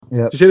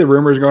Yeah. Did you see the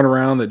rumors going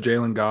around that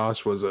Jalen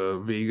Goss was a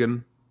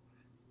vegan?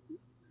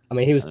 I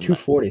mean, he was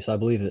 240, so I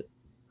believe it.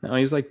 No,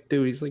 he's like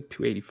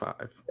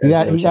 285.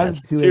 Yeah, no he got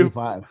chance.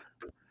 285.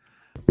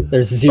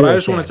 There's zero But I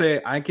just chance. want to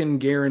say I can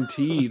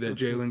guarantee that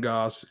Jalen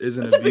Goss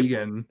isn't a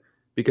vegan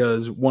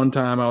because one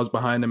time I was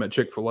behind him at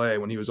Chick-fil-A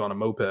when he was on a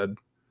moped.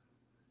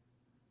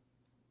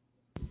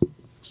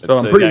 So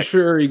I'm pretty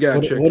sure he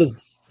got chicken.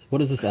 What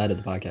does this add to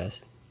the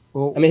podcast?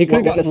 Well, I mean, he could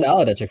have gotten a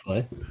salad at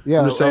Chick-fil-A. Yeah,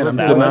 I'm just saying, I'm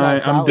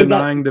salad.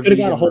 denying the Could have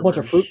vegan got a whole bunch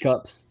of rumors. fruit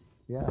cups.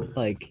 Yeah.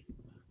 Like,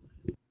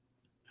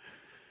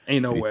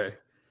 Ain't no way.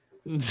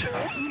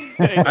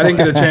 I didn't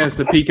get a chance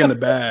to peek in the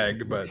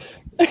bag, but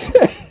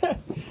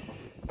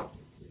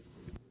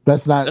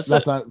That's not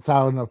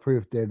solid enough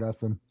proof, there,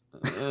 Dustin.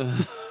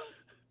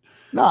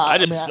 No, I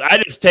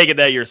just take it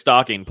that you're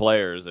stalking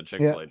players at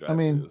Chick-fil-A. Yeah, I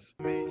mean,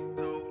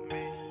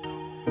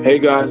 Hey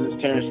guys,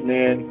 it's Terrence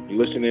Mann.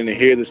 You're listening to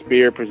Hear the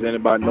Spear,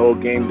 presented by Noel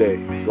Game Day.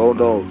 Go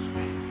Noles.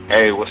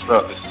 Hey, what's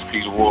up? This is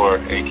Peter Ward,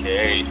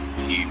 a.k.a.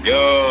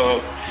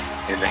 E-Dub,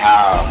 in the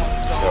house.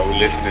 So we're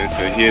listening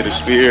to Hear the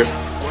Spear,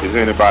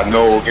 presented by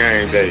Noel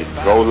Game Day.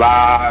 Go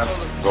live,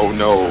 go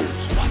Noles.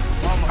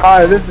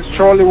 Hi, this is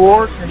Charlie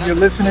Ward, and you're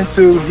listening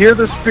to Hear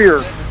the Spear.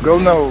 Go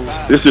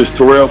Noles. This is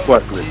Terrell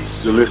Buckley.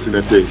 You're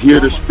listening to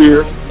Hear the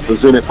Spear,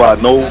 presented by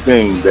Noel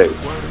Game Day.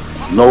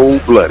 No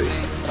Bloody.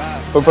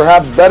 But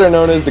perhaps better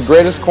known as the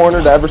greatest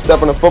corner to ever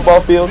step on a football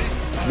field,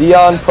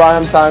 Deion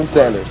Primetime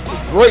Sanders.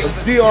 Great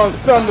Deion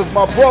Sanders,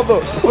 my brother.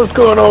 What's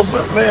going on,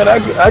 man?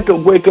 I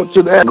could wake up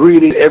to that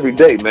greeting every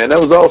day, man. That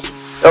was awesome.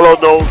 Hello,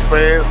 Noles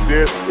fans.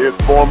 This is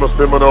former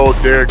Seminole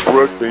Derek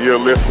Brooks, and you're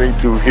listening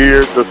to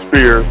Hear the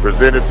Spear,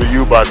 presented to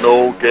you by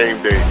Noel Game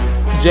Day.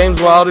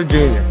 James Wilder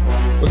Jr.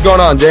 What's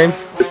going on, James?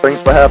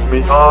 Thanks for having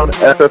me on.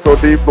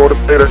 SSOD,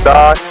 Florida State or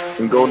Die,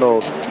 and go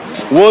Noles.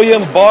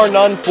 William Bar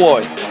None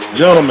Floyd.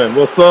 Gentlemen,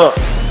 what's up?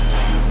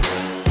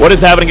 What is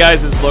happening,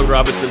 guys? This is Logan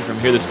Robinson from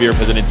Hear the Spear,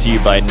 presented to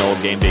you by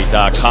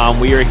NoelGameDay.com.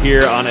 We are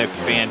here on a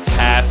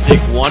fantastic,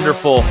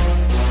 wonderful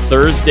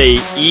Thursday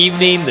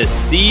evening. The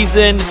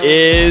season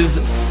is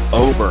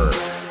over.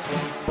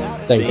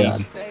 thank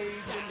God.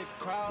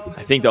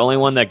 I think the only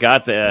one that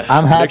got the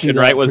I'm happy prediction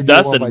that right was Purdue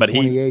won Dustin, by but he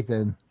 28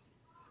 then.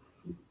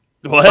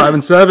 what?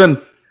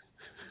 5-7.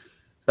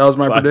 That was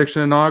my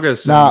prediction in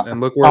August, and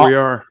look where we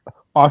are.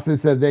 Austin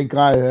said, "Thank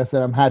God." I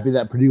said, "I'm happy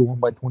that Purdue won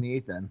by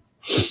 28 then."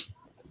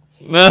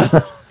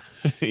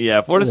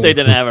 Yeah, Florida State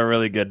didn't have a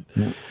really good,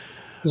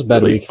 was a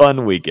bad week.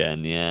 fun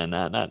weekend. Yeah,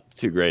 not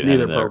too great.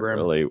 Neither in their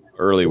program.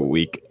 early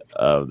week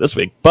of this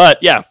week, but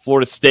yeah,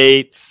 Florida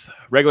State's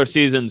regular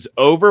season's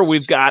over.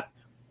 We've got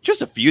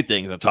just a few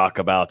things to talk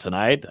about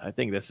tonight. I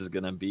think this is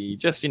going to be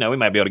just, we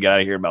might be able to get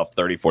out of here in about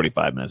 30,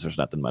 45 minutes. There's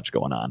nothing much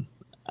going on,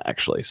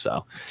 actually,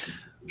 so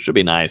should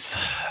be nice.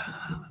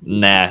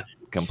 Nah.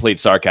 Complete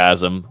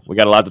sarcasm. We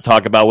got a lot to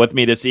talk about. With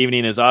me this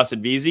evening is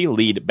Austin Veazey,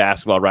 lead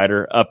basketball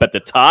writer up at the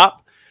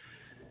top.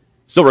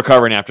 Still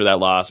recovering after that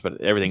loss,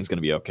 but everything's going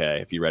to be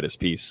okay if you read his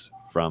piece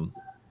from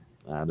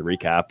the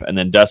recap. And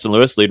then Dustin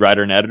Lewis, lead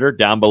writer and editor,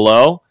 down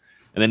below.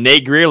 And then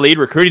Nate Greer, lead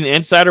recruiting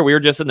insider. We were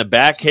just in the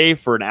back cave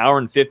for an hour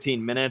and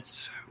 15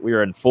 minutes. We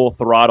were in full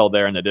throttle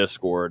there in the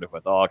Discord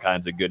with all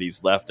kinds of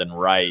goodies left and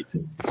right.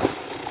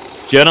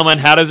 Gentlemen,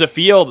 how does it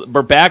feel?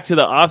 We're back to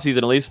the offseason,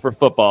 at least for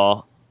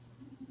football.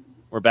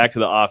 We're back to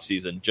the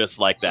offseason, just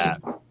like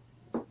that.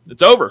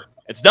 It's over.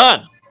 It's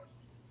done.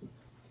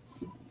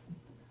 It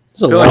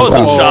was I was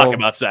in shock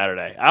about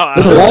Saturday. It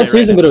was a long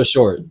season, but it was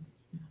short.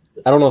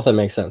 I don't know if that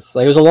makes sense.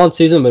 Like, it was a long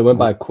season, but it went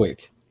by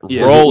quick.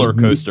 Yeah. Roller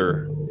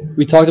coaster.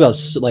 We talked about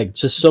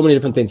just so many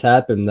different things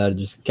happened that it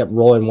just kept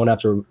rolling one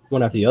after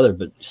the other.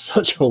 But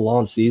such a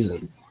long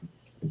season.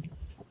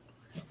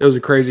 It was a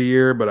crazy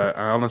year, but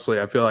I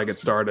honestly feel like it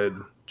started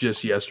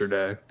just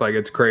yesterday. Like,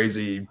 it's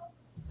crazy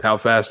how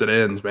fast it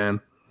ends,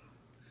 man.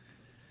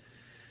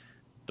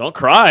 Don't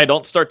cry.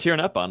 Don't start tearing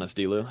up on us,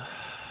 D-Lou.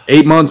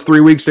 8 months, 3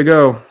 weeks to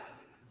go.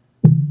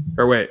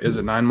 Or wait, is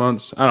it 9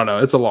 months? I don't know.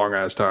 It's a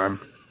long-ass time.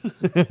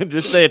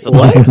 Just say it's a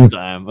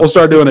lifetime. We'll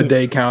start doing a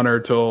day counter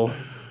till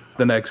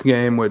the next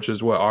game, which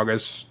is what,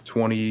 August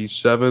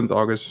 27th?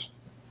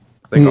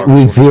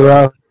 Week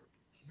 0.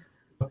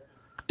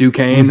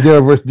 Duquesne. Week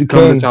 0 versus Come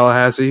Duquesne. to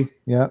Tallahassee.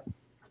 Yep.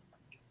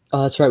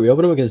 Oh, that's right. We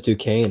opened up against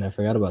Duquesne. I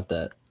forgot about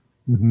that.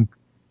 Mm-hmm.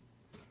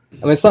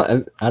 I mean, it's not,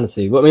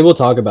 honestly, we'll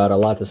talk about it a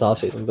lot this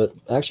offseason, but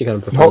I actually kind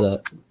of prefer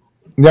that.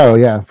 No,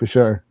 yeah, for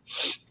sure.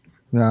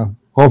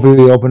 Hopefully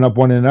we open up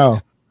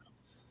 1-0.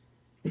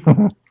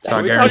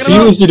 If you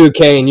lose to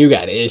Duquesne, you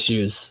got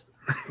issues.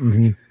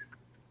 Mm-hmm.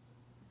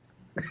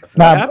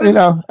 I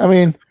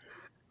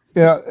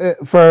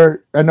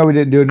know we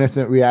didn't do an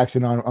instant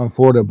reaction on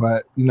Florida,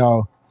 but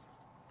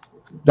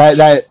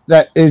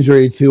that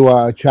injury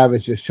to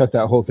Travis just shut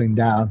that whole thing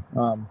down.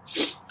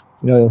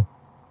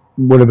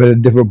 Would have been a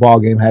different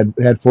ball game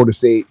had Florida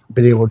State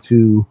been able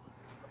to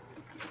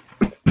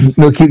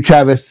keep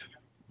Travis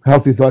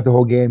healthy throughout the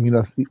whole game.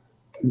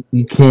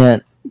 You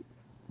can't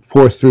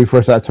force 3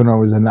 first-out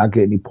turnovers and not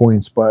get any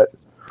points, but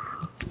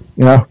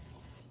it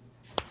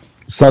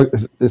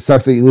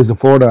sucks that you lose to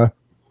Florida.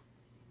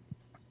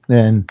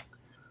 And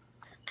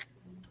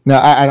no,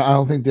 I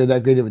don't think they're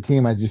that great of a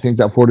team. I just think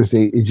that Florida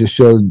State, it just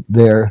showed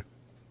their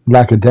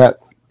lack of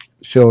depth,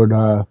 showed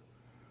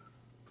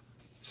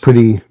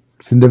pretty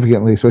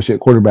significantly, especially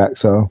at quarterback.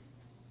 So,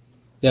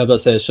 yeah, I was about to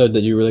say it showed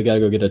that you really got to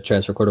go get a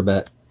transfer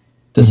quarterback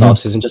this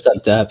offseason, just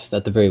have depth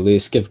at the very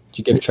least. Give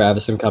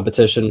Travis some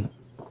competition,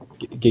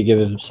 give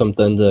him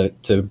something to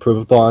improve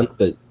upon.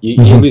 But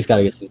you at least got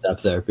to get some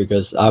depth there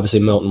because obviously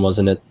Milton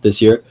wasn't it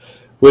this year.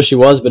 Wish he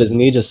was, but his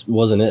knee just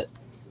wasn't it.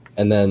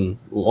 And then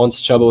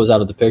once Chubba was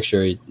out of the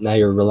picture, now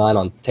you're relying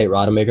on Tate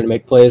Rodemaker to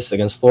make plays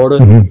against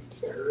Florida.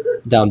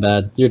 Down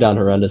bad. You're down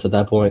horrendous at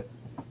that point.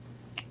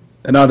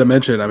 And not to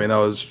mention, I mean, that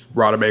was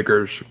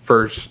Rodemaker's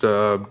first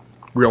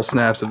real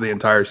snaps of the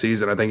entire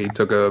season. I think he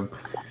took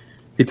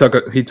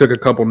a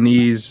couple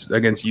knees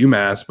against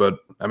UMass, but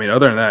I mean,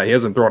 other than that, he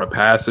hasn't thrown a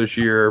pass this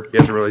year. He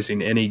hasn't really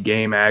seen any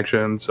game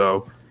action.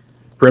 So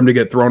for him to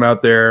get thrown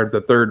out there,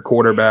 the third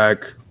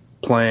quarterback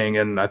playing,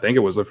 and I think it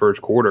was the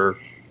first quarter,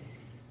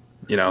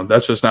 you know,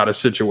 that's just not a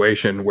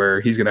situation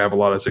where he's going to have a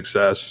lot of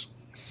success.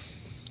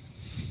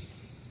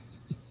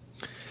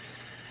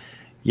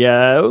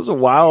 Yeah, it was a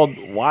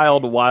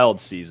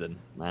wild season.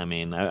 I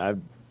mean,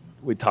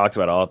 we talked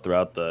about it all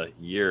throughout the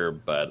year,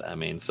 but I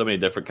mean, so many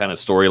different kind of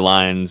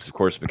storylines. Of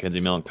course, Mackenzie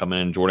Milton coming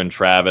in, Jordan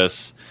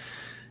Travis.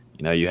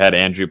 You know, you had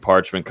Andrew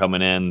Parchment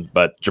coming in,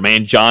 but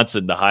Jermaine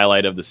Johnson, the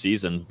highlight of the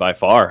season by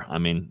far. I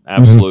mean,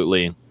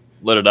 absolutely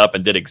lit it up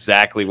and did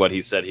exactly what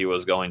he said he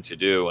was going to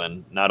do,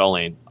 and not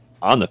only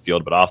on the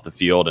field but off the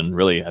field, and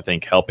really, I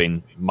think,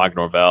 helping Mike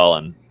Norvell.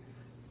 And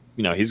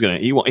you know,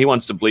 he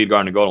wants to bleed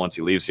garden and gold once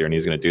he leaves here, and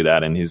he's going to do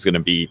that, and he's going to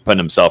be putting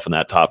himself in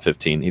that top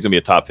 15. He's going to be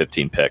a top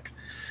 15 pick.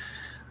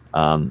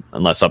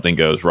 Unless something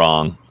goes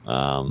wrong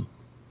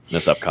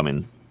this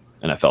upcoming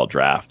NFL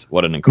draft.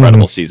 What an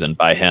incredible season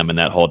by him and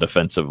that whole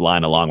defensive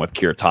line along with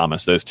Keir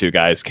Thomas. Those two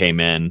guys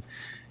came in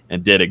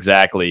and did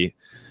exactly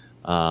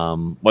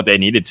what they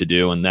needed to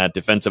do. And that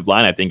defensive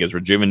line, I think, has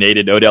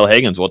rejuvenated Odell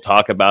Higgins. We'll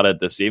talk about it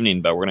this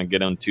evening, but we're going to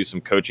get into some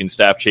coaching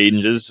staff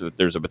changes. If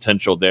there's a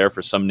potential there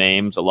for some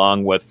names,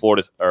 along with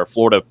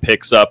Florida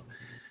picks up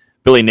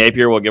Billy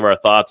Napier. We'll give our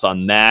thoughts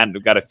on that.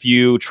 We've got a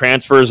few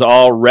transfers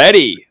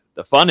already.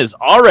 The fun is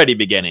already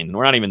beginning.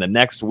 We're not even the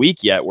next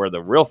week yet where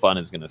the real fun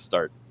is going to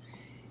start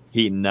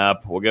heating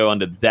up. We'll go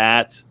into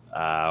that.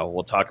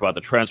 We'll talk about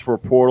the transfer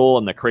portal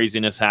and the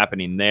craziness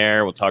happening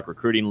there. We'll talk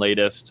recruiting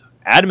latest.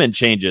 Admin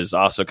changes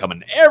also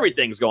coming.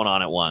 Everything's going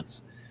on at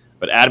once.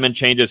 But admin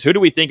changes. Who do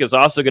we think is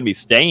also going to be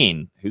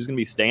staying? Who's going to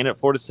be staying at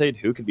Florida State?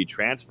 Who could be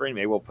transferring?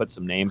 Maybe we'll put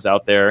some names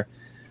out there.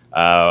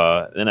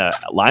 Then a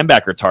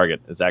linebacker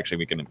target is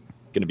actually going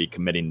to be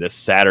committing this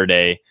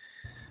Saturday.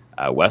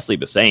 Wesley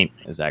Basaint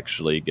is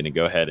actually going to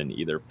go ahead and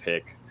either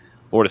pick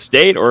Florida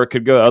State or it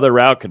could go other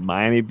route. Could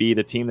Miami be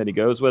the team that he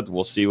goes with?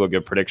 We'll see. We'll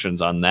give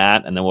predictions on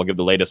that, and then we'll give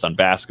the latest on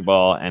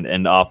basketball and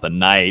end off the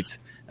night.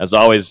 As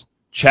always,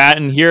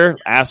 chatting here,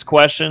 ask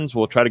questions.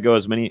 We'll try to go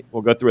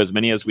we'll go through as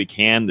many as we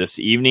can this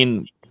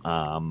evening.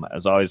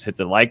 As always, hit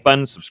the like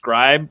button,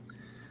 subscribe.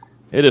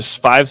 It is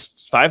five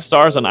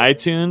stars on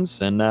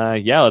iTunes, and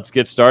let's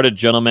get started,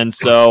 gentlemen.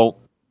 So,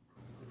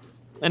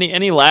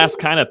 any last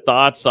kind of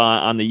thoughts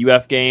on the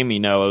UF game? You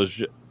know,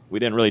 we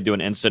didn't really do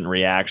an instant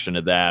reaction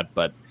to that,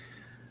 but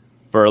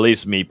for at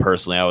least me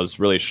personally, I was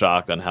really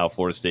shocked on how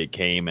Florida State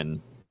came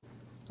and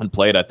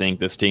played. I think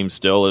this team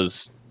still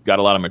has got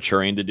a lot of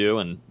maturing to do,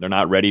 and they're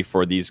not ready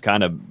for these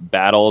kind of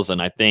battles.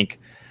 And I think,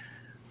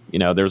 you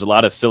know, there's a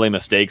lot of silly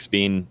mistakes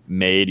being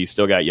made. You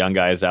still got young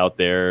guys out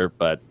there,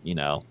 but, you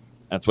know,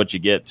 that's what you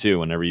get, too,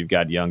 whenever you've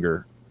got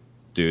younger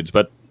dudes.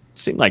 But it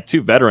seemed like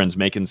two veterans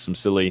making some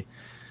silly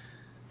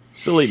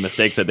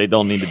mistakes that they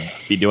don't need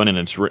to be doing, and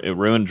it's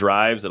ruined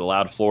drives that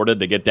allowed Florida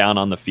to get down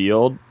on the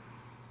field.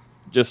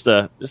 Just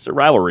a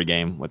rivalry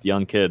game with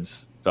young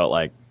kids, felt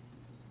like.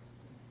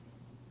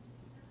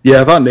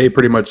 Yeah, I thought Nate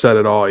pretty much said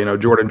it all. You know,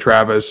 Jordan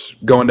Travis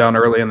going down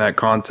early in that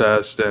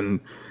contest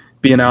and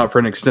being out for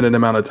an extended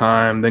amount of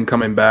time, then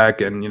coming back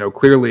and, you know,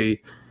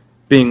 clearly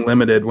being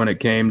limited when it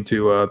came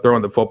to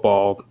throwing the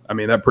football. I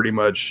mean, that pretty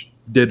much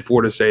did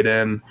Florida State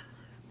in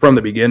from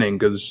the beginning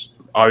because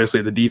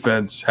obviously the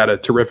defense had a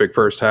terrific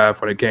first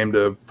half when it came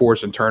to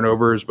forcing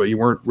turnovers, but you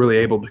weren't really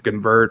able to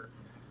convert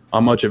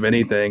on much of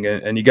anything.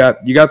 And you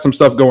got some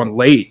stuff going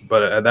late,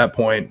 but at that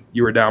point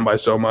you were down by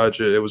so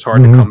much, it was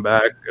hard to come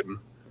back. And,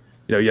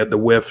 you know, you had the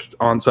whiffed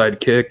onside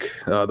kick,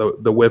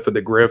 the whiff of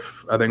the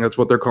Griff, I think that's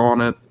what they're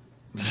calling it.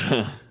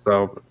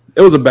 So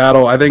it was a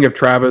battle. I think if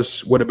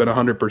Travis would have been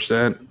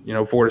 100%, you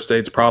know, Florida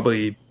State's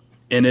probably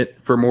in it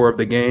for more of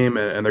the game,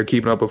 and they're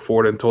keeping up with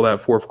Florida until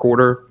that fourth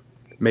quarter.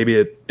 Maybe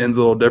it ends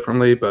a little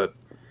differently, but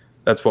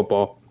that's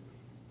football.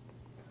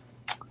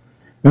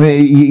 I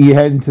mean, you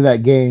head into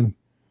that game,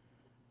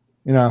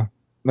 you know,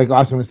 like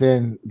Austin was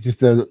saying, just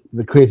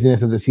the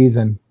craziness of the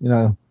season, you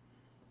know,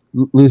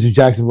 losing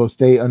Jacksonville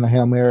State on the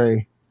Hail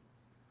Mary,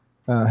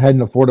 heading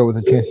to Florida with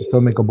a chance to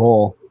still make a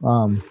bowl.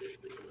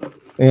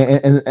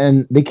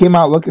 And they came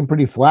out looking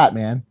pretty flat,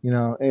 man, you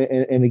know,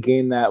 in a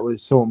game that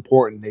was so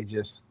important. They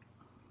just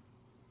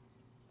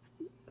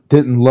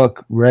didn't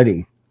look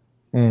ready.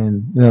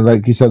 And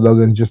like you said,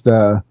 Logan, just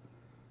the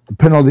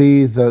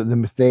penalties, the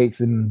mistakes,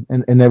 and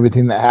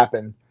everything that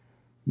happened.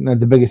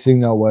 The biggest thing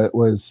though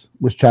was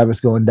Travis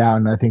going down,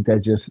 and I think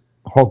that just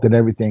halted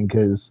everything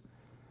because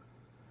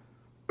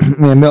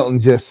Milton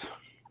just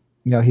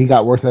he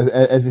got worse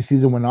as the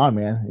season went on.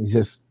 Man, he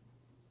just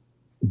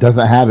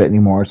doesn't have it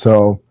anymore.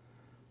 So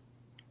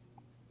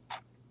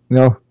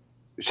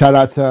shout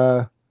out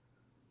to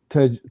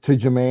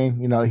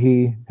Jermaine.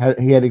 He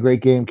had a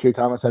great game. Keir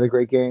Thomas had a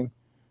great game.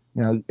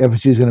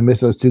 FSU is going to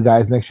miss those two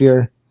guys next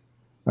year.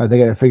 They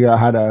got to figure out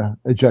how to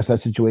address that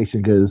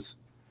situation because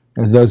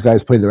those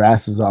guys played their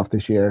asses off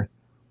this year.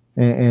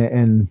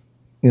 And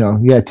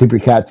tip your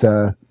cap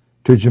to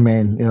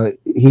Jermaine.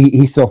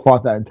 He still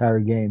fought that entire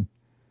game,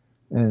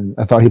 and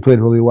I thought he played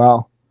really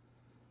well.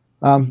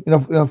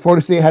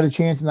 Florida State had a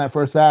chance in that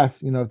first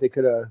half. If they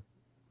could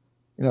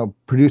have,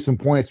 produced some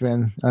points,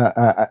 man.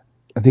 I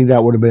think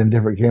that would have been a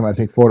different game. I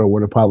think Florida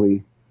would have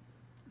probably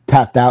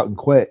tapped out and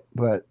quit,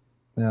 but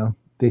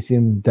they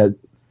seemed that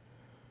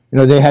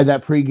they had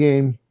that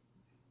pregame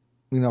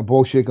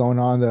bullshit going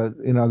on,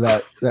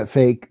 that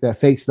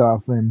fake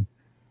stuff, and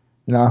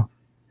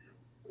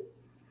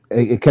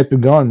it kept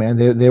them going, man.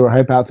 They were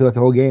hype out throughout the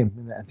whole game,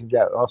 and I think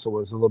that also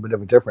was a little bit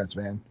of a difference,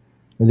 man.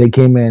 And they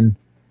came in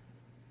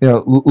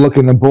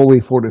looking to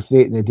bully Florida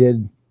State, and they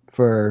did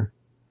for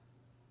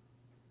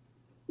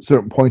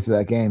certain points of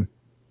that game.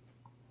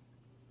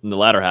 In the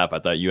latter half, I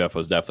thought UF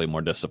was definitely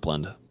more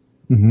disciplined.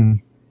 Mm-hmm.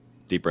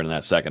 Deeper in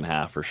that second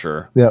half, for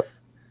sure. Yep.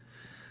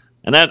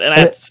 And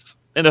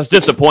that's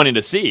disappointing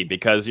to see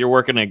because you're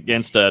working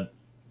against a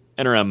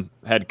interim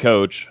head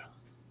coach.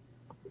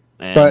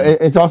 But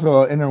it's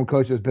also an interim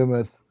coach that's been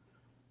with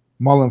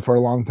Mullen for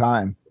a long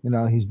time.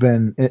 He's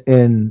been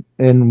in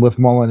with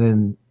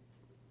Mullen,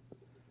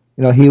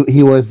 and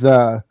he was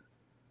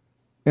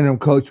interim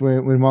coach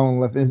when Mullen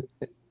left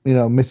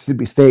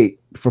Mississippi State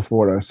for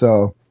Florida.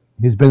 So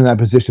he's been in that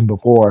position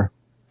before.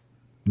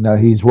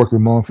 He's worked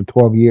with Mullen for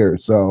 12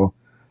 years. So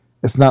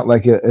it's not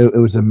like it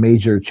was a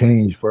major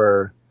change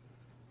for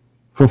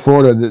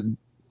Florida.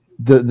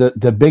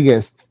 The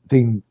biggest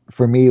thing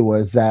for me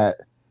was that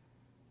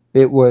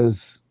it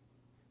was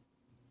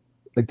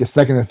like the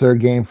second or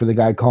third game for the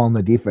guy calling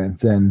the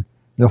defense, and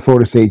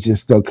Florida State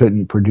just still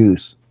couldn't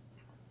produce.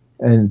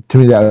 And to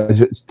me,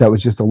 that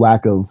was just a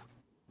lack of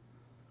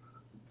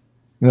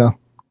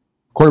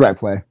quarterback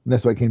play. And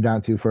that's what it came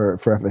down to for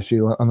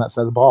FSU on that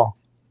side of the ball.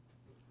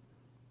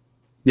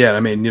 Yeah, I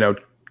mean,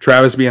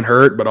 Travis being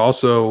hurt, but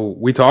also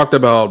we talked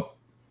about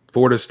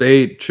Florida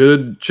State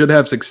should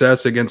have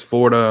success against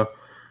Florida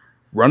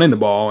running the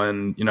ball,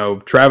 and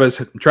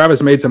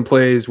Travis made some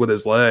plays with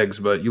his legs,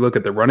 but you look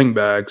at the running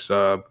backs,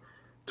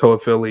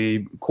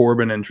 Toafili,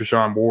 Corbin, and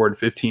Treshaun Ward,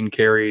 15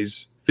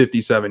 carries,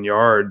 57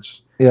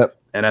 yards. Yep.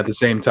 And at the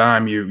same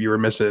time, you were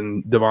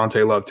missing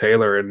Devontae Love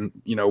Taylor, and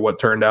what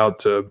turned out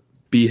to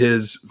be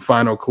his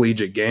final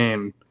collegiate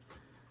game.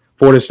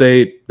 Florida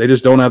State, they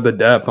just don't have the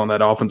depth on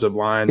that offensive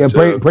line. Yeah,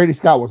 Brady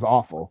Scott was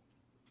awful.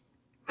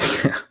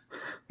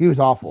 He was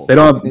awful. They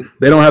don't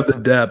have the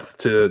depth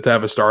to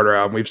have a starter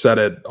out. And we've said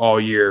it all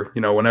year.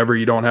 Whenever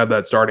you don't have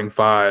that starting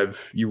five,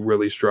 you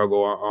really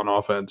struggle on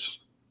offense.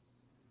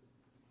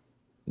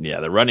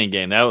 Yeah, the running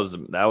game, that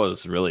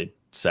was really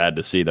sad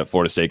to see that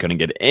Florida State couldn't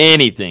get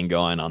anything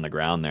going on the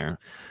ground there.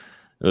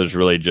 It was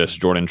really just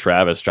Jordan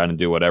Travis trying to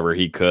do whatever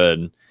he could.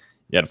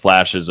 You had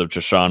flashes of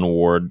Treshaun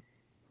Ward.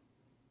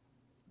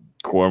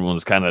 Corbin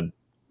was kind of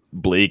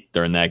bleak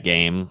during that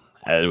game.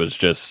 It was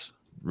just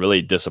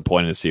really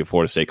disappointing to see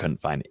Florida State couldn't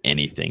find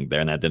anything there,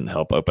 and that didn't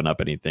help open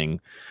up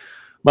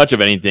much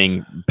of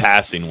anything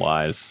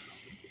passing-wise.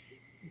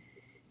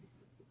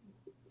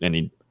 And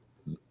he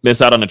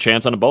missed out on a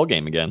chance on a bowl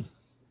game again.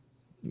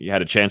 You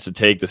had a chance to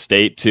take the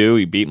state, too.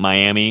 You beat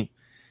Miami.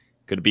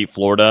 Could have beat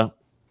Florida.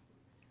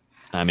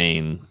 I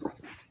mean,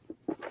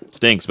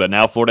 stinks. But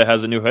now Florida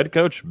has a new head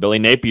coach. Billy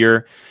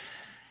Napier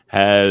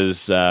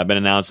has been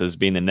announced as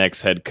being the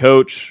next head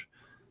coach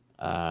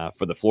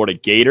for the Florida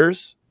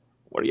Gators.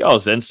 What are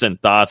y'all's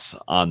instant thoughts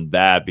on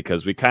that?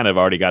 Because we kind of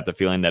already got the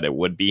feeling that it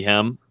would be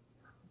him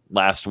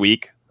last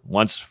week.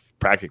 Once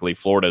practically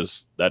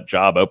that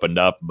job opened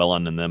up,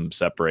 Mullen and them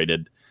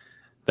separated,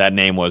 that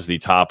name was the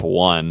top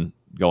one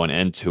going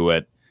into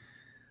it.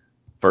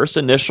 First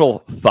initial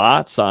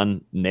thoughts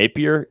on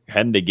Napier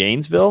heading to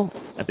Gainesville?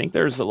 I think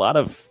there's a lot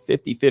of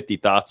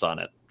 50-50 thoughts on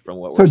it. From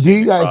what so do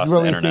you guys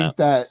really think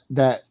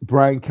that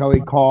Brian Kelly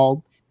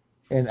called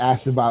and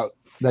asked about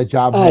that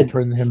job and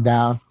turned him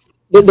down?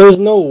 There's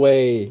no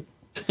way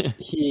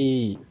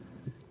he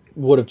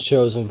would have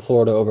chosen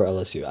Florida over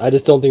LSU. I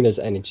just don't think there's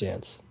any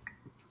chance.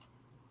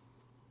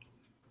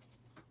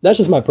 That's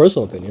just my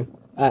personal opinion.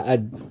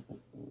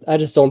 I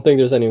just don't think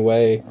there's any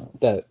way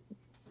that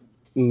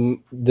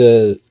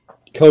the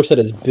coach that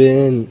has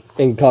been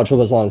in college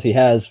football as long as he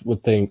has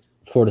would think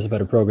Florida's a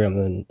better program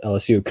than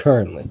LSU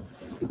currently.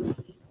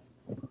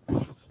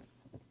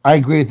 I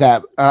agree with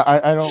that.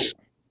 I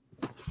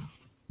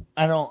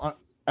don't.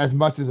 As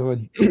much as a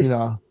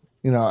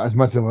as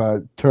much of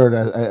a turd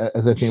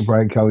as I think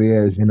Brian Kelly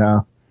is,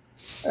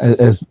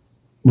 as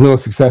real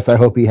success I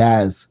hope he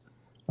has.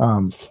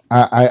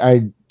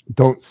 I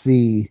don't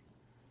see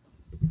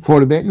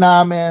Florida being,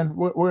 nah, man,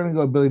 we're going to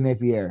go Billy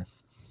Napier.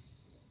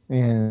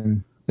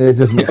 And it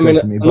doesn't make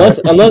sense to me.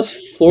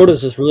 Unless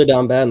Florida's just really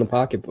down bad in the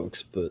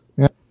pocketbooks. But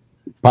yeah,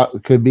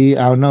 could be.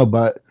 I don't know.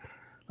 But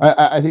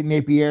I think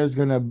Napier is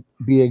going to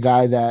be a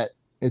guy that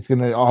it's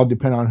going to all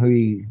depend on who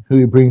he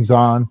brings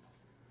on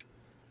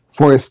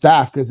for his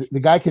staff, because the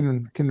guy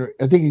can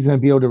I think he's going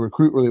to be able to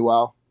recruit really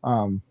well.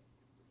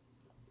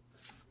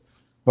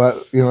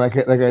 But like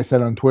I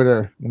said on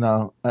Twitter,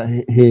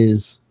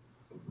 his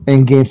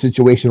in-game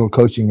situational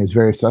coaching is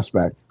very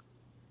suspect.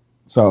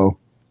 So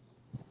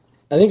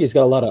I think he's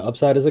got a lot of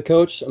upside as a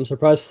coach. I'm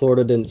surprised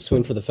Florida didn't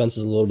swing for the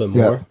fences a little bit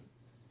more.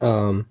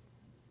 Yeah.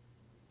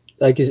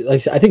 I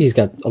think he's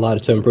got a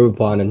lot to improve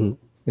upon, and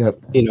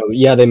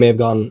they may have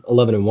gone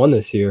 11-1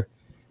 this year,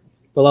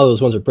 but a lot of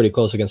those ones are pretty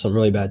close against some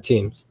really bad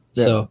teams.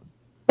 Yeah. So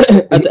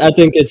I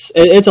think it's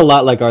a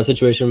lot like our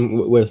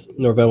situation with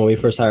Norvell when we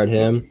first hired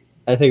him.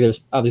 I think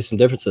there's obviously some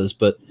differences,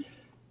 but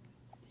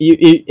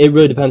it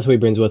really depends who he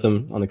brings with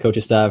him on the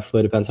coaching staff. It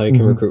really depends how he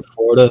can recruit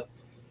Florida.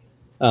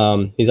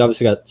 He's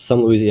obviously got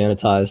some Louisiana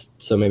ties,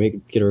 so maybe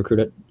get a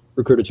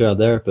recruiter two out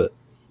there. But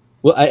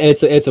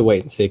it's a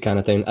wait and see kind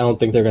of thing. I don't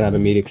think they're gonna have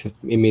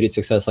immediate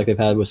success like they've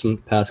had with some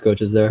past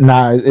coaches there.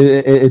 Nah,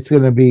 it's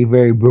gonna be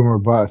very boom or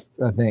bust.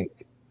 I think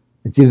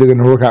it's either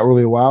gonna work out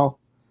really well,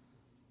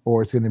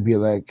 or it's gonna be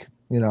like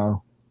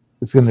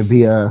it's gonna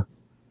be a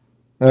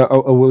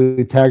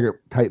Willie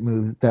Taggart type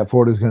move that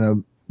Florida's gonna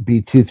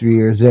be 2-3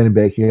 years in and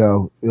be like,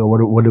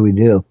 what do we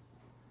do?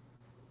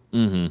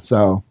 Mm-hmm.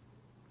 So.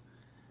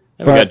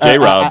 And we got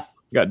J-Rob.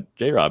 We got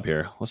J-Rob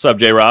here. What's up,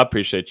 J-Rob?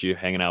 Appreciate you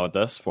hanging out with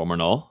us, former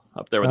Knoll,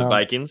 up there with the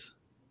Vikings.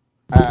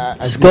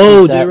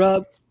 Skull,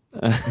 J-Rob.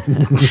 I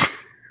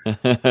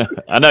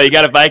know you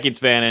got a Vikings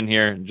fan in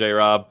here,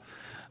 J-Rob.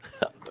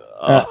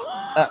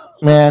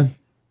 Man,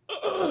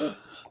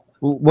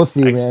 we'll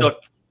see, man.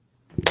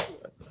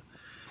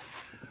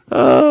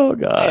 Oh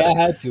God! Hey, I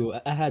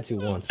had to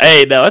once.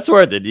 Hey, no, it's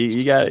worth it.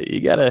 You got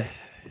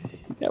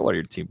one of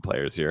your team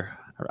players here.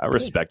 I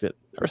respect it.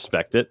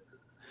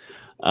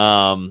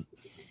 But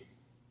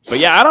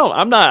yeah,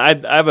 I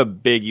have a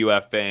big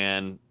UF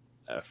fan,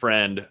 a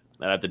friend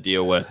that I have to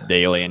deal with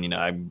daily, and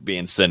I'm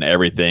being sent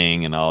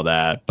everything and all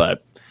that,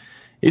 but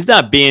he's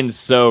not being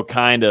so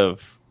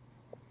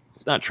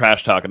he's not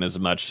trash talking as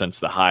much since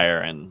the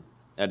hire, and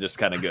that just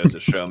kind of goes to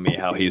show me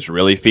how he's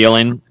really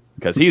feeling,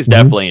 because he's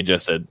definitely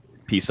just a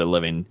piece of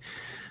living,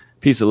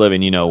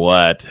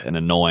 and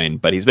annoying,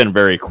 but he's been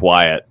very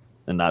quiet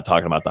and not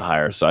talking about the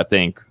hire. So I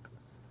think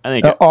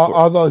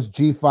all those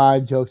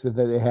G5 jokes that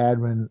they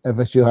had when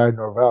FSU hired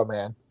Norvell,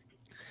 man.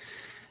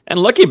 And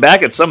looking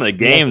back at some of the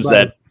games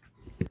that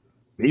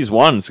he's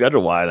won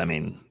schedule-wide, I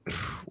mean,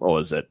 what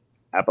was it?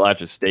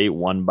 Appalachia State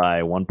won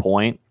by 1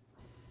 point.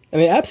 I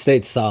mean, App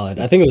State's solid.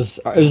 I think it was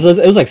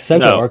like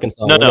Central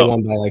Arkansas. No,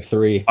 won by like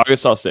 3.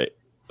 Arkansas State.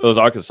 It was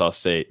Arkansas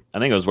State. I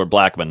think it was where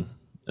Blackman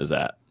is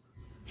at.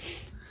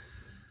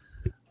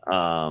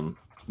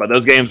 But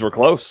those games were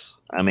close.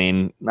 I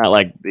mean, not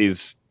like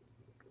these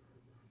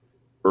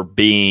were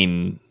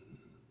being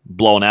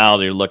blown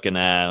out. You're looking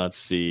at, let's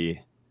see.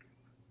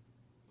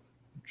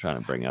 I'm trying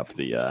to bring up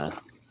the.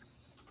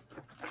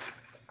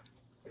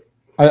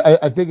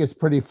 I think it's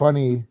pretty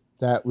funny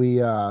that we.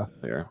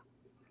 Here.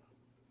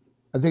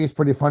 I think it's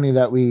pretty funny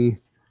that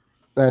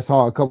I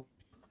saw a couple.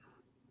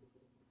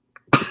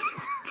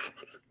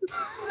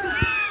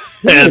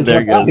 And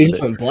there goes. He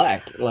just went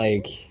black.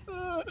 Like.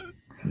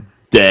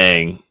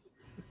 Dang.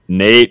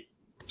 Nate.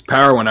 His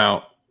power went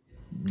out.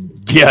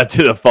 Yeah,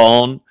 to the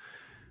phone.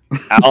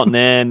 Out and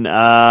then,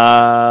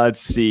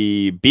 let's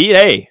see.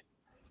 BA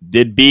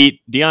did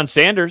beat Deion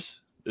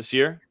Sanders this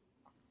year.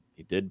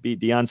 He did beat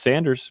Deion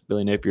Sanders.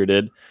 Billy Napier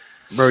did.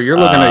 Bro, you're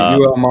looking at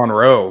UL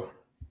Monroe.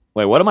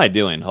 Wait, what am I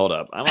doing? Hold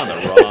up. I'm on the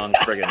wrong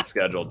friggin'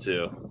 schedule,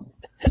 too.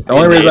 The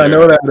only reason I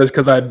know that is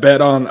because I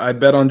bet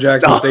on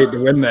Jackson State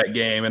to win that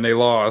game, and they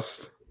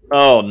lost.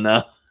 Oh,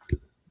 no.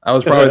 I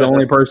was probably the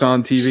only person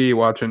on TV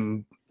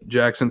watching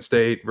Jackson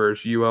State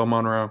versus UL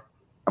Monroe.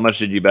 How much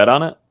did you bet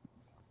on it?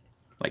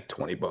 Like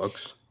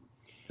 $20.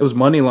 It was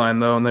money line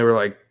though, and they were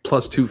like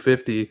plus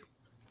 250.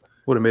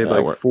 Would have made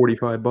like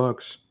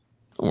 $45.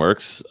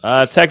 Works.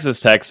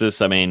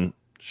 Texas. I mean,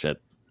 shit.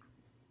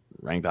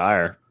 Ranked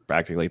higher,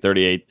 practically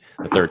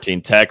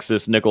 38-13.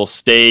 Texas, Nicholls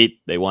State.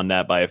 They won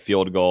that by a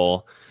field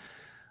goal.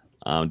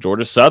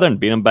 Georgia Southern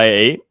beat them by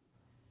 8.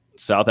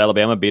 South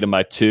Alabama beat them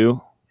by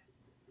 2.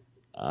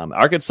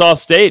 Arkansas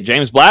State,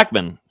 James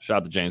Blackman. Shout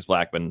out to James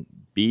Blackman.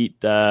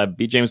 Beat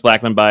James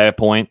Blackman by a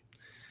point.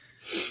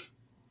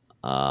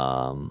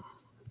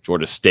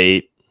 Georgia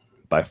State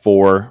by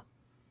 4.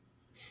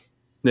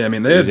 Yeah, I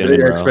mean they had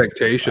big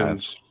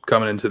expectations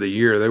coming into the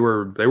year. They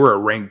were a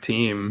ranked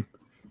team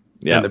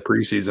in the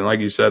preseason. Like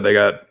you said, they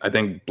got I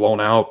think blown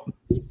out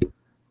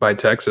by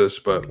Texas.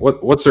 But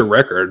what's their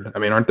record? I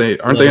mean, aren't they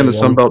in the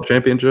Sun Belt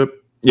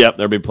Championship? Yep,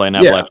 they'll be playing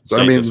Appalachian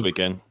State this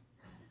weekend.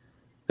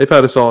 They've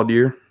had a solid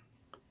year.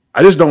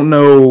 I just don't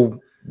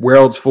know where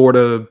else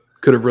Florida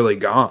could have really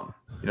gone.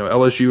 You know,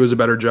 LSU is a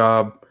better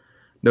job,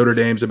 Notre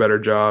Dame's a better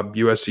job,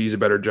 USC's a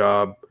better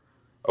job,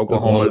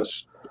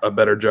 Oklahoma's a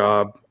better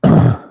job.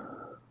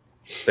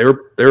 They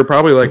were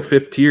probably like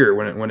fifth tier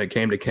when it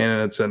came to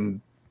candidates.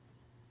 And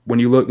when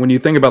you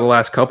think about the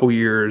last couple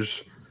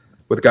years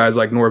with guys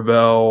like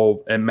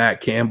Norvell and Matt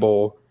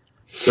Campbell,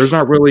 there's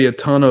not really a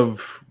ton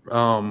of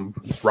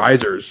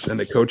risers in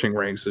the coaching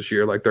ranks this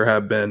year like there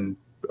have been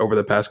over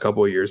the past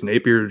couple of years.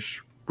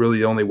 Napier's really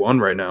the only one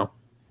right now.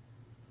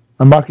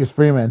 And Marcus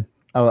Freeman,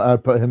 I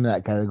would put him in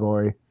that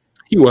category.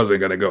 He wasn't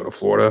going to go to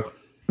Florida.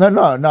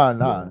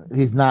 No.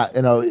 He's not.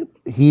 You know,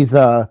 he's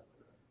a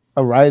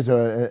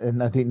riser,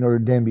 and I think Notre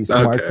Dame be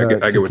smart I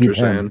get what keep you're him.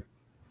 saying.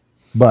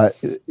 But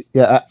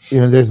yeah, you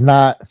know, there's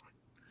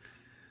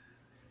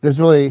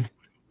really.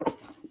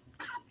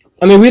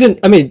 But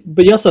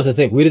you also have to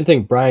think we didn't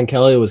think Brian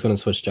Kelly was going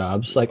to switch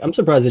jobs. Like, I'm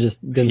surprised they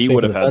just didn't. He swing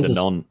would for have the had to fences.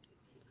 known.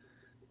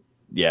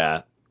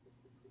 Yeah.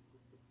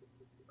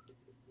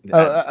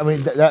 I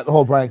mean, that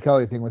whole Brian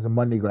Kelly thing was a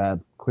money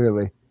grab,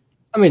 clearly.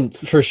 I mean,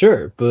 for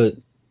sure, but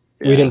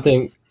we didn't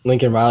think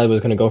Lincoln Riley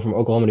was going to go from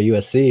Oklahoma to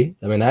USC.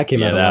 I mean, that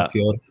came out of left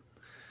field.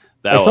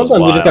 That like, was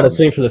sometimes we just got to wild.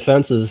 swing for the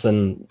fences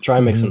and try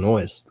and make some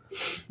noise.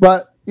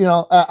 But you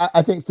know,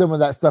 I think some of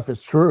that stuff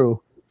is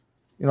true.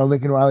 You know,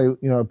 Lincoln Riley,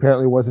 you know,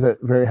 apparently wasn't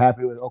very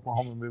happy with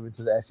Oklahoma moving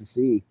to the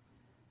SEC,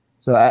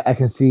 so I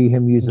can see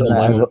him using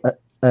that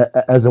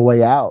as a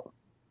way out.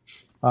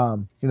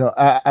 You know,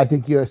 I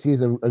think USC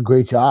is a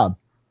great job.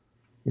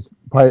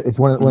 It's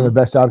one of the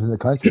best jobs in the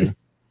country,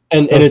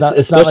 and so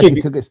it's not like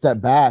he took a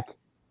step back.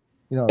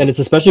 You know, and it's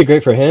especially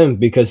great for him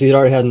because he'd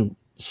already had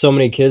so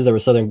many kids that were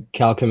Southern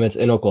Cal commits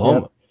in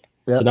Oklahoma.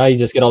 Yep. So now you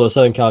just get all those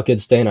Southern Cal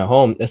kids staying at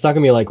home. It's not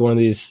going to be like one of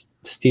these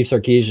Steve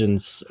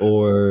Sarkisians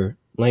or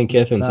Lane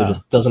Kiffins who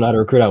just doesn't know how to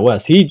recruit out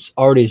west. He's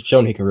already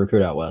shown he can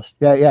recruit out west.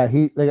 Yeah.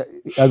 I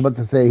was about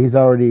to say he's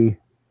already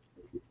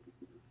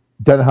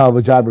done a hell of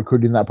a job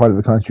recruiting that part of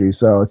the country.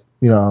 So it's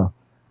going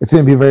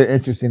to be very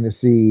interesting to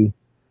see,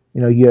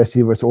 you know,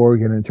 USC versus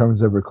Oregon in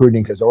terms of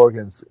recruiting because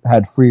Oregon's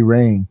had free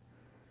reign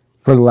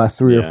for the last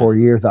 3 or 4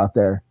 years out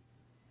there.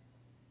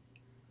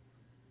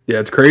 Yeah,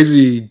 it's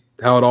crazy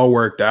how it all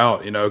worked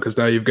out, you know, because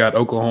now you've got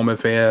Oklahoma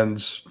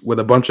fans with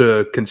a bunch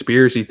of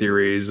conspiracy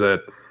theories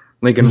that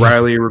Lincoln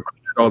Riley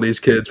recruited all these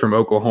kids from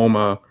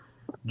Oklahoma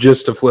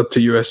just to flip to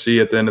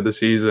USC at the end of the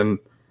season,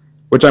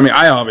 which, I mean,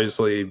 I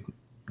obviously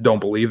don't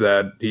believe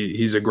that.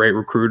 He's a great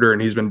recruiter,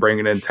 and he's been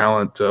bringing in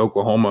talent to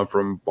Oklahoma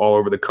from all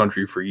over the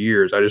country for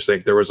years. I just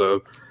think there was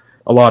a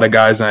lot of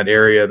guys in that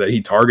area that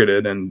he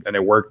targeted, and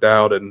it worked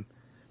out. And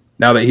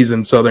now that he's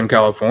in Southern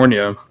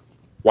California,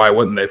 why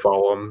wouldn't they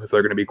follow him if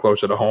they're going to be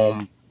closer to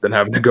home than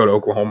having to go to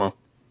Oklahoma?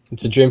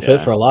 It's a dream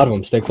fit for a lot of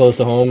them. Stay close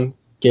to home,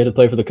 get to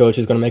play for the coach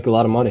who's going to make a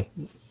lot of money.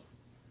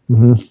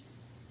 Mm-hmm.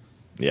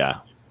 Yeah,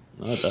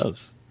 well, it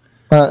does.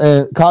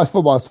 And college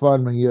football is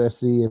fun when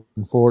USC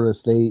and Florida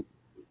State.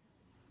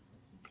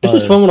 It's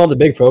just fun when all the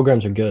big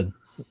programs are good.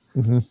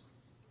 Mm-hmm.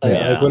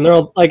 Like when they're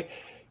all like,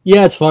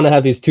 it's fun to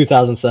have these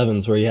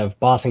 2007s where you have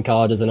Boston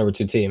College as the number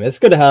 2 team. It's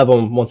good to have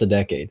them once a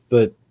decade,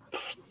 but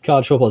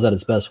college football is at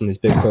its best when these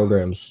big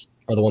programs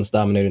are the ones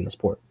dominating the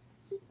sport.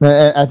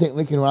 And I think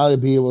Lincoln Riley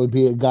will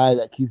be a guy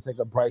that keeps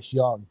thinking Bryce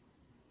Young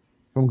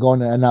from going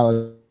to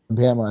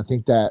Alabama. I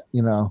think that,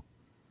 you know,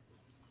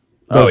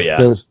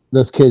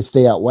 those kids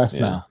stay out west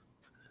now.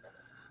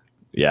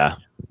 Yeah.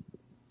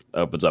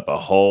 Opens up a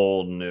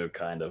whole new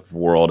kind of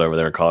world over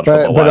there in college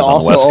football. But it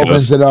also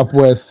opens it up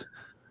with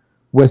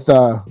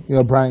you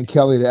know, Brian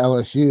Kelly to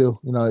LSU.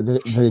 You know,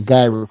 the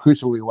guy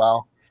recruits really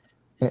well,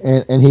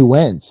 and he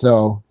wins.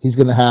 So he's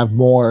going to have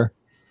more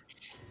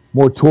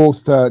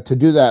tools to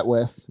do that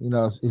with. You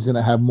know, he's going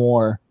to have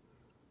more.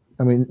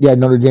 I mean,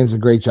 Notre Dame's a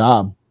great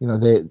job. You know,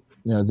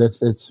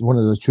 it's one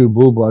of the true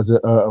blue bloods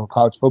of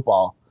college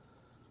football.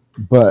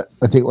 But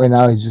I think right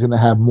now he's going to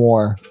have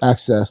more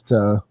access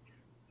to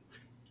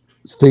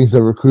things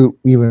that recruit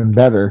even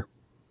better.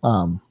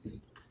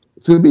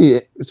 It's gonna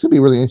be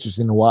really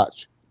interesting to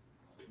watch.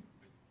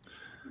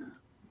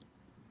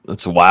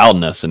 It's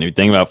wildness, and if you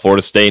think about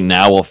Florida State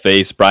now will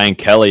face Brian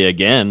Kelly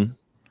again,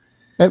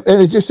 and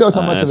it just shows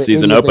how much of an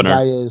season idiot opener the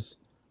guy is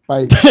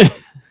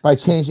by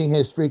changing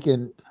his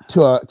freaking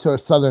to a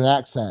southern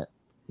accent.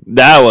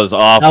 That was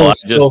awful. That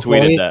was I just tweeted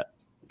funny. that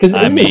Because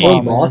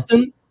in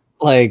Boston,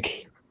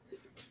 like,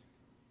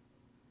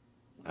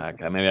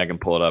 okay, maybe I can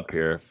pull it up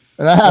here.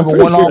 And I haven't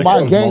won all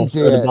my games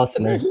yet.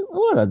 Boston,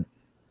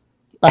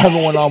 I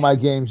haven't won all my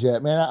games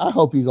yet, man. I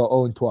hope you go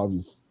 0-12.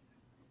 You.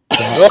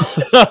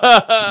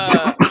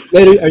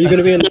 Wait, are you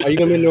gonna be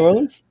in New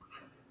Orleans?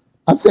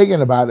 I'm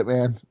thinking about it,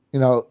 man. You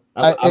know,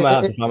 I'm gonna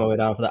have to find my way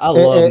down for that. I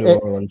love New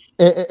Orleans.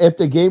 If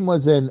the game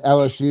was in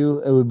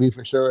LSU, it would be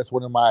for sure. It's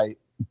one of my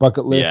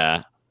bucket lists.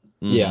 Yeah.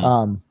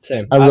 Yeah.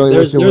 Same. I really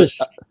wish it was.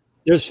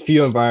 There's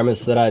few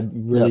environments that I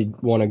really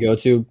want to go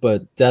to,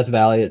 but Death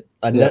Valley,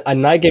 a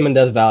night game in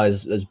Death Valley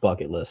is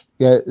bucket list.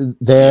 Yeah,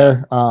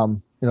 there.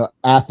 You know,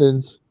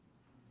 Athens.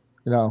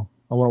 You know,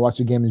 I want to watch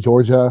a game in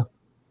Georgia,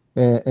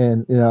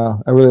 and you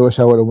know, I really wish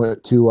I would have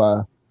went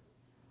to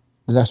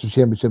the national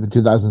championship in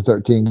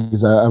 2013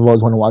 because I've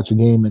always wanted to watch a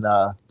game in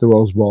the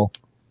Rose Bowl.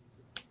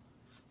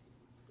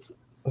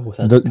 Oh,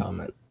 that's a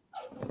comment.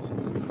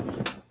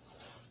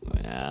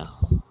 Yeah.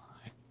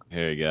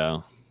 Here you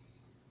go.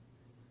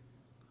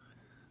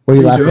 What are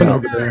you laughing at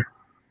over there?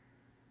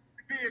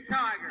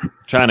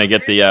 Trying to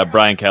get the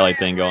Brian Kelly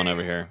thing going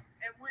over here.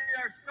 And we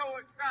are so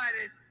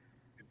excited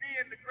to be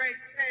in the great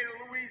state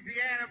of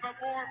Louisiana, but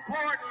more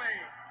importantly,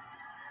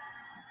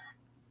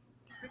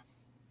 to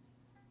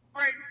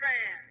great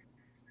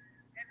fans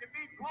and to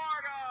be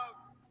part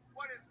of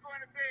what is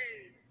going to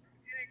be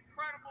an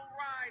incredible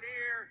ride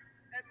here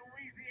at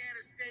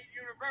Louisiana State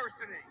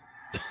University.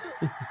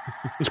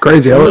 It's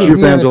crazy. LSU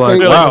fans are like,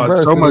 State wow,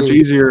 it's so University. much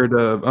easier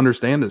to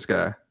understand this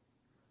guy.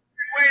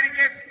 Way to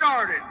get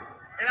started,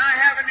 and I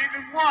haven't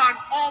even won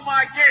all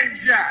my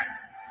games yet.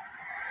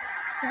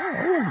 All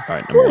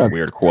right, number one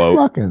weird quote.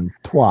 Fucking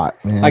twat,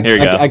 man. Here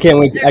you go. I can't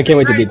wait. I can't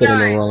wait to be there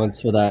in New Orleans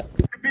for that.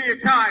 To be a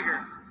Tiger,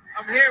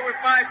 I'm here with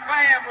my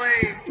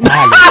family.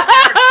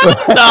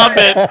 Stop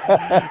it.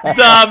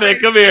 Stop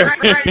it. Come here.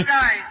 Great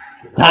night.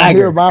 I'm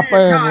here with my To be a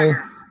family.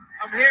 Tiger.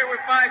 I'm here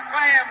with my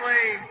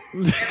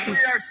family, and we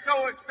are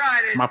so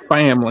excited My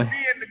family. to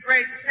be in the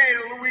great state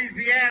of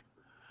Louisiana.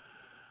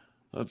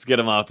 Let's get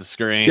him off the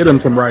screen. Get him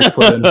some rice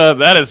pudding.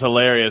 That is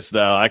hilarious,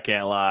 though. I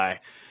can't lie.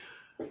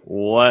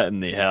 What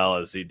in the hell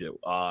is he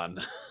on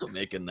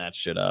making that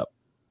shit up?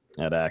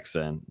 That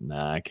accent.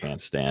 Nah, I can't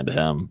stand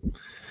him.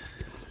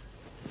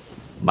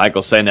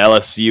 Michael saying the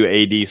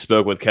LSU AD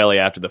spoke with Kelly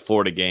after the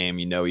Florida game.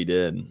 You know he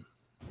did.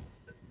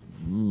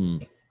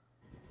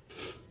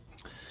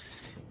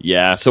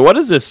 Yeah, so what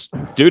does this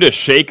do to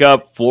shake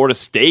up Florida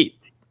State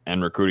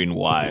and recruiting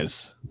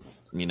wise?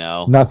 You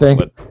know? Nothing.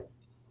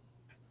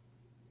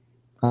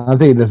 I don't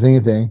think it does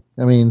anything.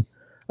 I mean,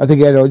 I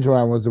think Ed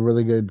Ogeron was a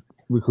really good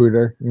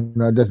recruiter. You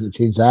know, it doesn't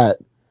change that.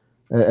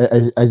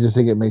 I just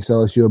think it makes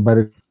LSU a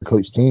better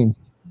coach team.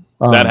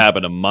 That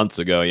happened months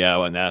ago, yeah,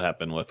 when that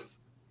happened with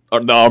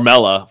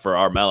Armella for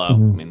Armella.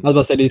 Mhm. I mean, I was about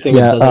to say, do you think it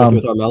does anything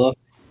with Armella?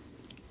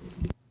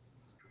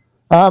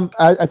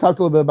 I talked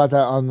a little bit about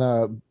that on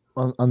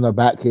the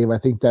Batcave. I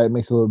think that it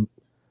makes it a little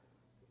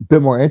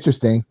bit more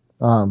interesting.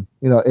 You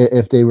know,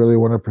 if they really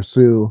want to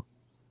pursue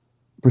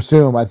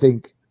him, I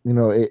think, you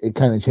know, it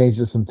kind of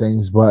changes some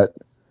things, but,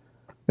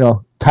 you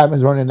know, time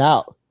is running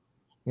out,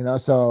 you know,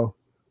 so,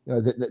 you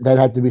know, that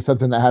had to be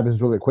something that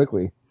happens really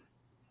quickly.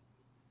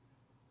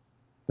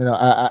 You know,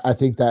 I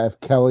think that if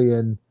Kelly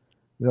and,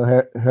 you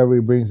know, whoever he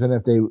brings in,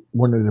 if they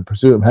wanted to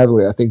pursue him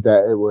heavily, I think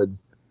that it would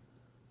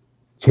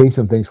change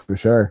some things for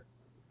sure.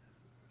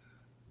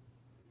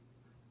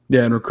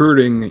 Yeah, and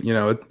recruiting, you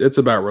know, it's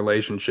about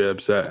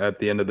relationships at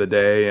the end of the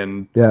day.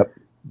 And Yep.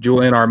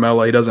 Julian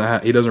Armella, he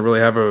doesn't really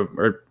have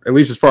or at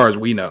least as far as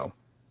we know,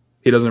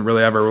 he doesn't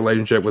really have a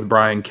relationship with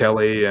Brian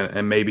Kelly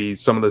and maybe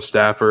some of the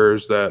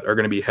staffers that are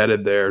going to be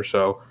headed there.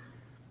 So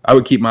I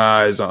would keep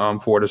my eyes on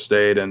Florida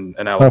State and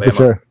Alabama. Oh, for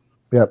sure.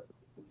 Yep.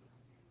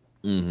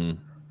 mm-hmm.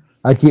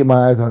 I keep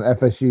my eyes on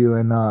FSU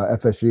and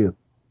FSU.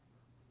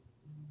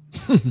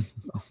 If you want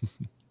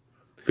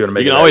to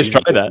make You can always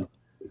try that.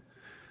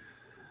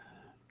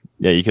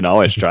 Yeah, you can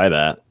always try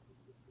that.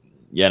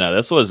 Yeah, no,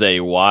 this was a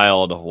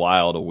wild,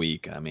 wild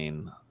week. I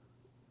mean,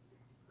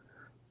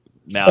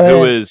 now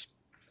who is?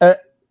 You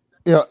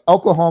know,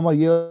 Oklahoma,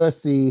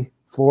 USC,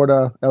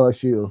 Florida,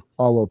 LSU,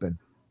 all open.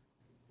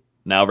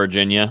 Now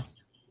Virginia,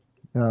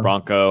 Yeah.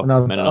 Bronco,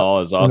 No,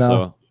 Mendenhall is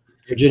also.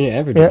 Virginia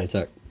and Virginia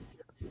Tech.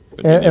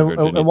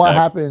 And what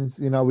happens,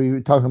 you know, we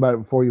were talking about it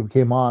before you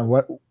came on.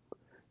 What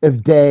if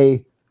if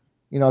they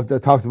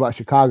talks about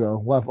Chicago,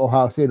 what if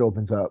Ohio State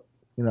opens up?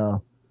 You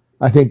know,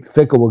 I think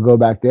Fickle will go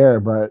back there,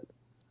 but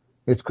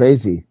it's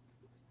crazy.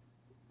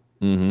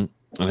 Mm-hmm.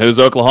 And who's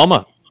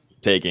Oklahoma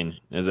taking?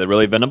 Is it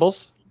really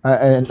Venables?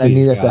 I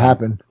need that to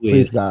happen.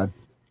 Please, God.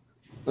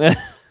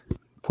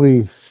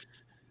 Please.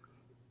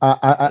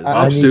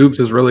 I need, Stoops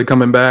is really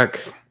coming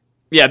back.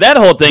 Yeah, that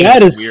whole thing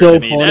That is is weird so to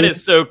me. funny. That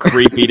is so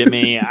creepy to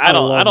me. I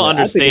don't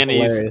understand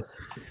these.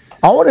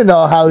 I want to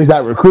know how he's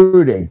at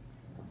recruiting.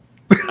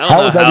 I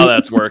don't know how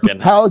that's working.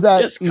 How is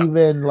that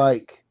even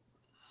like?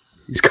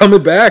 He's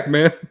coming back,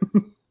 man.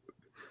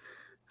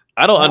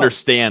 I don't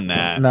understand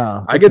that.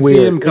 No, I could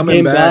see him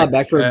coming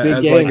back for a big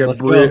as game. like Let's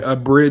go. a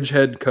bridge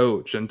head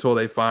coach until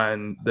they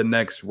find the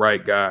next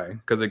right guy.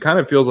 Because it kind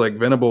of feels like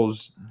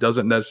Venables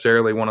doesn't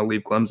necessarily want to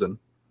leave Clemson.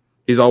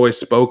 He's always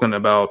spoken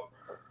about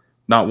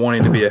not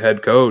wanting to be a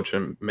head coach,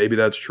 and maybe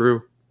that's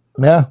true.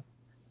 Yeah.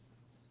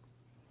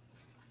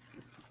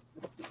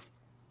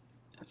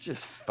 I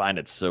just find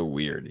it so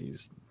weird.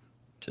 He's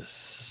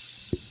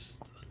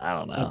just, I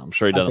don't know. I'm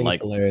sure he doesn't like.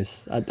 It's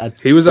hilarious.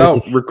 He was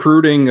out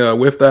recruiting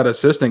with that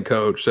assistant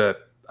coach that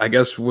I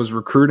guess was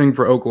recruiting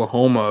for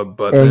Oklahoma,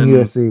 but And then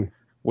USC.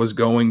 was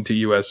going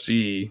to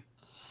USC,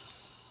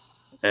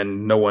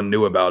 and no one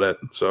knew about it.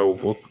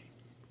 So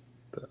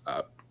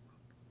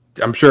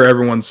I'm sure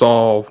everyone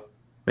saw,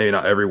 maybe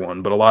not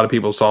everyone, but a lot of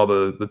people saw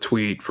the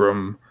tweet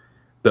from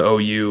the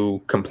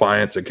OU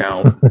compliance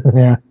account.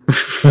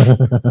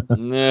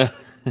 Yeah.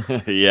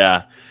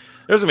 Yeah.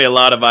 There's gonna be a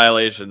lot of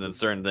violations and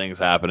certain things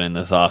happening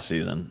this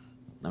offseason.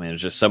 I mean,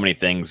 there's just so many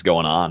things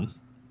going on.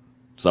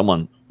 There's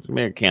gonna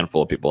be a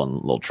handful of people in a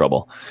little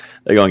trouble.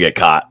 They're gonna get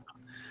caught.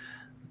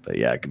 But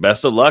yeah,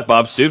 best of luck.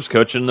 Bob Stoops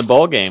coaching the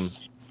bowl game.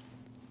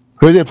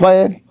 Who are they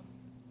playing?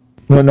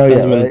 No,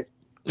 yet, right?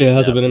 Yeah, it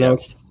hasn't been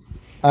announced.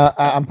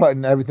 I'm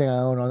putting everything I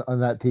own on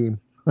that team.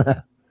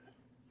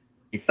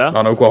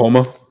 On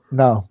Oklahoma?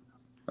 No.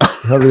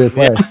 Whoever they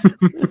play.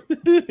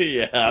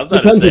 Yeah, I was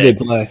depends who they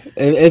play.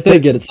 If they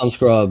get some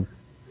scrub.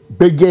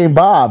 Big game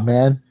Bob,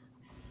 man.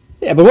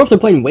 Yeah, but what if they're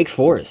playing Wake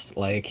Forest?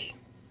 Like,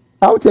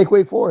 I would take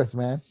Wake Forest,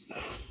 man.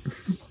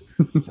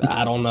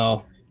 I don't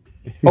know.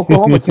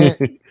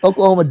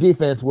 Oklahoma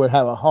defense would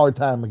have a hard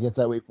time against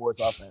that Wake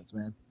Forest offense,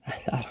 man.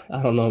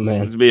 I don't know,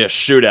 man. It'd be a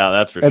shootout,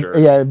 that's for sure.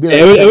 Yeah, it'd be like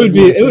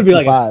it would be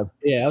like I was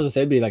gonna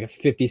say it'd be like a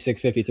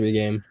 56-53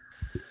 game.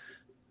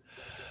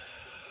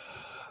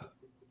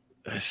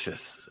 It's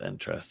just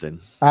interesting.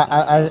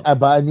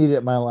 I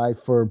needed my life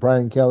for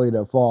Brian Kelly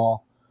to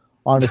fall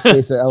on his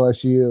face at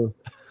LSU,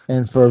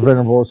 and for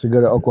Venables to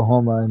go to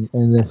Oklahoma,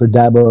 and then for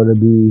Dabo to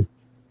be,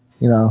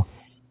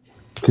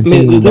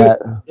 continue that.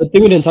 The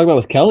thing we didn't talk about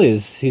with Kelly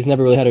is he's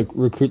never really had to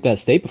recruit that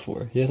state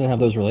before. He doesn't have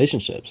those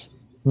relationships.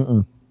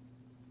 Mm-mm.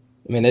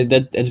 I mean,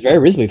 it's very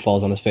reasonably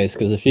falls on his face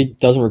because if he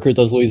doesn't recruit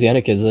those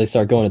Louisiana kids, they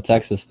start going to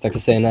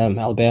Texas A&M,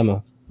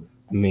 Alabama.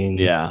 I mean,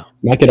 yeah,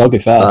 might get ugly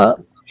fast.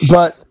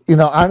 But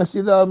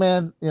honestly, though,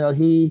 man,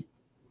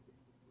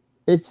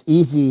 it's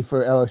easy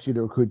for LSU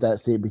to recruit that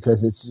state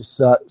because it's just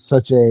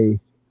such a.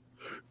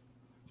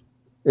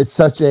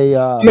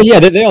 I mean, yeah,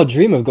 they all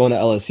dream of going to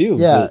LSU.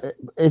 Yeah,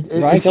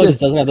 Ryan Kelly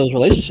just doesn't have those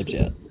relationships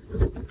yet.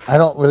 I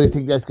don't really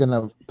think that's going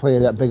to play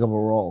that big of a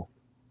role.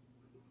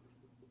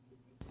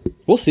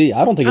 We'll see.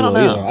 I don't think it will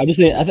either. I just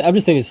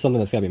think it's something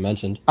that's got to be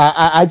mentioned.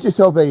 I just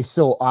hope he's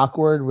so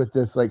awkward with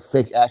this like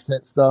fake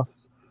accent stuff.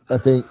 I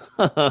think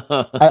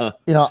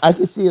I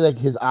could see like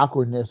his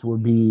awkwardness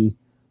would be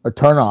a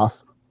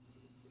turnoff.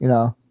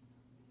 Yeah,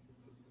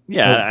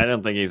 I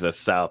don't think he's a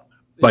South.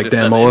 Like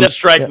Dan Mullen. That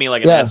strike me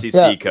like an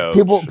SEC coach.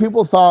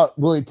 People thought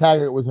Willie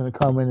Taggart was going to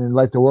come in and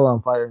light the world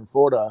on fire in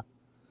Florida,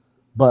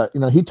 but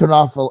he turned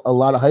off a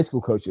lot of high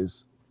school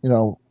coaches,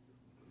 in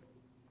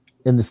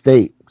the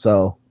state.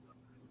 So,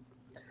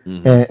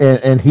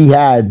 and he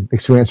had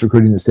experience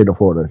recruiting the state of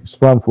Florida. He's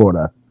from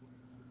Florida.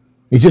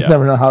 You just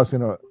never know how it's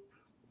going to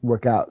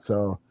work out.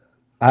 So,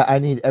 I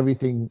need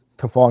everything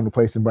to fall into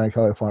place in Brian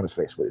Kelly on his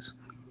face, please.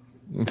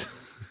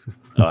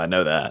 Oh, I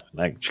know that.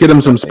 Just get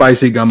him some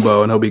spicy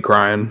gumbo, and he'll be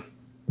crying.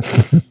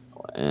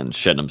 And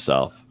shitting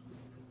himself.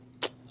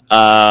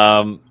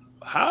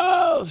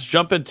 Let's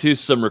jump into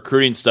some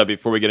recruiting stuff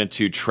before we get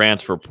into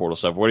transfer portal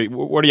stuff. Where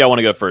do y'all want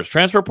to go first?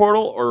 Transfer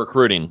portal or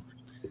recruiting?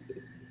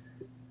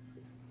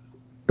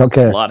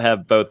 Okay. A lot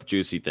have both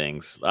juicy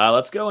things.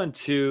 Let's go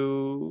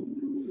into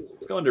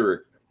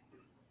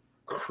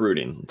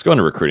recruiting. Let's go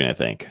into recruiting, I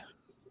think.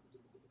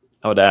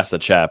 I would ask the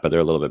chat, but they're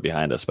a little bit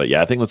behind us. But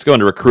yeah, I think let's go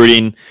into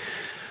recruiting.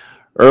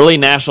 Early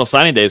National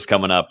Signing Day is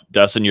coming up.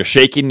 Dustin, you're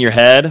shaking your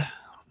head.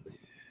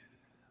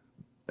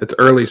 It's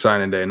early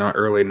signing day, not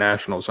early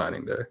National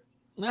Signing Day.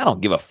 I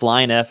don't give a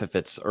flying F if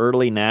it's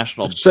early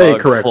national. Say it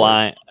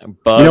correctly.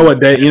 You know what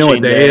day?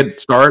 It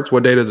starts.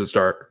 What day does it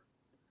start?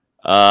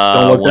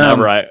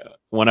 Whenever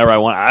I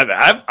want.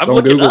 I'm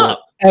looking Google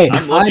up. Hey,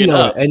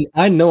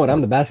 I know it. I'm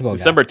the basketball guy.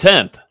 December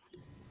 10th.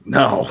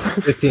 No.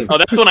 15th. Oh,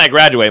 that's when I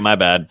graduate. My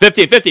bad.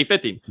 15.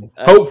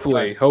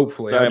 Hopefully.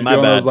 Sorry, my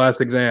bad. Those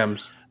last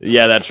exams.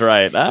 Yeah, that's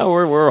right.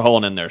 We're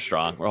holding in there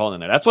strong. We're holding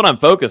in there. That's what I'm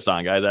focused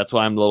on, guys. That's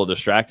why I'm a little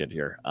distracted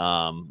here.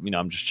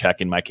 I'm just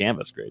checking my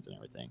Canvas grades and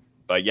everything.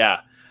 But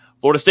yeah,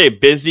 Florida State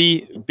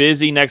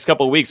busy next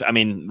couple of weeks. I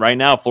mean, right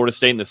now, Florida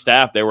State and the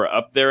staff, they were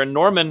up there in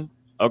Norman,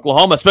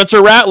 Oklahoma.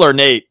 Spencer Rattler,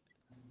 Nate.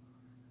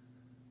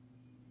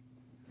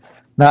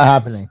 Not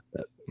happening.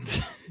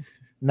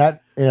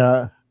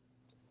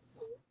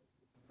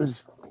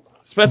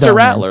 Spencer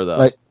Rattler, though.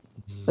 Like,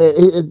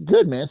 it's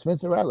good, man.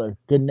 Spencer Rattler,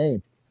 good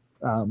name.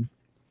 Would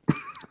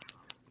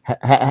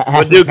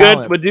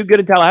do good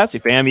in Tallahassee.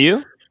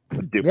 FAMU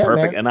would do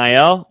perfect. Man.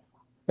 NIL.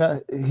 Yeah,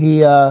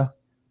 he's a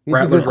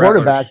good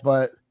quarterback,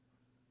 but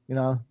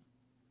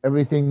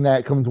everything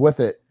that comes with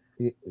it.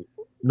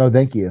 No,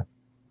 thank you.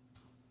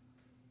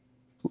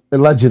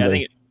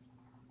 Allegedly.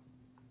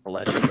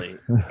 Allegedly.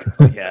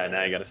 Yeah,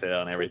 now you got to say that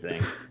on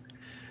everything.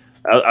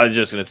 I was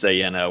just going to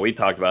say, we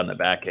talked about it in the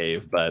back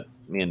cave, but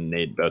me and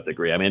Nate both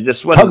agree. I mean,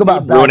 just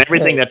ruin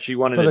everything that you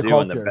wanted to do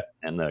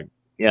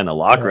in the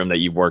locker room that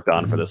you've worked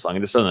on for this long.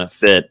 It just doesn't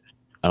fit.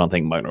 I don't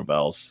think Mike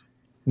Norvell's.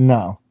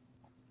 No.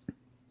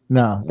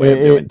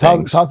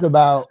 Talk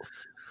about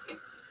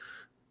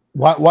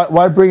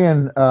why bring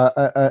in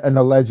an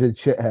alleged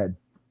shithead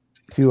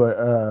to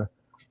a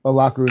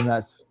locker room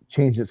that's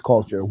changed its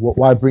culture?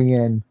 Why bring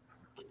in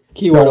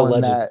keyword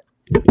alleged?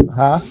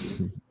 I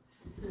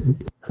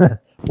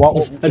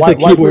said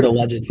keyword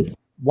alleged.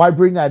 Why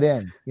bring that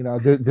in?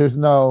 There's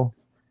no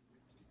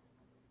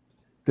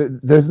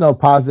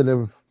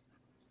positive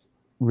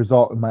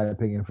result, in my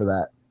opinion, for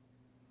that.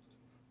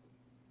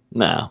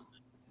 No.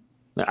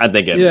 I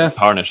think it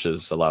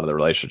tarnishes a lot of the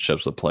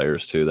relationships with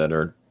players too that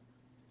are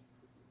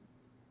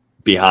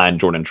behind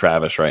Jordan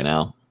Travis right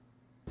now.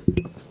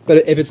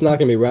 But if it's not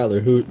going to be Rattler,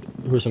 who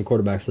are some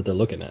quarterbacks that they're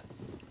looking at?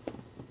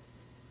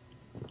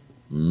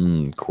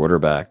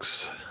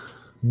 Quarterbacks.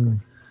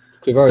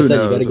 We've already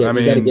said you got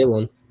to get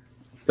one.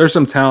 There's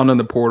some talent in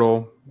the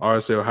portal.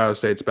 Obviously, Ohio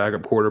State's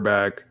backup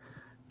quarterback,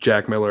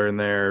 Jack Miller in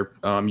there.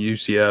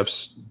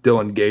 UCF's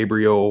Dylan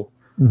Gabriel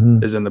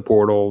is in the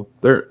portal.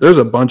 There's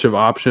a bunch of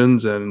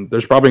options, and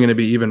there's probably going to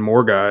be even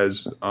more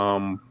guys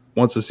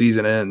once the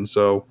season ends.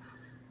 So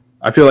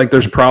I feel like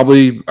there's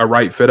probably a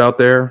right fit out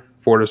there.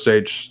 Florida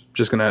State's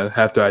just going to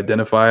have to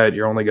identify it.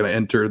 You're only going to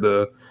enter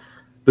the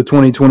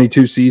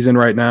 2022 season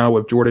right now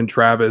with Jordan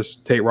Travis,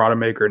 Tate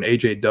Rodemaker, and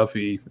A.J.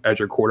 Duffy as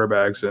your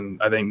quarterbacks.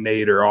 And I think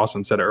Nate or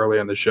Austin said it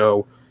earlier in the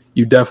show,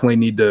 you definitely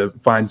need to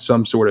find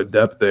some sort of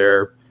depth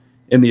there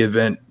in the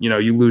event,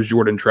 you lose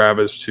Jordan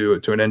Travis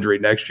to an injury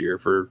next year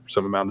for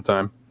some amount of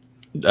time.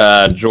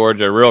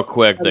 Georgia, real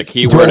quick, the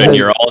key word in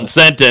your own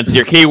sentence.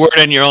 Your key word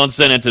in your own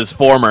sentence is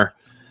former.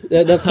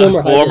 That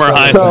former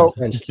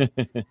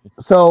Heisman.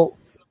 So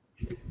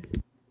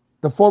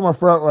the former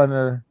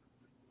frontrunner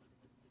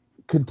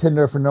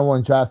contender for number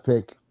 1 draft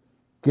pick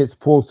gets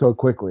pulled so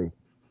quickly.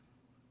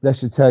 That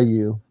should tell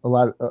you a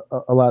lot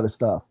of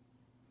stuff.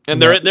 And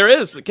there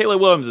is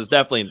Caleb Williams is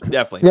definitely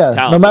talented.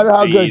 No matter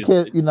how good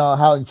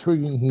how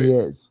intriguing he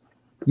is,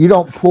 you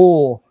don't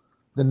pull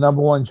the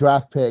number 1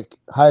 draft pick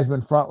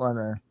Heisman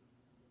frontrunner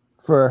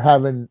for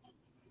having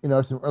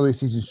some early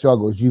season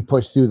struggles. You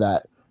push through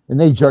that, and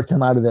they jerked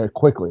him out of there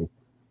quickly.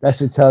 That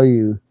should tell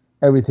you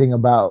everything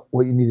about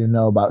what you need to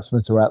know about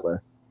Spencer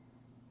Rattler.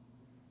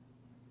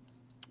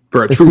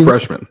 For a true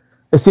freshman.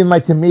 It seemed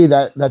like to me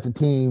that the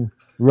team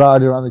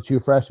relied on the true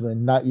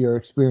freshman, not your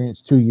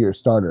experienced 2-year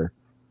starter,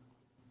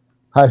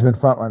 Heisman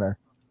frontrunner.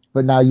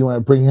 But now you want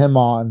to bring him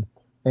on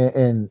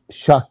and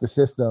shock the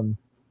system.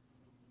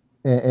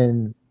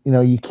 And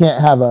you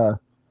can't have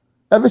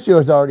FSU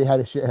has already had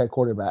a shithead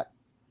quarterback.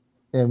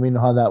 And we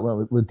know how that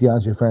went with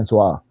DeAndre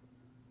Francois.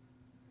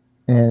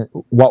 And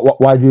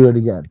why do it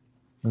again?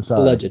 I'm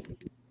sorry.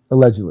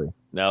 Allegedly.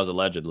 That was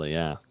allegedly,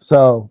 yeah.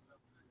 So,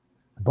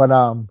 but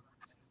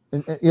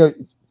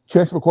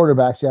transfer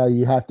quarterbacks,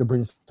 you have to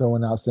bring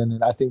someone else in,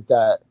 and I think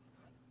that,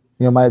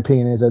 my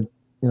opinion is that,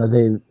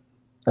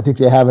 I think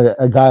they have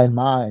a guy in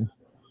mind,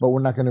 but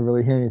we're not going to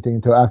really hear anything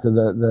until after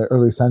the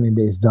early signing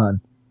day is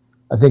done.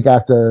 I think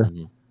after,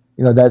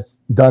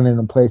 that's done and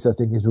in place, I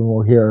think is when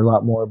we'll hear a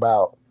lot more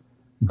about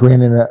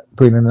bringing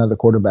another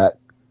quarterback.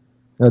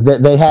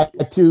 They had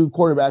 2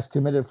 quarterbacks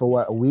committed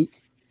for a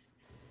week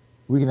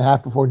and a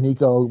half before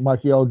Nico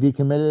Marchiol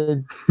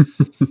decommitted.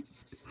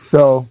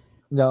 So,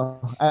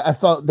 I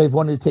felt they've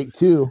wanted to take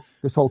 2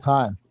 this whole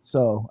time.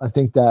 So I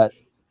think that,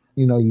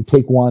 you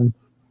take one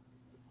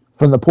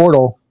from the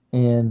portal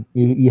and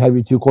you have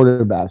your 2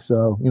 quarterbacks.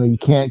 So, you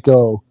can't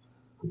go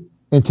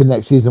into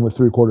next season with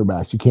 3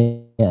 quarterbacks. You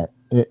can't.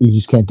 You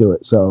just can't do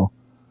it. So,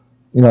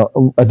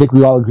 I think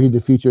we all agreed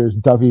the future is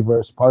Duffy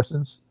versus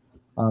Parsons.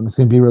 It's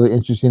going to be really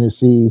interesting to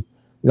see,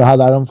 how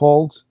that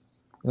unfolds.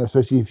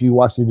 Especially if you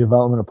watch the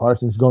development of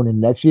Parsons going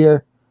in next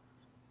year.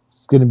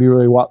 It's going to be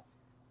really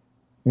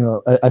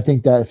I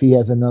think that if he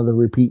has another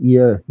repeat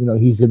year,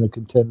 he's going to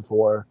contend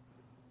for,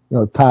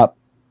 top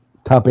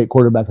 8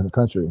 quarterback in the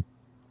country.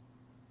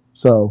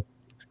 So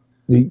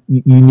you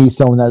need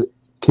someone that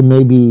can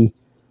maybe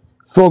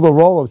fill the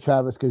role of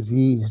Travis because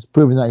he's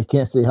proven that he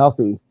can't stay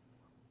healthy.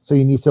 So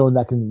you need someone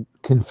that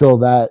can fill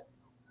that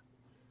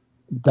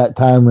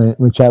time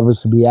when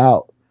Travis will be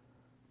out.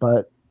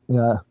 But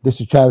this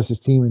is Travis's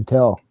team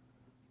until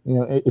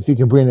if you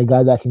can bring a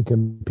guy that can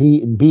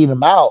compete and beat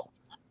him out,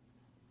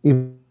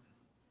 even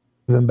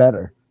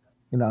better,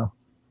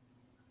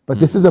 But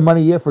this is a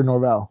money year for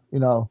Norvell.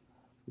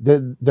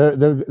 They're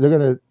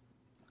gonna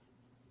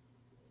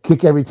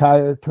kick every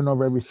tire, turn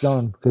over every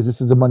stone because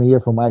this is a money year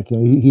for Mike.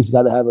 He's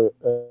got to have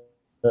a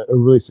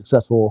really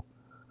successful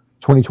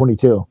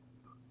 2022.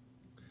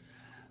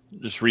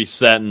 Just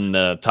resetting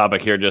the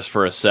topic here just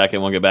for a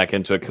second. We'll get back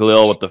into it.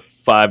 Khalil with the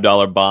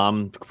 $5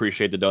 bomb.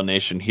 Appreciate the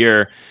donation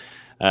here.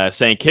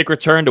 Saying kick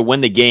return to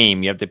win the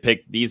game. You have to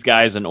pick these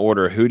guys in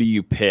order. Who do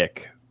you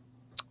pick?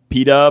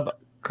 P-Dub,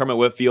 Kermit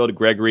Whitfield,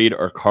 Greg Reed,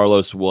 or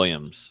Carlos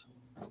Williams?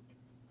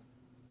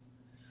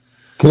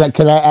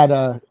 Can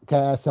I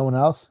add someone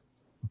else?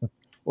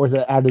 Or is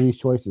it out of these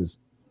choices?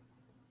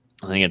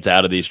 I think it's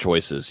out of these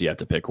choices. You have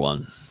to pick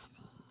one.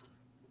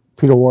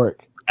 Peter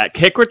Warwick. At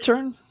kick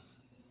return?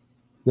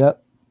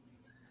 Yep.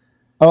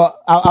 Oh,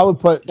 I would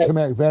put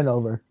Kamaric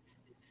Vanover.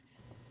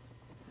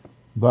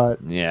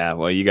 But yeah,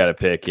 well, you got to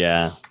pick.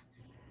 Yeah,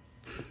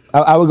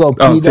 I would go.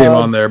 Oh, team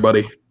on there,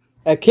 buddy.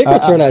 At kick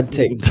return, I'd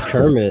take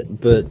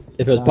Kermit, but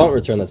if it was punt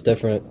return, that's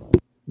different.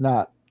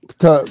 Nah,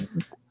 to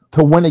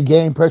win a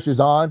game, pressure's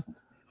on.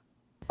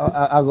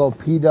 I'll go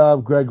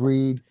P-Dub, Greg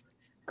Reed,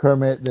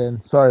 Kermit.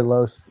 Then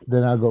Los.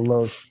 Then I'll go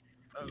Los.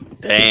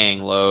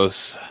 Dang,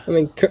 Los. I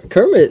mean,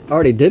 Kermit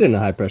already did in a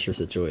high pressure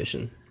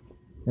situation.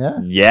 Yeah.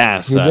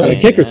 Yes. On a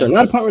kick return,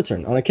 not a punt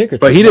return. On a kick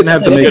return, but he didn't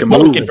have to make a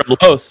move. From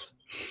Los.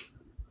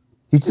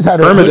 He just had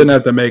Furman didn't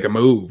have to make a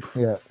move.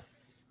 Yeah.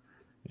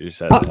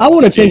 I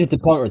want to change it to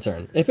punt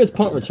return. If it's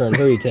punt return,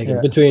 who are you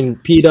taking between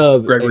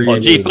P-Dub Greg and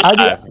Reed? Reed?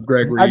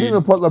 Greg Reed. I'd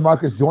even put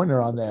LaMarcus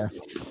Joyner on there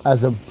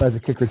as a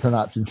kick return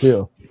option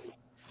too.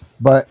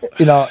 But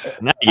now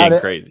you're getting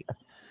crazy.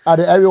 Out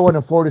of everyone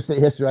in Florida State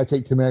history, I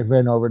take Tamarick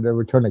Van over to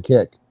return a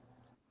kick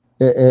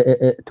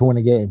to win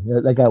a game.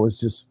 That guy was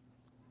just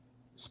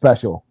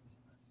special.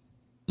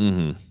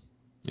 Mm-hmm.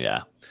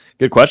 Yeah.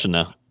 Good question,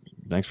 though.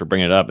 Thanks for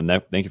bringing it up, and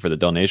thank you for the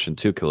donation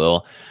too,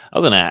 Khalil. I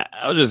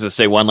was just gonna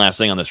say one last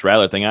thing on this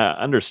Rattler thing. I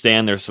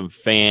understand there's some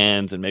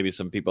fans and maybe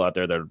some people out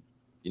there that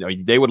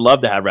they would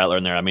love to have Rattler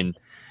in there. I mean,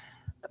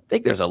 I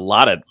think there's a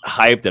lot of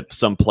hype that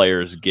some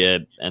players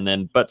get,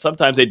 but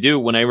sometimes they do.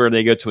 Whenever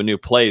they go to a new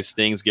place,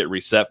 things get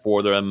reset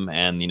for them,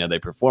 and they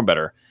perform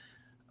better.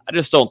 I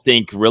just don't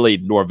think really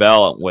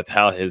Norvell, with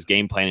how his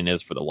game planning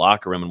is for the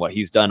locker room and what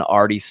he's done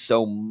already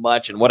so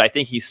much, and what I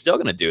think he's still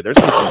going to do. There's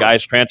been some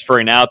guys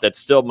transferring out that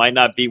still might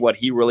not be what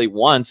he really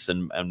wants,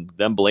 and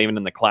them believing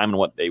in the climb and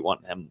what they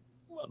want him,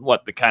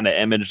 what the kind of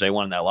image they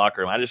want in that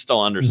locker room. I just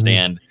don't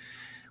understand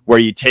where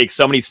you take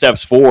so many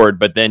steps forward,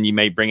 but then you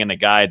may bring in a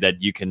guy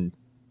that you can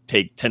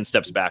take 10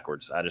 steps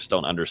backwards. I just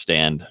don't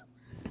understand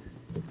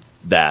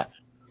that.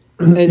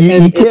 And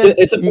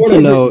it's important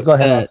to note. Go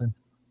ahead, Austin.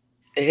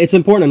 It's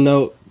important to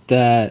note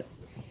that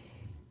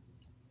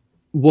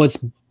what's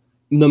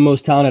the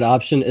most talented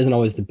option isn't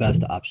always the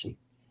best option.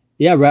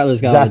 Yeah, Rattler's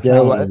got all the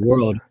talent in the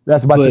world.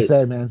 That's about to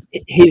say, man.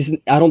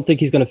 I don't think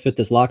he's going to fit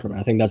this locker room.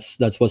 I think that's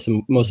what's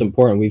most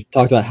important. We've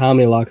talked about how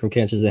many locker room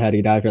cancers they had to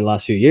get out of here in the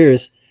last few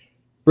years.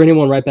 Bringing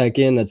one right back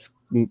in that's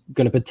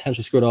going to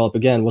potentially screw it all up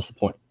again. What's the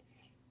point?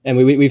 And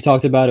we've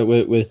talked about it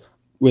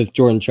with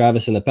Jordan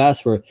Travis in the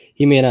past, where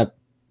he may not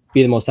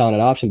be the most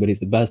talented option, but he's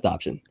the best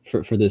option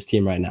for this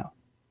team right now.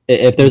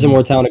 If there's a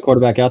more talented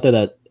quarterback out there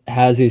that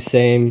has these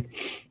same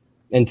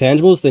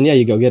intangibles, then yeah,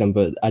 you go get him.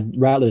 But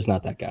Rattler's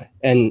not that guy.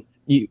 And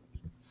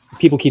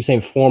people keep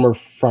saying former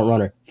front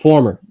runner.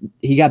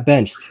 He got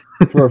benched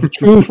for a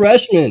true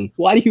freshman.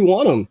 Why do you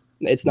want him?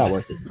 It's not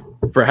worth it.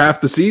 For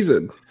half the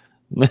season.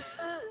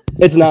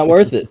 It's not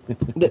worth it.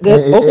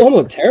 Oklahoma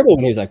looked terrible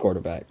when he was at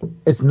quarterback.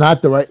 It's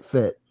not the right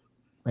fit,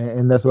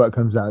 and that's what it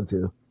comes down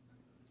to.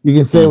 You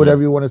can say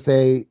whatever you want to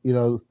say,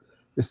 the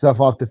stuff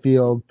off the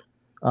field.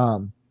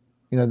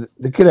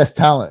 The kid has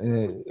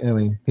talent. I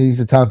mean, he's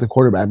a talented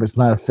quarterback, but it's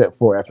not a fit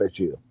for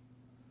FSU.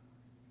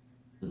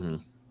 Mm-hmm.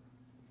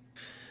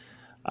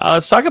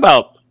 Let's talk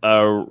about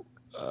a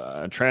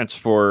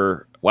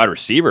transfer wide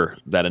receiver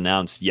that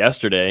announced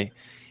yesterday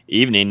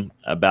evening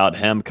about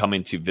him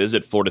coming to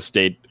visit Florida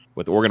State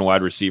with Oregon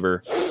wide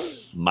receiver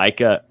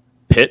Micah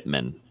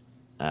Pittman.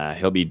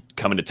 He'll be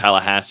coming to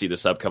Tallahassee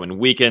this upcoming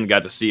weekend.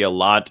 Got to see a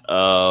lot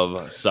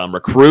of some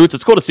recruits.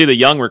 It's cool to see the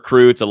young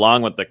recruits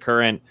along with the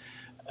current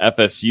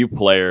FSU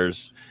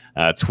players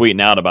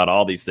tweeting out about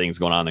all these things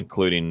going on,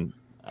 including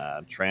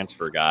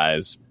transfer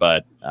guys.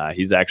 But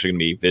he's actually going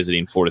to be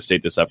visiting Florida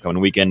State this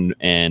upcoming weekend,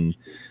 and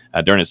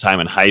during his time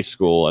in high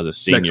school as a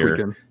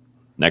senior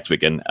next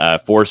weekend,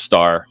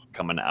 4-star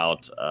coming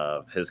out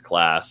of his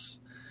class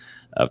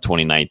of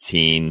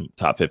 2019,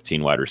 top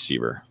 15 wide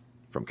receiver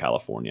from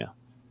California.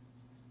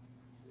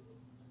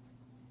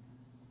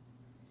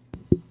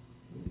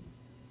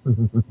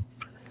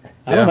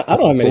 I don't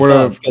have many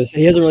thoughts because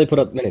he hasn't really put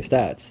up many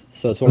stats.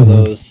 So it's one of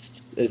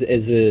those.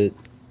 Is it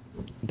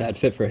a bad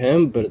fit for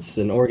him? But it's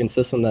an Oregon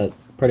system that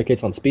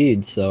predicates on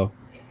speed. So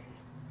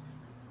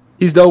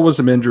he's dealt with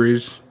some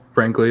injuries,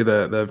 frankly,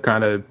 that have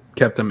kind of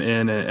kept him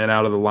in and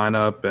out of the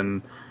lineup.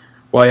 And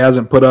while he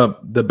hasn't put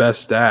up the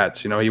best stats,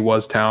 he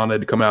was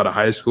talented coming out of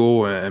high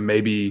school, and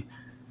maybe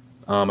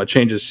a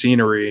change of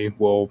scenery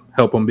will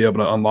help him be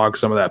able to unlock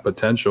some of that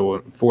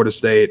potential. Florida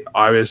State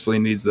obviously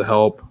needs the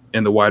help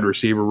in the wide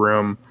receiver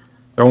room.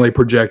 They're only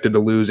projected to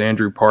lose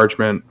Andrew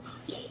Parchment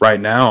right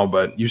now,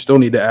 but you still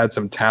need to add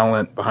some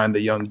talent behind the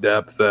young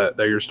depth that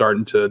you're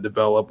starting to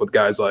develop with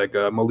guys like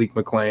Malik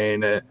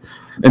McClain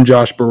and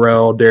Josh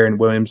Burrell, Darian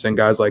Williamson,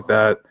 guys like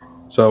that.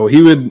 So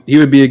he would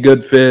be a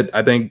good fit.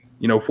 I think,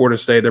 Florida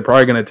State, they're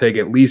probably going to take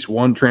at least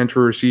one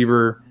transfer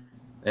receiver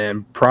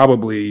and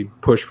probably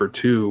push for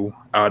 2,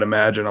 I would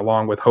imagine,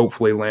 along with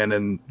hopefully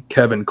landing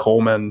Kevin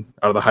Coleman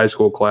out of the high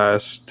school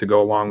class to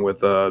go along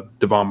with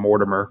Devon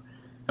Mortimer.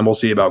 And we'll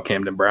see about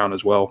Camden Brown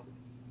as well.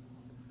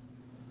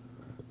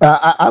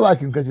 I like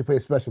him because he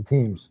plays special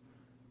teams.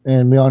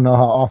 And we all know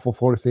how awful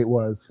Florida State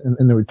was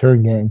in the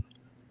return game.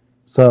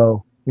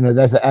 So,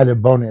 that's an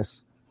added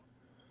bonus.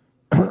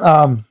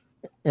 I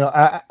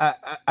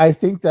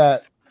think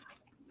that,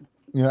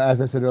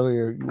 as I said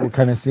earlier, we're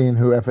kind of seeing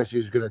who FSU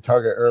is going to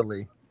target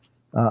early.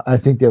 I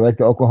think they like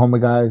the Oklahoma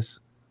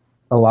guys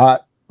a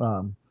lot.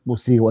 We'll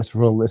see what's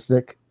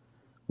realistic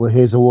with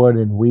Hazelwood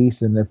and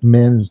Weiss, and if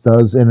Mims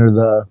does enter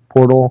the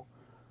portal,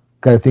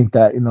 I think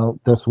that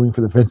they'll swing for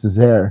the fences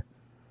there.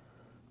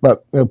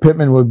 But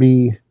Pittman would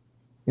be,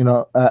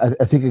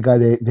 I think a guy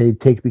they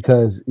take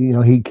because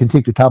he can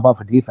take the top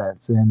off of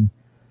defense, and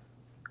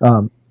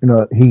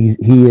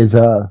he is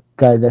a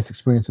guy that's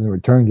experienced in the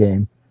return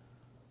game.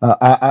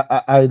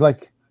 I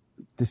like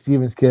the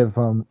Stevens kid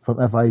from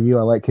FIU.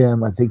 I like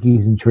him. I think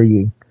he's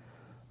intriguing.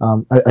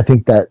 I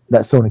think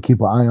that's someone to keep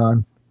an eye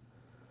on.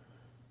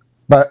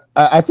 But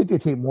I think they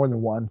take more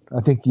than one. I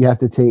think you have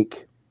to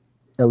take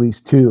at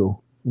least two.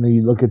 You know,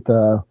 you look at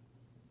that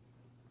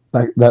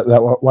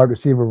wide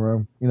receiver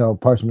room. You know,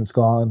 Parchment's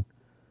gone.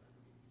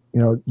 You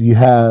know, you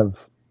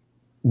have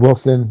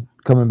Wilson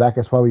coming back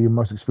as probably your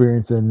most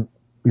experienced and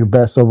your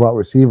best overall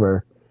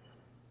receiver,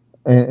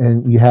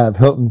 and you have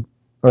Helton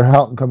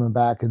coming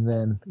back, and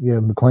then you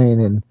have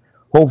McLean, and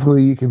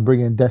hopefully you can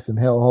bring in Destin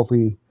Hill.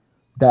 Hopefully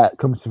that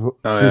comes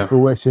to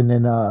fruition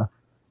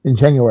in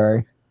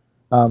January.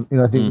 You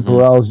know, I think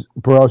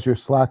Burrell's your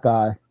slot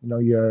guy. You know,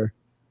 you're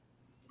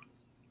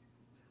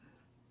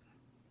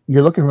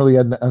looking really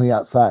on the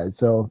outside.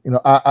 So, you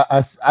know,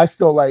 I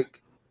still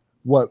like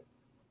what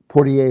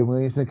Portier and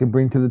Williamson can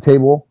bring to the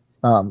table.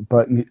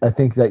 But I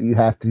think that you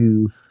have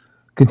to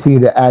continue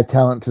to add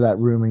talent to that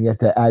room, and you have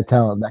to add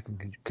talent that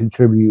can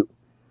contribute.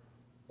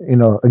 You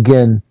know,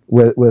 again,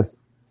 with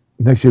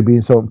next year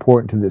being so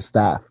important to this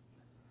staff.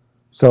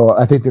 So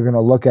I think they're going to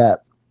look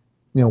at,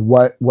 you know,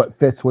 what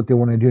fits what they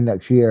want to do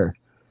next year.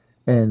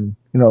 And,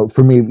 you know,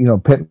 for me, you know,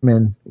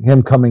 Pittman,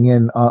 him coming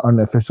in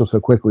unofficial so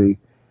quickly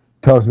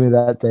tells me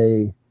that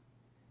they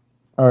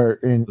are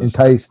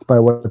enticed by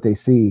what they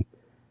see.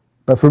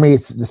 But for me,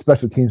 it's the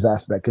special teams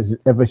aspect because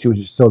FSU was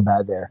just so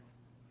bad there.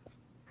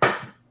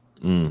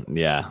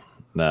 Yeah.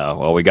 No.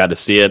 Well, we got to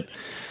see it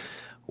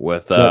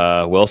with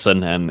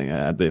Wilson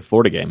and the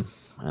Florida game.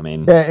 I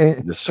mean,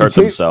 just hurt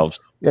themselves.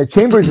 Yeah,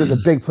 Chambers was a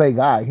big play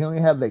guy. He only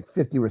had like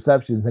 50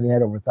 receptions, and he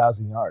had over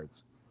 1,000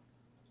 yards.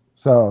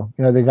 So,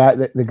 you know,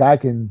 the guy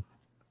can,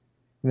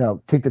 you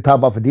know, take the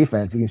top off of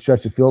defense. He can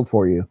stretch the field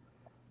for you,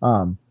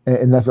 and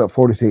that's what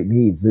Florida State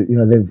needs. You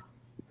know, they've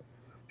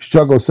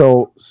struggled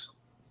so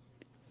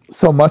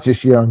much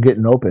this year on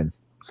getting open.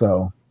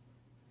 So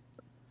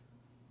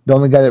the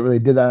only guy that really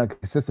did that on a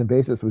consistent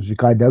basis was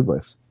Ja'Kai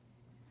Douglas.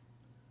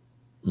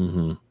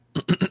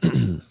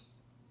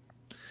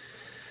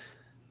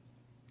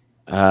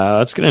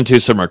 Let's get into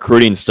some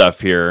recruiting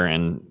stuff here.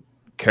 And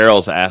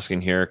Carol's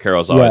asking here.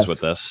 Carol's always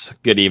with us.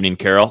 Good evening,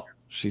 Carol.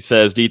 She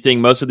says, do you think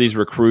most of these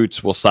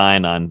recruits will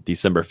sign on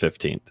December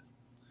 15th?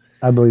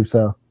 I believe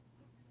so.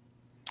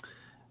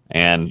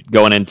 And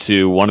going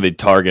into one of the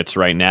targets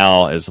right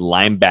now is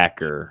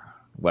linebacker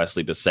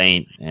Wesley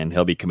Besaint, and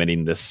he'll be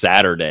committing this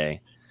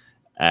Saturday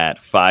at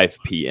 5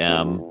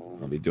 p.m.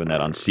 We'll be doing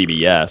that on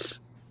CBS.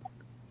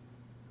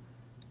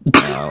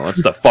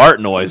 What's the fart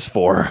noise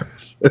for?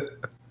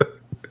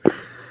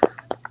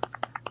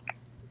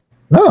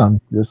 No,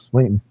 I'm just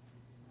waiting.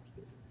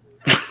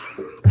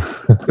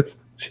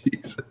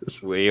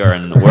 Jesus. We're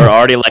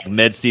already like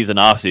mid-season,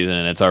 off-season,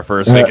 and it's our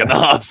first week in the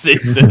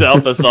off-season to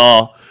help us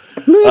all.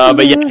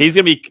 But yeah, he's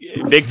going to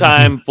be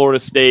big-time Florida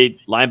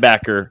State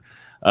linebacker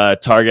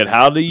target.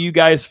 How do you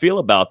guys feel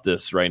about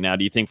this right now?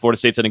 Do you think Florida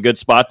State's in a good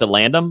spot to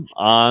land him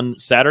on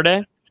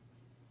Saturday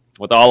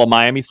with all of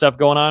Miami stuff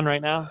going on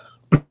right now?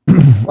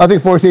 I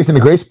think Florida State's in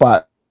a great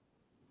spot.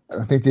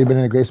 I think they've been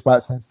in a great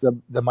spot since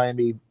the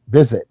Miami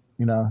visit,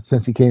 you know,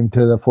 since he came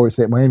to the Florida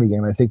State-Miami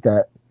game. I think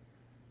that,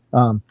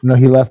 you know,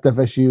 he left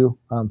FSU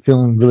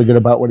feeling really good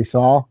about what he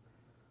saw.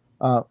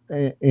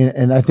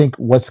 And I think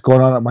what's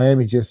going on at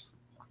Miami just,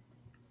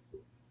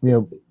 you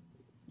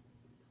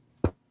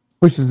know,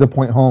 pushes the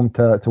point home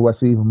to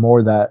Wesley even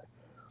more that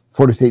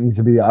Florida State needs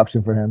to be the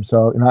option for him.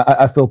 So, you know,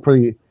 I feel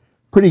pretty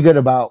good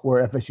about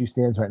where FSU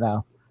stands right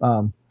now.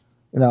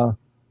 You know,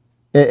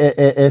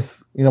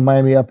 if you know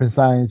Miami up and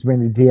signs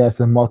Randy Diaz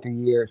a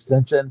multi-year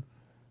extension,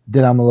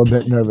 then I'm a little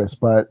bit nervous.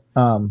 But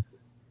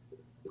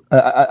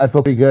I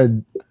feel pretty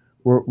good.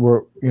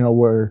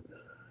 Where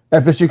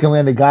FSU can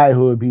land a guy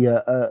who would be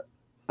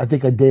I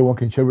think a day one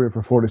contributor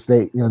for Florida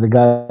State. You know, the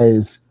guy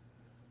is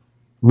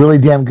really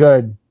damn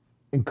good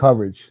in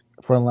coverage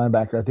for a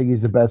linebacker. I think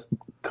he's the best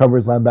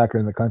coverage linebacker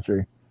in the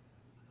country.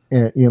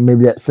 And, you know,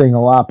 maybe that's saying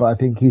a lot, but I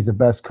think he's the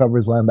best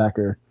coverage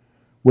linebacker,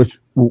 which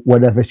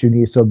what FSU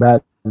needs so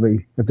badly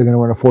if they're going to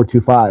run a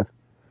 4-2-5.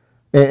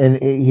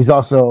 And he's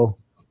also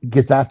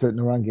gets after it in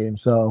the run game.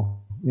 So,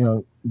 you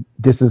know,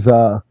 this is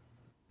a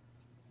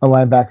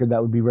linebacker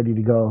that would be ready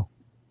to go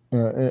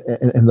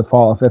in the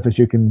fall if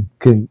FSU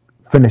can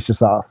finish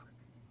this off.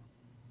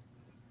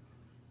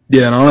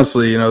 Yeah, and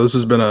honestly, you know, this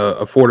has been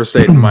a Florida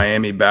State and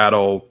Miami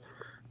battle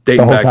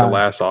dating back to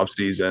last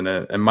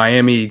offseason. And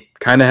Miami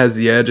kind of has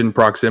the edge in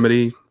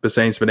proximity.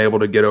 Besaint's been able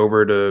to get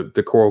over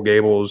to Coral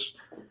Gables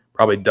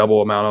probably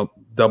double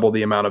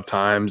the amount of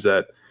times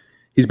that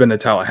he's been to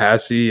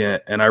Tallahassee.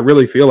 And I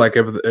really feel like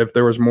if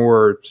there was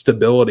more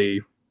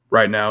stability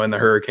right now in the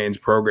Hurricanes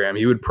program,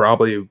 he would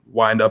probably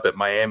wind up at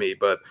Miami.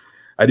 But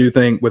I do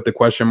think with the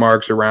question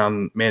marks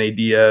around Manny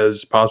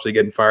Diaz possibly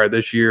getting fired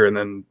this year and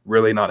then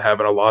really not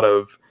having a lot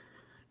of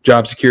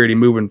job security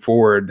moving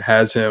forward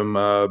has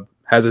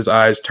his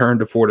eyes turned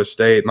to Florida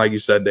State. And like you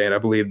said, Dan, I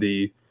believe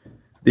the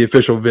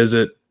official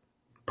visit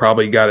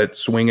probably got it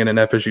swinging in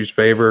FSU's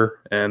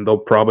favor, and they'll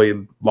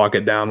probably lock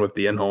it down with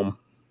the in-home.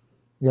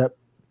 Yep.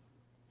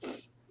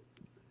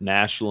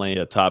 Nationally,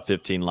 a top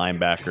 15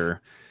 linebacker.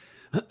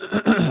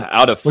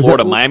 Out of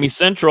Florida, Miami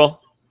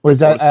Central. Which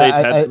Florida State's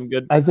had some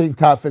good. I think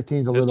top 15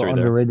 is a little history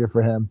there. underrated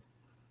for him.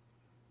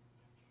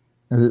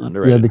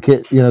 Underrated. The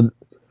kid,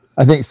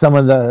 I think some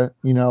of the,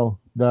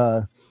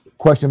 the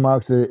question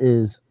marks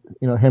is,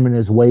 him and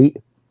his weight.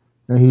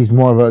 He's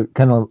more of a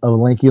kind of a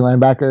lanky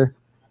linebacker,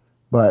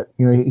 but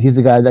he's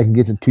a guy that can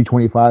get to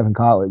 225 in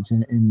college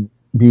and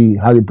be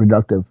highly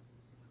productive.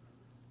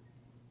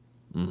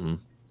 Mm-hmm.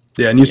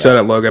 Yeah, and you said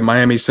it, Logan.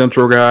 Miami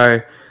Central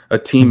guy, a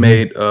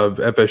teammate of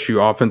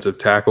FSU offensive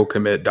tackle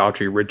commit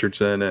Daughtry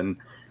Richardson, and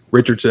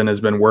Richardson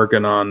has been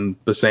working on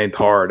the Saint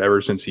hard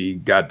ever since he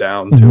got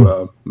down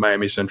to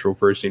Miami Central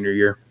for his senior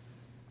year.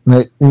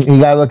 You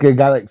got to look at a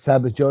guy like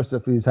Sabbath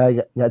Joseph, who's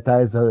got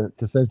ties to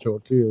Central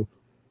too.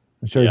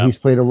 I'm sure he's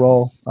played a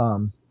role.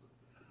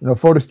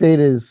 Florida State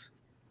has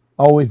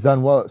always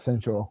done well at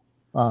Central.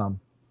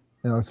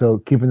 So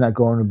keeping that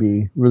going would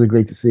be really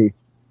great to see.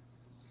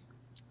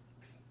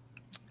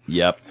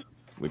 Yep.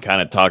 We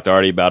kind of talked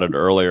already about it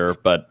earlier,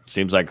 but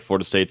seems like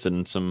Florida State's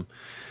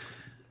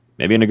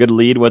maybe in a good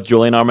lead with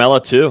Julian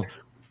Armella too.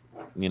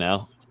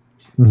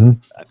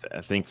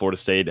 I think Florida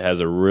State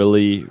has a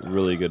really,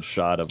 really good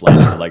shot of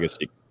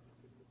legacy.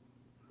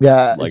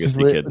 Yeah, legacy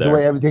kid there. The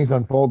way everything's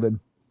unfolded,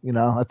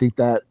 I think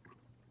that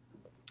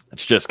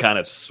it's just kind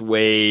of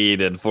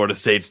swayed in Florida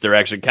State's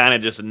direction, kind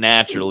of just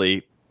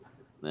naturally.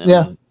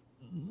 In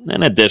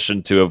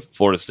addition to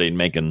Florida State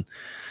making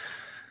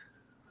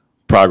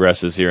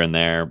progresses here and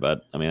there,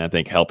 but I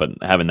think having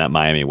that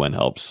Miami win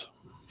helps.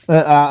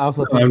 I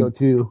also think though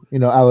too,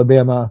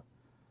 Alabama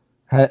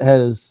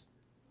has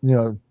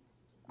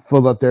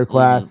filled up their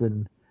class,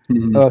 and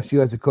LSU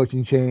has a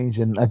coaching change,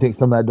 and I think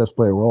some of that does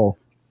play a role.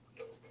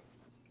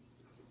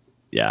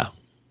 Yeah,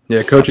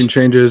 coaching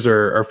changes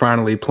are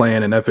finally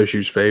playing in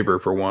FSU's favor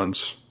for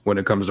once when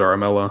it comes to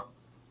Armella.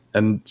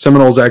 And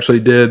Seminoles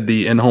actually did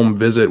the in-home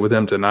visit with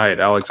him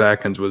tonight. Alex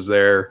Atkins was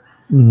there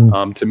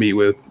to meet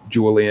with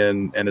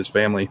Julian and his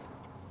family.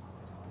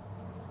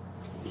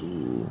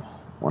 Ooh,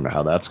 wonder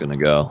how that's going to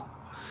go.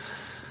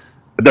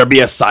 Would there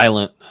be a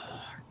silent?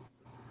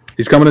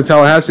 He's coming to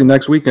Tallahassee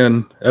next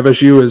weekend.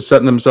 FSU is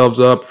setting themselves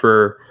up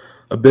for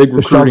a big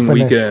recruiting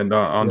weekend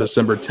on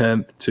December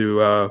 10th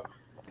to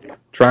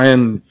try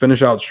and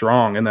finish out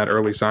strong in that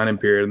early signing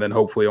period, and then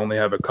hopefully only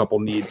have a couple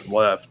needs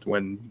left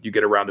when you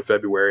get around to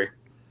February.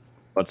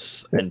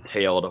 What's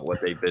entailed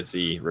with a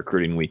busy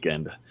recruiting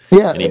weekend?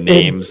 Yeah, any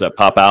names that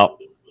pop out?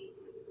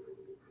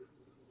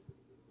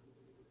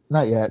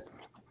 Not yet.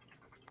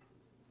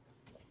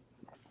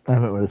 I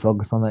haven't really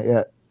focused on that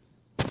yet.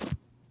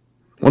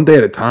 One day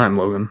at a time,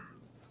 Logan.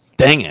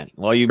 Dang it!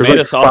 Well, you There's made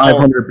like us all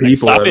 500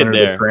 people that excited entered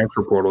there. the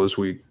transfer portal this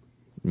week.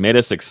 Made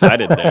us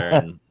excited there.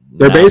 And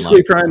they're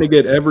basically trying to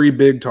get every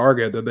big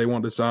target that they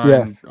want to sign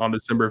Yes. on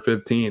December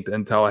 15th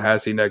in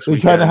Tallahassee next We're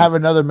weekend. trying to have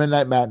another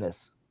Midnight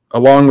Madness.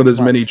 Along with as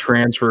many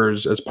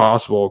transfers as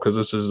possible, because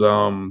this is,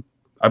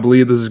 I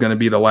believe this is going to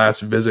be the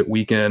last visit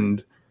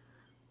weekend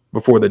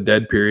before the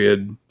dead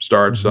period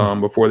starts,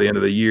 before the end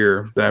of the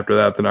year. Then after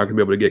that, they're not going to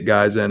be able to get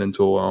guys in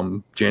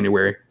until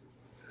January.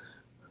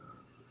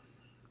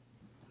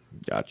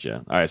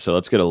 Gotcha. All right, so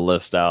let's get a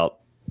list out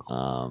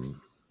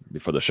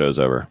before the show's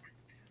over.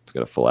 Let's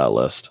get a full-out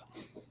list.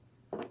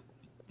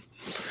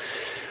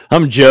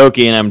 I'm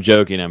joking,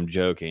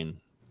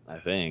 I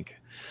think.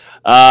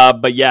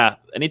 But yeah,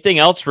 anything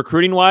else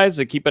recruiting-wise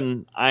to keep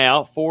an eye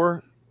out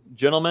for,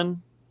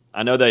 gentlemen?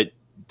 I know that,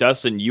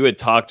 Dustin, you had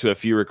talked to a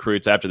few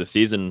recruits after the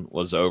season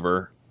was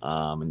over,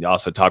 and you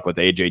also talked with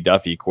A.J.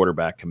 Duffy,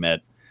 quarterback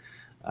commit.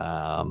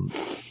 What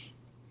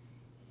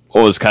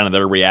was kind of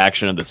their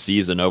reaction of the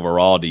season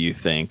overall, do you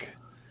think?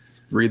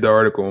 Read the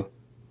article.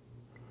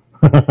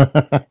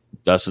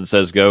 Dustin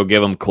says go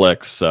give them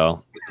clicks,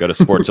 so go to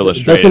Sports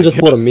Illustrated. Dustin just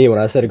pulled a me when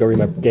I said to go read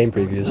my game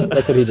previews.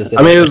 That's what he just did.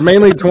 I mean, it was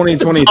mainly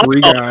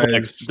 2023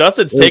 guys.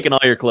 Dustin's taking all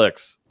your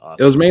clicks.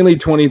 Awesome. It was mainly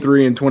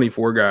 23 and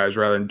 24 guys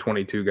rather than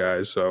 22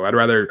 guys. So I'd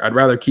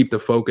rather keep the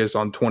focus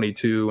on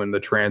 22 and the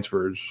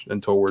transfers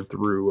until we're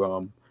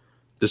through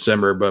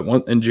December.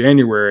 But in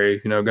January,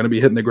 going to be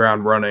hitting the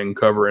ground running,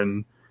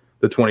 covering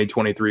the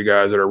 2023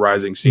 guys that are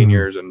rising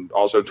seniors and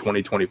also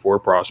 2024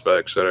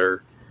 prospects that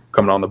are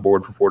coming on the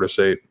board for Florida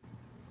State.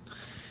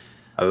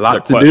 A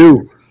lot to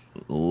do.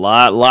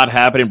 Lot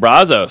happening.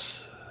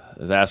 Brazos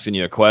is asking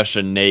you a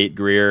question. Nate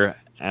Greer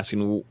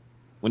asking,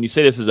 when you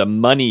say this is a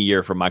money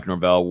year for Mike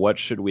Norvell, what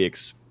should we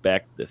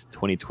expect this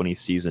 2020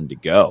 season to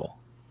go?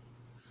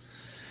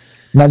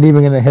 Not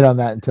even going to hit on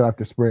that until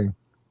after spring.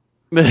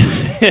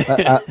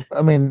 I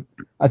mean,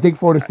 I think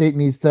Florida State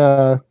needs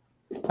to,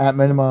 at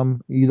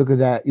minimum, you look at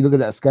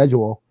that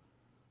schedule.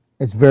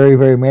 It's very,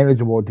 very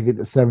manageable to get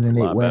to 7 and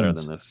 8 wins. Better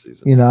than this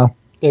season.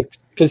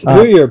 Because who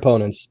are your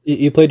opponents?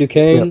 You play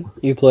Duquesne,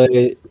 you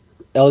play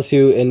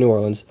LSU in New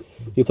Orleans,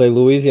 you play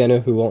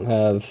Louisiana, who won't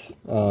have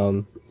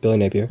Billy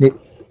Napier. Yeah.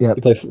 You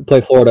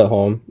play Florida at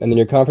home, and then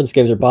your conference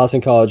games are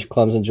Boston College,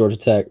 Clemson, Georgia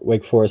Tech,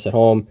 Wake Forest at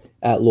home,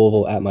 at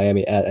Louisville, at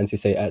Miami, at NC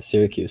State, at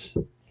Syracuse.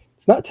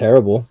 It's not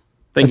terrible.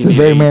 It's a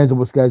very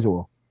manageable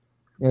schedule.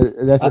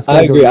 That's the schedule.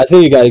 I agree. I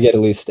think you got to get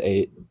at least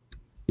 8.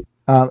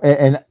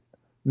 And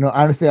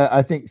Honestly,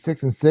 I think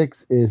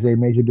 6-6 is a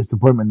major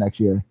disappointment next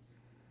year.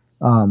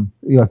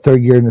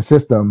 Third year in the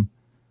system.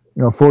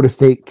 Florida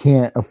State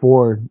can't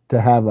afford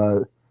to have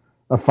a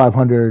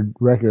 500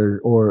 record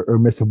or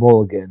miss a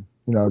bowl again.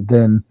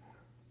 Then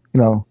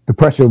the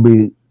pressure will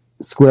be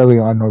squarely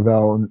on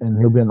Norvell, and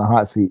he'll be in the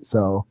hot seat.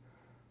 So,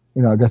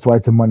 that's why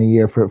it's a money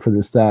year for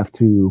the staff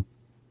to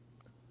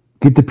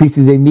get the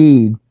pieces they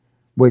need,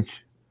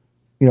 which,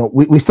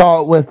 we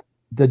saw it with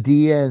the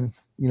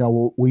DNs.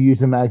 We'll use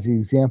them as the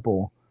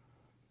example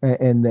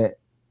and the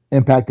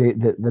impact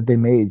that they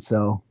made.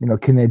 So,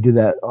 can they do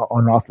that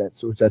on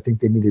offense, which I think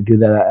they need to do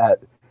that at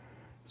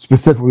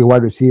specifically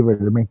wide receiver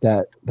to make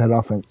that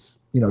offense,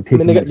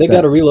 take they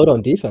got to reload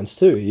on defense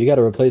too. You got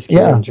to replace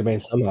Kieran and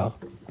Jermaine somehow.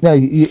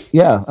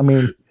 Yeah. I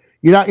mean,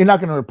 you're not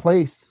going to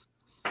replace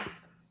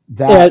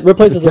that. Yeah, it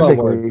replaces a lot of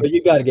work, but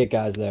you got to get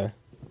guys there.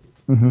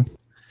 Mm-hmm.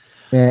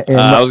 And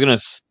I was gonna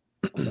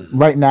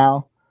right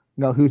now,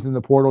 who's in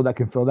the portal that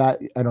can fill that?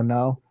 I don't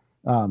know.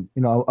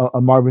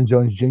 A Marvin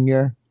Jones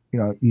Jr.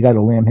 You got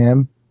to land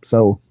him.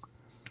 So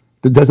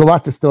there's a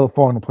lot to still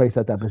fall into place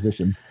at that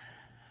position.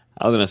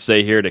 I was going to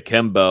say here to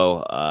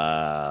Kimbo,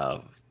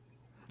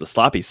 the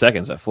sloppy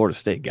seconds that Florida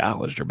State got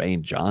was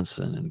Jermaine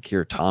Johnson and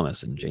Keir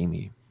Thomas and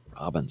Jamie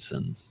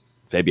Robinson,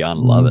 Fabian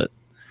Lovett.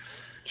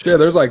 Sure,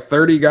 there's like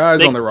 30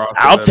 guys on the roster.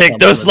 I'll take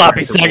those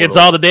sloppy seconds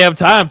all the damn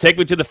time. Take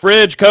me to the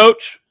fridge,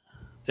 coach.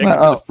 Take me to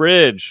the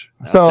fridge.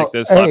 I'll take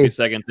those sloppy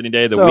seconds any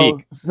day of the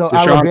week. So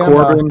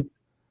Deshaun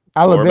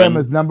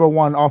Alabama's number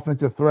one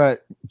offensive threat,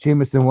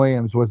 Jamison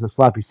Williams, was a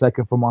sloppy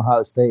second from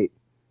Ohio State.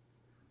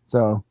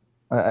 So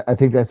I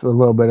think that's a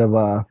little bit of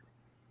a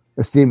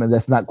statement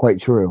that's not quite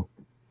true.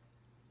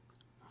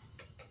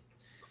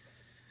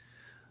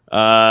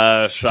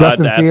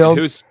 Justin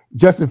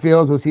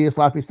Fields, was he a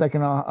sloppy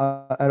second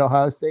at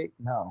Ohio State?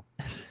 No.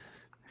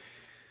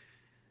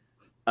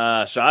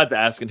 Shad's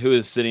asking who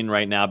is sitting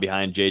right now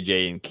behind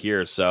JJ and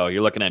Keir. So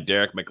you're looking at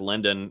Derek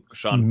McLendon,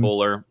 Sean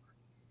Fuller.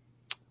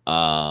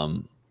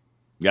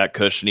 You got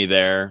Cushney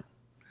there.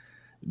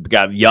 You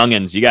got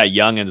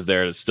youngins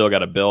there that still got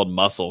to build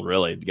muscle,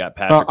 really. You got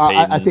Patrick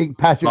Payton. I think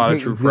Patrick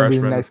Payton's going to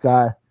be the next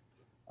guy.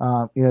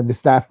 The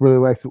staff really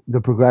likes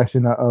the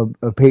progression of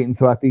Payton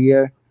throughout the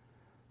year.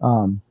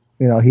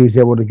 He was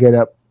able to get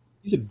up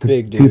He's a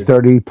big to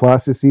 230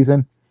 plus this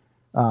season.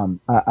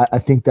 I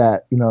think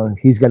that,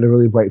 he's got a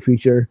really bright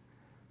future.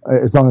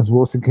 As long as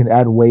Wilson can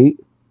add weight,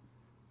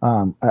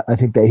 I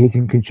think that he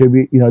can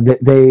contribute.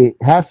 They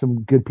have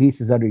some good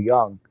pieces that are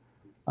young.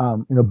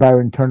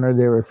 Byron Turner,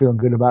 they were feeling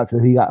good about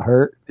till he got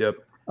hurt. Yep.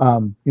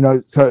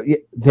 So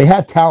they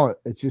have talent.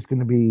 It's just going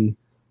to be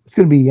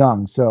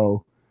young.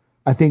 So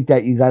I think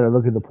that you got to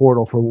look at the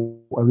portal for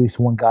at least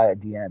one guy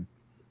at the end.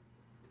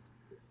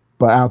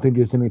 But I don't think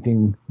there's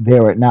anything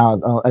there right now.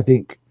 I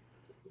think,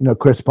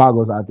 Chris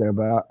Pogle's out there,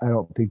 but I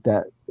don't think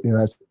that,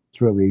 that's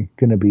really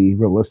going to be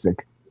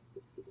realistic.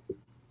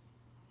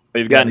 But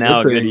you've got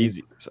now a good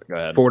easy. So go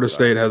ahead. Florida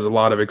State has a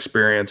lot of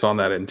experience on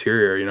that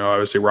interior.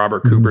 Obviously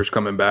Robert Cooper's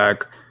coming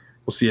back.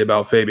 We'll see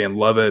about Fabian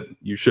Lovett.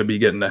 You should be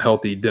getting a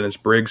healthy Dennis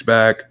Briggs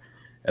back.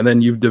 And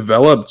then you've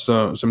developed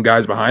some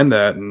guys behind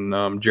that,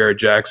 and Jared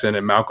Jackson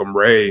and Malcolm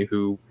Ray,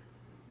 who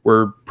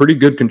were pretty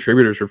good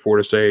contributors for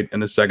Florida State in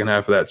the second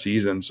half of that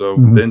season. So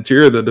the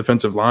interior of the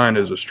defensive line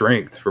is a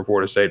strength for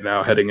Florida State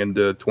now heading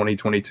into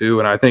 2022.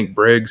 And I think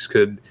Briggs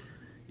could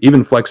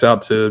even flex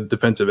out to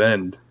defensive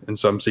end in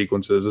some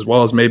sequences, as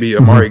well as maybe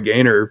Amari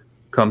Gaynor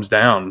comes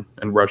down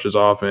and rushes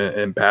off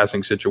in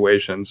passing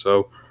situations.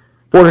 So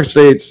Florida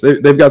State's,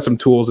 they've got some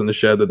tools in the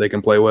shed that they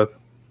can play with.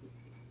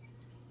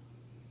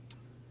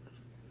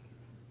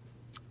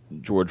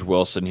 George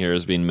Wilson here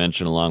is being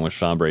mentioned along with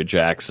Chambray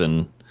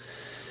Jackson.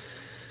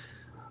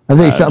 I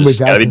think Chambray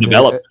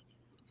Jackson.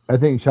 I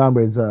think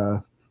Chambray's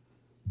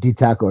D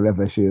tackle at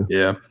FSU.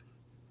 Yeah.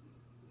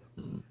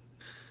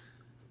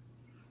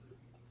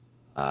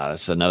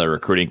 That's another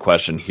recruiting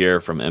question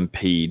here from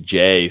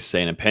MPJ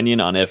saying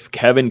opinion on if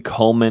Kevin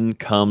Coleman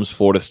comes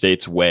Florida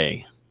State's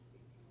way.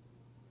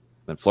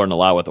 Been flirting a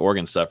lot with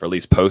Oregon stuff, or at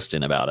least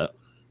posting about it.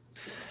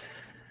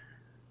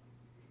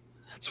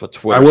 That's what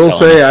Twitter. I will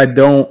say I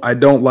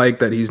don't like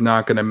that he's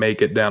not going to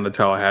make it down to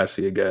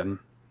Tallahassee again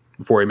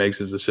before he makes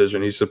his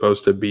decision. He's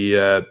supposed to be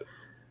at,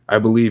 I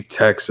believe,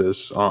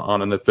 Texas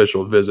on an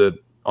official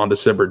visit on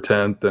December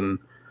 10th, and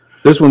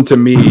this one, to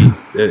me,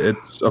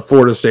 it's a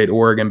Florida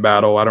State-Oregon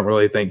battle. I don't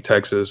really think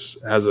Texas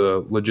has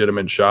a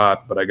legitimate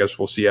shot, but I guess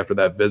we'll see after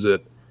that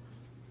visit.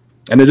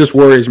 And it just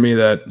worries me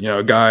that,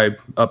 a guy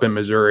up in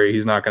Missouri,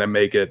 he's not going to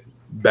make it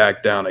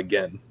back down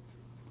again.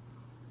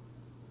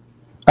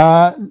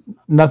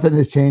 Nothing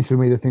has changed for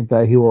me to think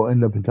that he will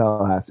end up in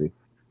Tallahassee.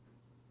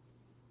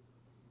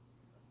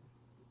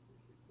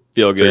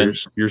 Feel good?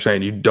 So you're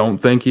saying you don't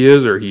think he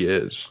is, or he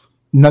is?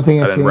 Nothing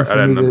has changed for me.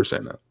 I didn't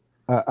understand that.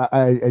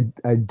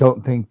 I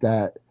don't think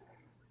that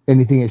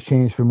anything has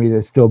changed for me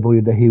to still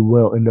believe that he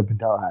will end up in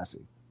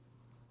Tallahassee.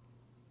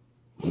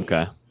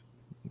 Okay.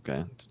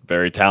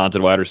 Very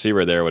talented wide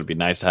receiver there. Would be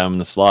nice to have him in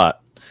the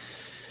slot.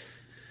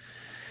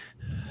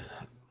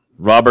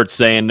 Robert's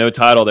saying no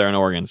title there in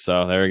Oregon,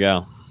 so there you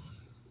go.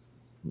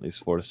 At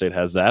least Florida State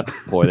has that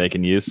ploy they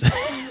can use.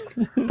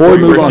 Before we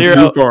move on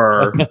too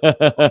far,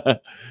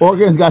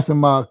 Oregon's got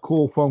some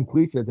cool foam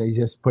cleats that they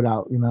just put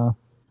out.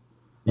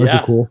 Those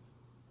are cool.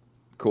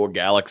 Cool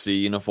Galaxy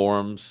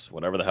uniforms,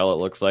 whatever the hell it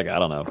looks like. I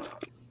don't know.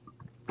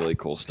 Really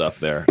cool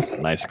stuff there.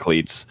 Nice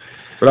cleats.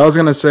 But I was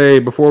going to say,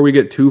 before we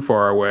get too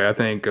far away, I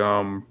think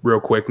real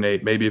quick,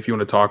 Nate, maybe if you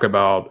want to talk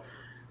about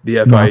the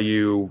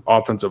FIU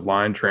offensive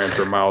line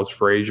transfer, Miles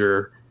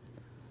Frazier.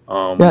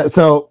 Just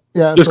because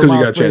you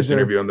got a chance to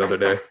interview him the other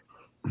day.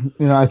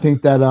 I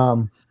think that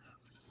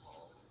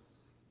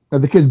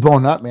the kid's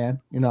blown up, man.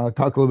 I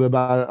talked a little bit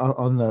about it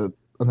on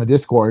the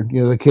Discord.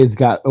 The kid's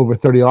got over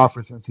 30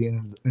 offers since he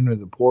entered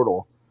the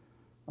portal.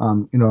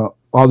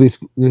 All these,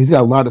 he's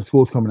got a lot of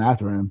schools coming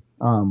after him.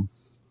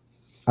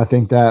 I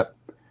think that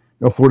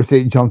Florida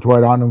State jumped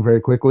right on him very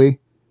quickly.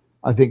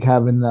 I think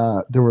having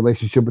the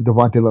relationship with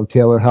Devontae Love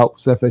Taylor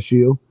helps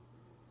FSU.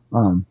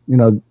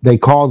 They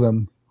called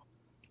him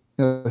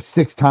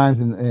 6 times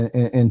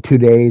in 2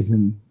 days,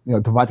 and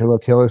Devontae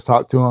Love Taylor's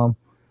talked to him.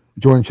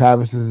 Jordan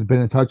Travis has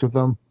been in touch with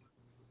him.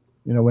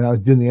 When I was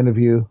doing the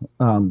interview,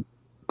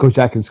 Coach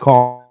Atkins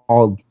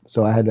called,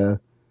 so I had to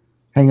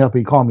hang up.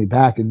 He called me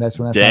back, and that's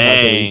when I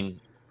found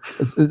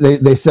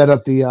out they set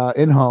up the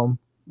in-home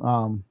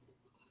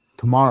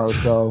tomorrow.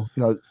 So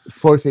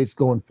Florida State's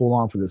going full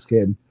on for this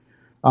kid.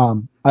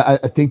 I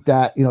think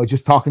that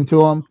just talking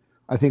to him,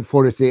 I think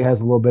Florida State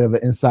has a little bit of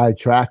an inside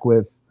track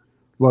with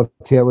Love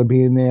Taylor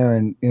being there,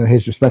 and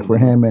his respect for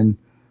him and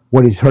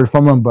what he's heard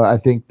from him. But I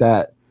think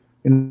that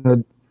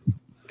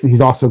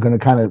he's also going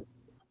to kind of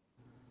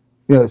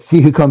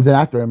see who comes in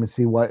after him and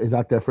see what is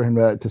out there for him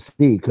to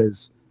see,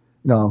 because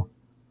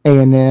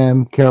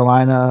A&M,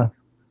 Carolina,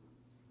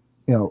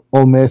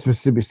 Ole Miss,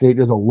 Mississippi State.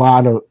 There's a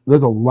lot of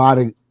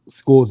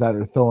schools that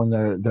are throwing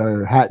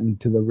their hat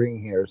into the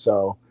ring here.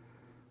 So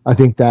I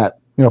think that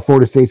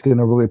Florida State's going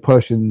to really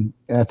push, and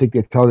I think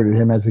they targeted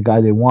him as the guy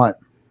they want.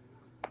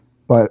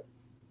 But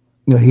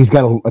he's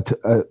got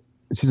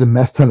it's just a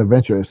mess ton of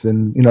interest,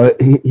 and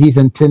he's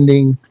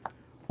intending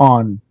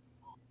on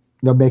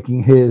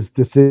making his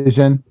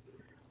decision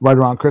right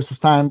around Christmas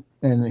time,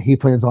 and he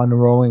plans on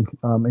enrolling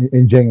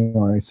in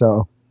January.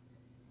 So.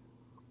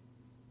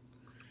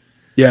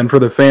 Yeah, and for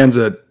the fans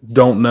that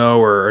don't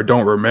know or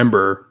don't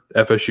remember,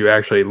 FSU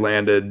actually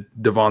landed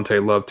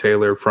Devontae Love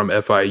Taylor from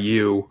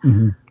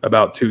FIU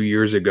about 2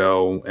 years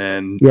ago,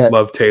 and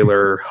Love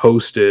Taylor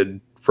hosted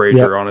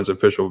Frazier on his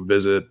official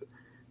visit,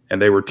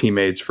 and they were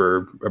teammates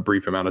for a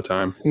brief amount of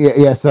time.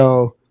 Yeah.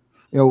 So,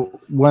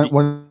 one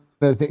of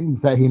the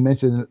things that he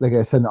mentioned, like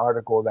I said in the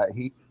article that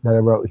I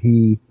wrote,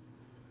 he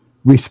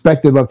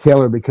respected Love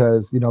Taylor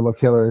because Love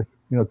Taylor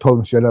told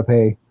him straight up,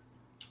 hey,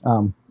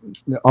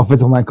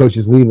 offensive line coach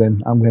is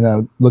leaving. I'm going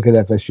to look at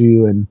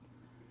FSU, and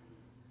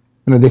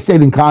they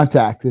stayed in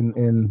contact, and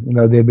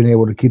they've been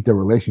able to keep their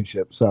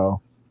relationship.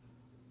 So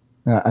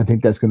I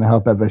think that's going to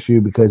help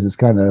FSU because it's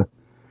kind of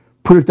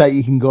proof that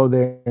you can go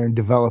there and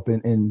develop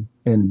and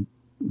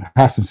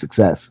have some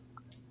success.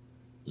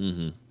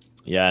 Mm-hmm.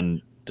 Yeah,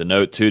 and to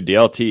note too,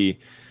 DLT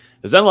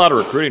has done a lot of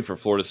recruiting for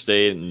Florida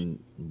State and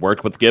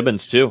worked with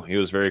Gibbons too. He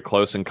was very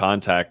close in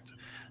contact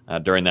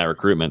during that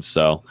recruitment.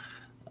 So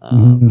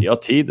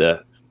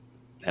DLT,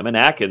 him and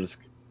Atkins,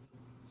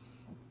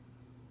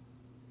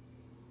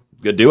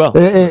 good duo.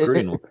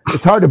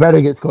 It's hard to bet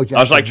against Coach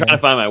Atkins. I was trying to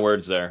find my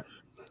words there.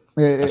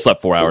 I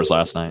slept 4 hours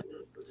last night.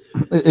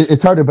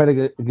 It's hard to bet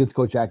against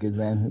Coach Atkins,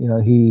 man.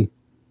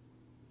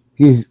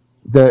 His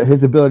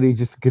ability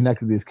just to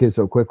connect with these kids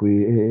so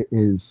quickly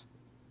is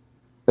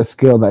a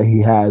skill that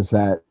he has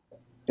that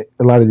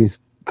a lot of these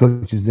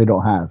coaches they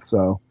don't have.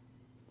 So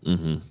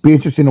be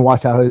interesting to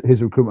watch how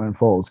his recruitment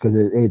unfolds, because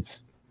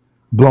it's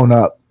blown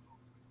up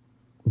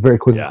very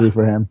quickly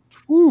for him.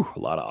 Whew, a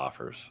lot of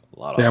offers.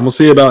 And we'll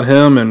see about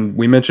him. And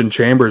we mentioned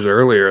Chambers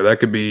earlier. That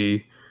could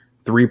be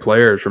 3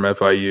 players from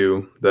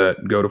FIU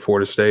that go to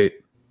Florida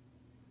State,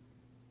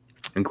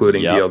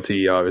 including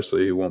DLT,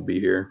 obviously, who won't be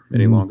here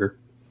any longer.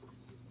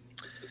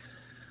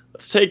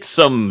 Let's take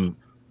some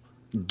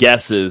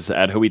guesses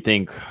at who we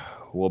think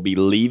will be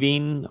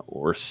leaving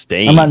or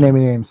staying. I'm not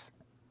naming names.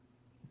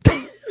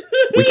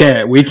 We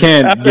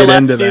can't get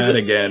into that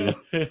again.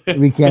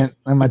 We can't.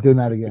 I'm not doing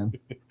that again.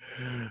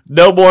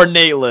 No more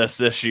Nate lists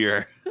this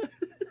year.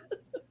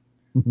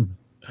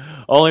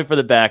 Only for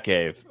the Bat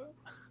Cave.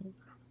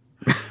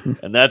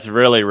 And that's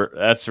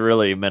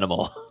really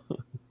minimal.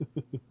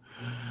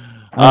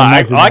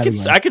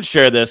 I could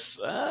share this.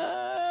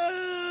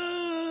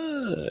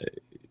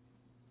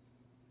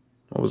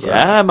 What was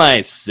that? I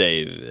might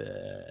save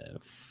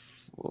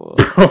what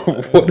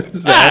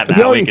is that?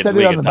 We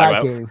can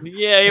talk about.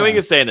 Yeah, we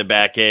can say in the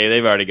Bat Cave.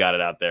 They've already got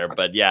it out there.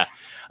 But yeah,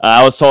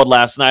 I was told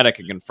last night, I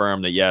could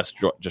confirm that yes,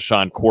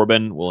 Jashawn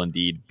Corbin will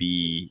indeed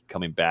be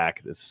coming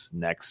back this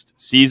next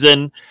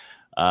season.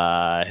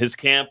 His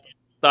camp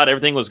thought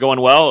everything was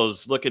going well. It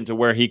was looking to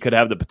where he could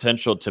have the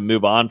potential to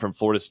move on from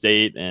Florida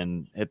State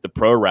and hit the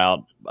pro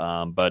route.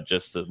 But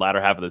just the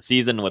latter half of the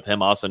season, with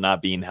him also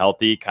not being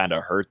healthy, kind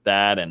of hurt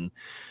that. And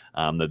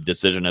The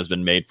decision has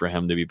been made for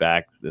him to be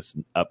back this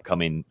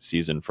upcoming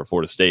season for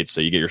Florida State.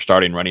 So you get your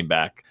starting running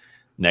back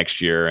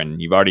next year,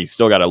 and you've already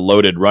still got a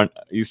loaded running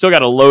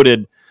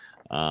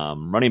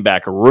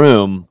back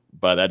room,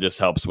 but that just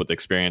helps with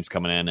experience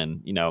coming in.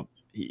 And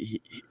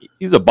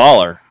he's a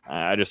baller.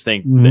 I just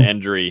think the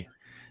injury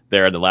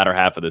there in the latter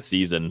half of the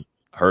season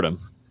hurt him.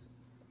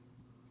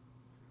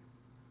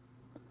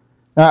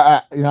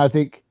 I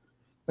think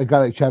a guy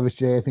like Travis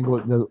Jay, I think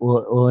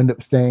will end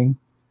up staying.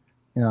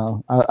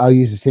 I'll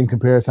use the same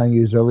comparison I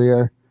used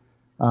earlier.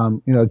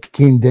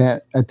 Keane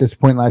Dent at this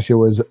point last year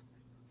was,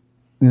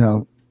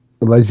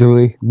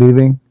 allegedly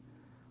leaving.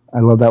 I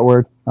love that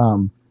word.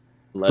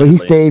 But he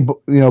stayed,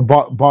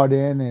 bought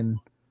in, and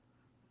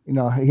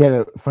he had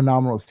a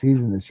phenomenal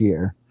season this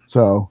year.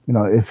 So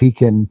if he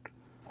can,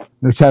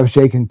 Travis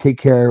Jay can take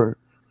care of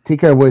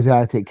what he's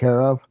got to take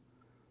care of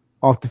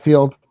off the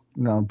field.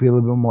 Be a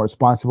little bit more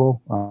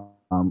responsible.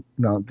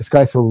 The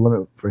sky's still the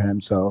limit for him.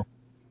 So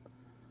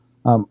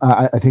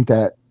I think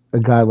that a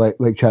guy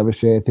like Travis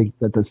Jay, I think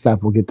that the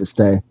staff will get to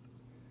stay.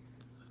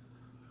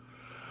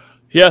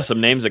 Yeah,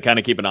 some names to kind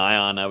of keep an eye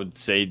on. I would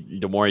say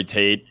Demore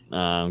Tate,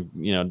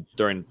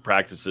 during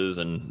practices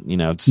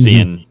and,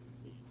 seeing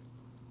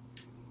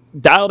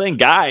dialed in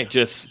guy,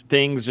 just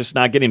things just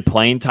not getting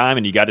playing time.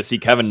 And you got to see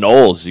Kevin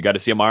Knowles. You got to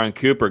see Amarian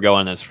Cooper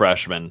going as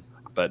freshman.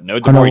 But no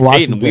Demore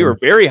Tate, and we were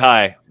very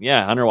high.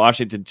 Yeah, Hunter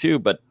Washington too,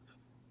 but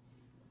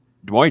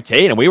Demore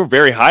Tate, and we were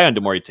very high on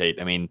Demore Tate.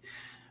 I mean,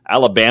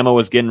 Alabama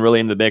was getting really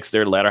in the mix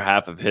there, the latter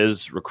half of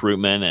his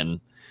recruitment, and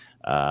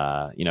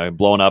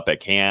blowing up at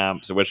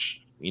camps,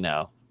 which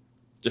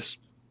just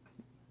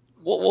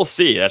we'll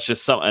see. That's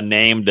just a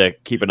name to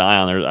keep an eye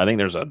on. I think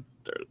there's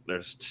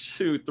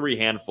 2-3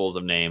 handfuls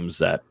of names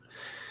that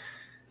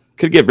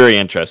could get very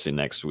interesting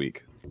next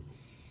week.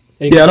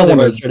 Yeah, I don't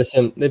want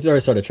to. They've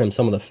already started to trim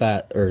some of the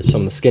fat or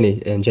some of the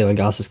skinny in Jalen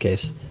Goss's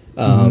case.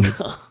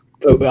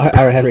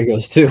 Ira Henry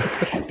goes too.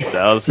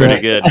 That was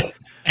pretty good.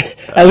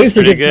 At least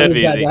he gets some of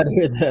these guys out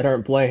here that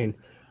aren't playing.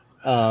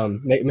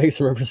 Make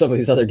some room for some of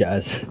these other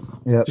guys.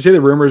 Yeah. Did you see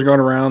the rumors going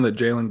around that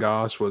Jalen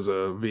Goss was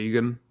a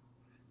vegan?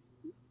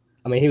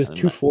 I mean, he was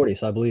 240,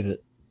 so I believe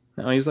it.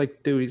 No, he's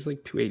like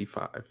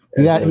 285.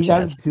 Yeah, he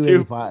got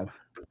 285.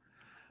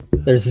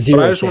 There's zero.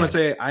 But I just want to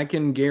say, I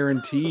can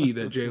guarantee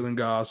that Jalen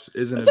Goss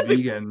isn't a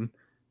vegan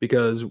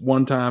because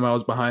one time I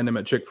was behind him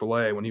at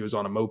Chick-fil-A when he was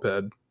on a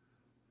moped.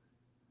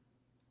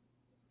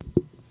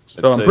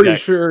 So I'm pretty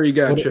sure he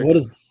got chicken.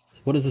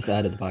 What does this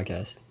add to the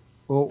podcast?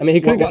 Well, I mean,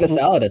 he could have gotten a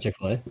salad at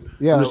Chick-fil-A.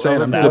 Yeah, I'm just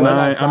saying,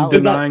 I'm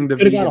denying the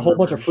could have got a whole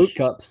bunch of fruit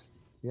cups.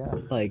 Yeah,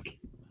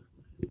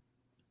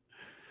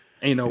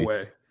 ain't no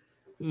way.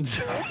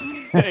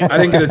 I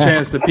didn't get a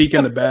chance to peek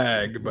in the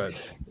bag, but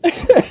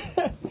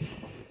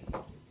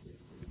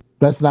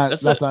that's not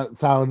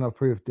solid enough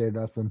proof, Dave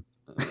Dustin.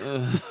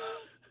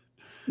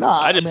 No,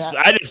 I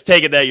just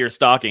take it that you're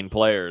stalking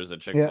players at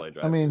Chick-fil-A.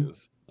 Yeah, I mean,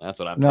 that's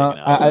what I'm taking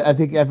out. I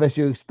think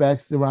FSU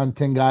expects around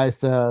 10 guys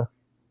to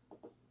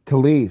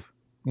leave.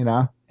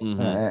 I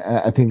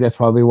think that's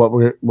probably what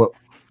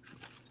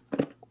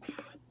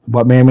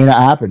may or may not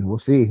happen. We'll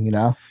see.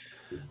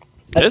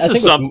 This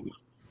is some.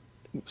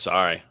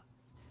 Sorry,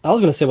 I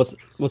was going to say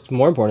what's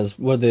more important is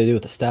what do they do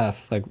with the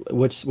staff? Like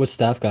which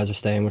staff guys are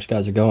staying, which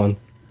guys are going.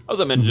 I was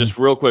going to just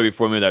real quick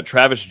before we move that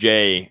Travis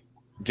Jay.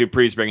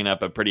 Dupree's bringing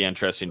up a pretty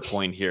interesting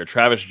point here.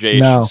 Travis Jay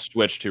should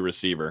switch to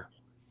receiver.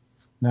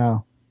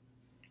 No.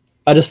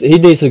 He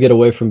needs to get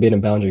away from being a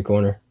boundary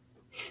corner.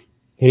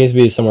 He needs to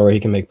be somewhere where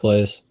he can make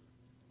plays.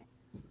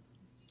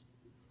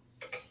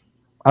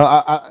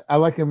 I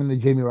like him in the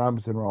Jamie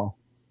Robinson role.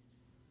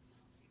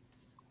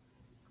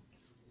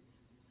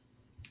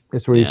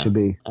 That's where he should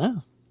be. I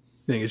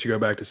think he should go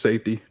back to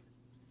safety.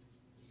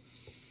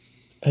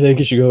 I think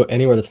he should go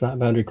anywhere that's not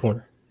boundary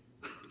corner.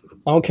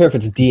 I don't care if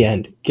it's D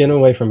end. Get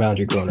away from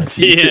boundary corner.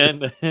 D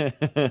end.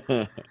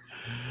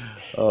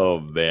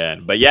 Oh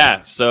man, but yeah.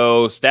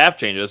 So staff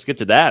changes. Let's get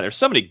to that. There's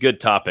so many good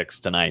topics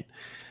tonight.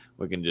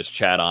 We can just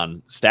chat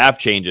on staff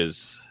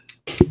changes.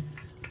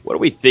 What are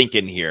we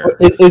thinking here?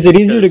 Is it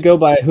easier to go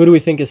by who do we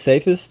think is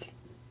safest?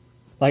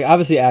 Like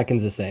obviously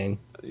Atkins is staying.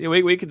 Yeah,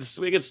 we could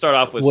start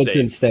off with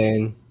Woodson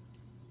staying.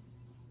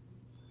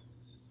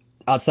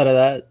 Outside of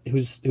that,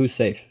 who's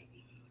safe?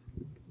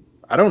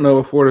 I don't know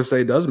if Florida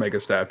State does make a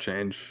staff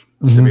change.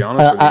 To be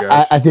honest with you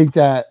guys, I think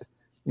that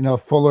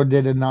Fuller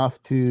did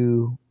enough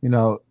to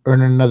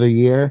earn another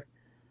year.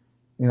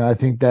 I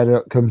think that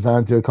it comes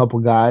down to a couple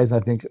guys. I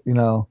think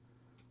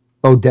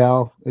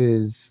Odell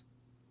is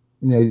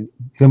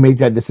he'll make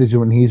that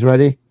decision when he's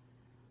ready.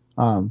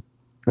 I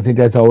think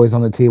that's always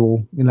on the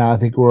table. I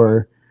think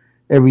we're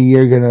every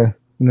year gonna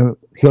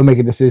he'll make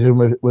a decision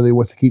whether he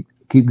wants to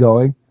keep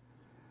going.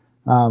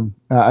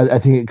 I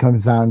think it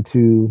comes down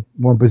to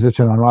one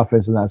position on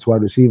offense, and that's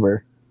wide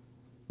receiver.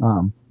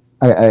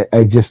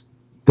 I just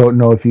don't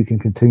know if you can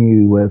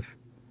continue with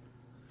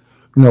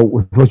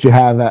what you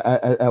have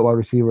at wide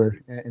receiver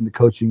and the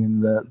coaching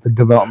and the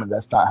development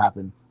that's not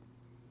happened.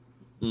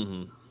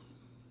 Mm-hmm.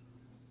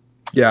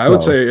 Yeah, I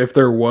would say if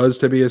there was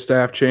to be a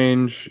staff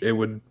change, it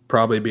would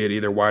probably be at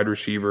either wide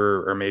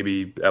receiver or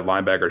maybe at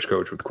linebackers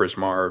coach with Chris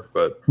Marv.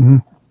 But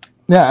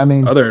yeah, I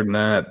mean, other than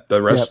that,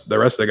 the rest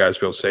of the guys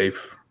feel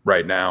safe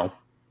right now.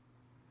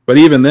 But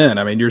even then,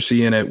 I mean, you're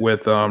seeing it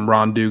with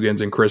Ron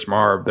Dugans and Chris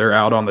Marv. They're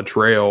out on the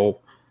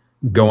trail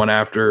going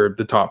after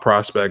the top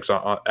prospects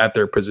at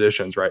their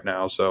positions right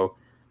now. So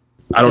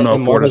I don't know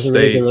if Florida Marv has a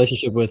really good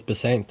relationship with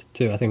Basaint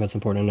too. I think that's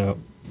important to note.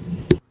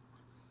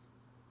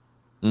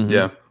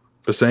 Yeah.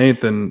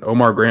 Basaint and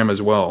Omar Graham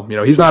as well. You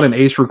know, he's not an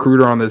ace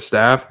recruiter on this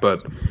staff,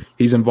 but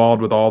he's involved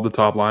with all the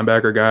top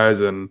linebacker guys.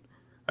 And,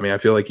 I mean, I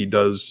feel like he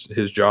does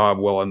his job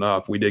well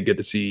enough. We did get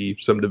to see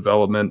some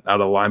development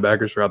out of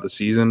linebackers throughout the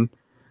season.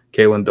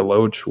 Kalen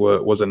DeLoach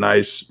was a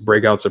nice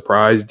breakout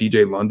surprise.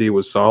 DJ Lundy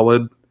was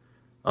solid.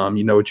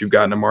 You know what you've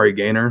got in Amari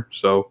Gaynor.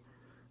 So,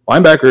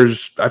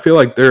 linebackers, I feel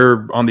like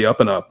they're on the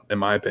up and up, in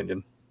my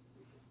opinion.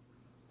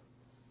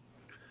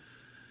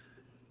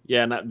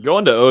 Yeah, and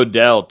going to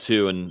Odell,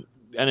 too, and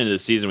end of the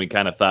season, we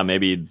kind of thought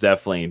maybe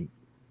definitely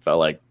felt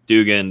like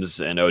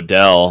Dugans and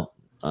Odell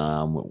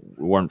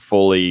weren't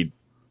fully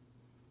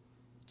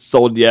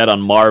sold yet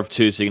on Marv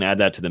too, so you can add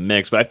that to the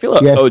mix. But I feel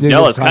like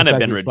Odell has kind of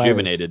been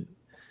rejuvenated.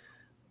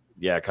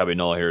 Yeah, Cubby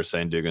Noel here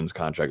saying Dugans'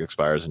 contract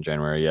expires in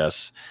January.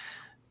 Yes,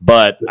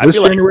 but this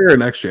January or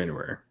next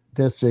January?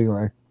 This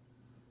January.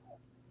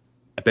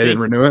 They didn't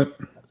renew it.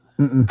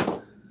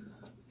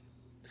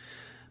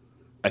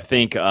 I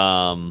think.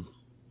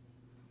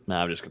 No,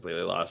 I'm just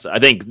completely lost. I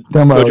think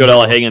Coach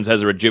Odell Higgins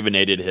has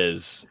rejuvenated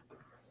his.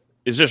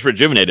 Is just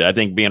rejuvenated. I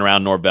think being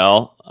around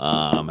Norvell.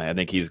 I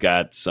think he's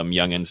got some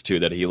youngins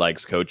too that he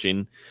likes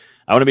coaching.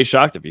 I wouldn't be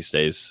shocked if he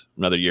stays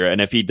another year.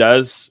 And if he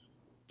does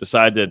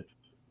decide to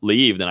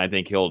leave, then I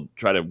think he'll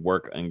try to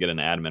work and get an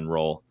admin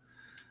role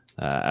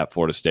at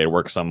Florida State,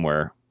 work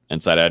somewhere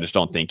inside. I just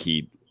don't think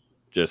he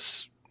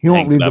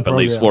won't leave up and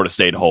leaves Florida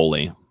State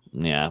wholly.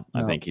 Yeah,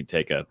 no. I think he'd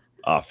take a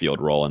off-field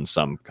role in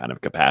some kind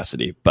of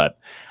capacity. But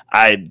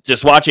I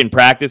just watching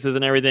practices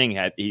and everything,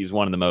 he's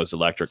one of the most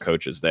electric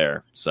coaches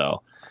there.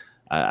 So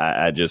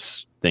I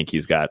just think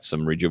he's got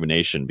some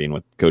rejuvenation being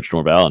with Coach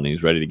Norvell, and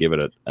he's ready to give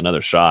it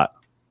another shot.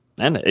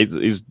 And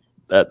he's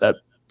that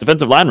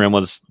defensive line room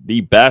was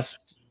the best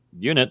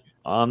unit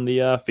on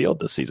the field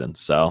this season.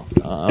 So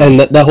and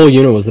that whole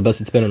unit was the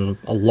best it's been in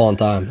a long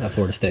time at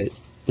Florida State.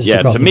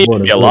 To me,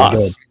 it'd be a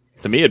loss.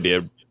 To me, it'd be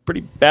a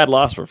pretty bad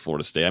loss for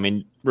Florida State. I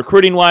mean,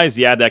 recruiting wise,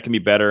 yeah, that can be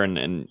better.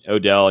 And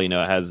Odell,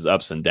 has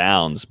ups and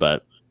downs,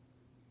 but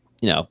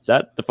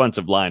that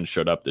defensive line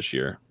showed up this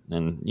year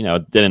and,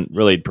 didn't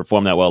really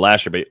perform that well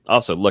last year, but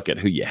also look at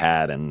who you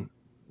had, and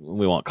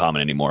we won't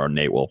comment anymore.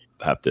 Nate will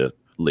have to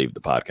leave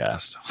the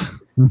podcast,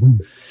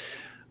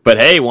 but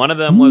hey, one of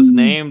them was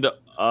named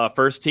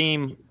first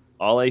team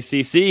All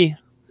ACC.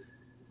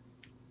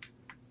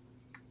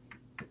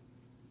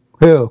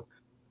 Who?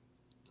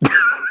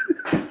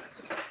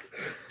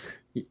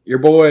 Your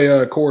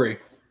boy Corey.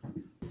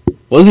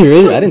 Was he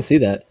really? I didn't see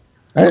that.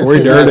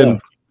 Corey Durden,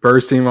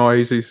 first team All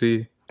ACC.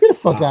 Get the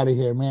fuck out of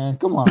here, man!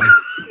 Come on.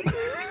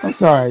 I'm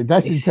sorry.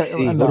 That's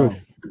no.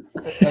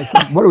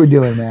 What are we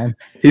doing, man?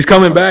 He's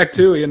coming back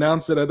too. He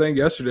announced it, I think,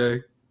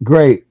 yesterday.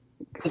 Great.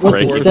 What's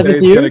his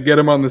 7th year? Gonna get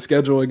him on the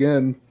schedule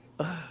again.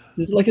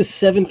 This is like his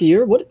 7th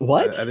year.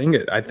 What?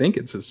 I think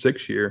it's his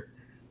 6th year.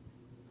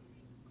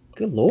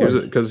 Good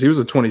lord! Because he was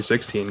a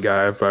 2016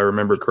 guy, if I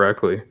remember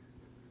correctly.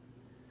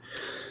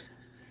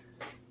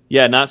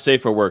 Yeah, not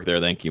safe for work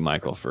there. Thank you,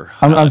 Michael, for.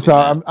 I'm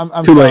sorry.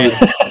 I'm too sorry. late.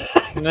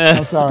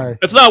 I'm sorry.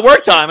 It's not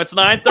work time. It's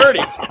 9:30.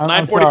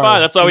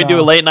 9:45. That's why we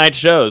do late night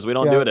shows. We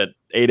don't do it at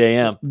 8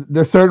 a.m.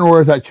 There's certain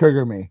words that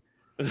trigger me.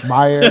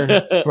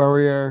 Meyer,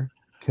 Spurrier,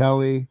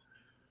 Kelly,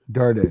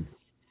 Durden.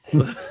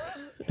 I'm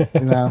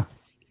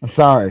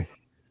sorry.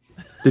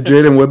 Did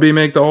Jaden Woodby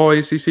make the All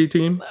ACC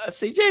team?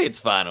 See, Jaden's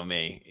fine with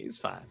me. He's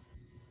fine.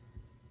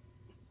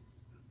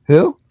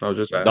 Who? I was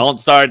just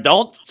asking.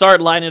 Don't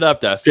start lining it up,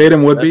 Dustin.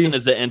 Jaden Woodby. Dustin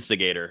is the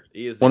instigator.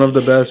 He is one of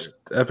the best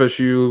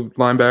FSU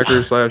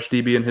linebackers /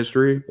 DB in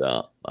history.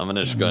 No, I'm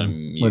just going to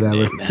mute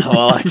it now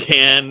while I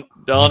can.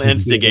 Don't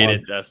instigate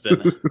it,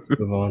 Dustin. Let's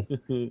move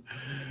on.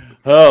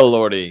 Oh,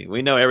 Lordy.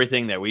 We know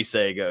everything that we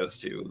say goes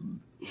to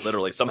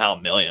literally somehow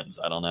millions.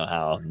 I don't know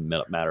how in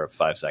a matter of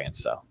 5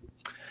 seconds. So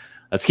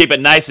let's keep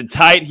it nice and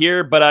tight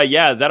here. But,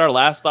 is that our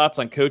last thoughts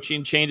on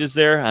coaching changes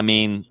there? I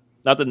mean,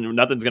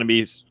 nothing's going to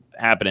be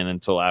happening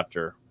until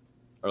after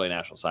early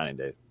National Signing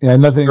Day. Yeah,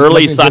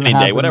 early signing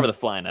day, whatever the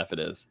flying F it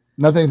is.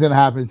 Nothing's going to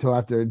happen until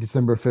after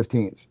December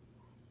 15th.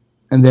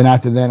 And then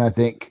after then, I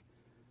think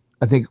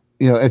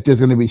if there's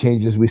going to be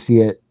changes, we see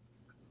it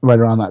right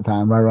around that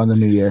time, right around the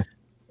new year.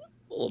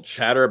 A little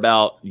chatter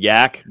about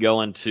Yak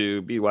going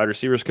to be wide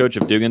receivers coach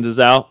if Dugans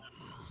is out.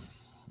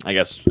 I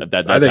guess if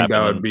that does happen,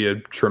 that would be a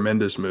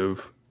tremendous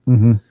move.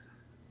 Mm-hmm.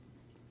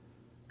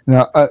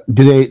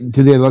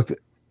 Do they look?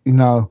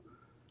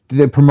 Did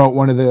they promote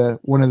one of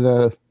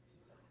the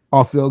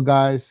off-field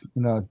guys?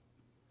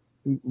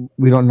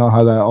 We don't know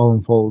how that all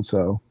unfolds,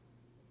 so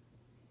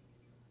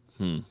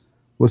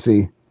we'll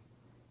see.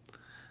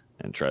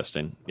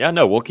 Interesting. Yeah,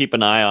 no, we'll keep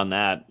an eye on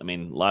that. I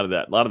mean, a lot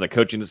of the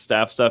coaching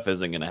staff stuff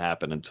isn't going to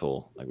happen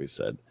until, like we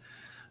said,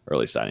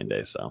 early signing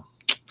day. So,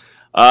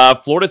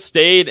 Florida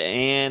State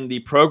and the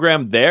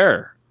program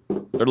there,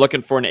 they're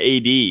looking for an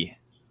AD.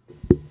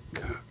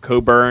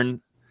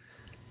 Coburn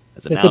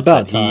has announced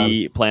about that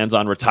he plans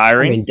on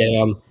retiring. I mean,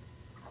 damn.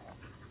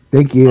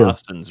 Thank you.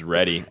 Austin's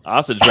ready.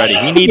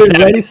 He needs a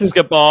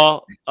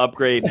basketball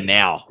upgrade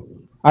now.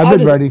 I've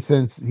been ready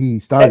since he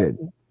started.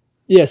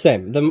 Yeah,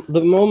 same. The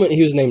moment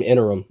he was named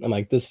interim, I'm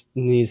like, this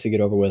needs to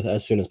get over with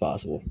as soon as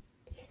possible.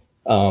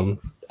 I've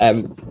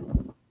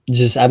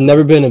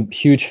never been a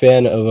huge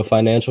fan of a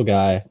financial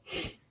guy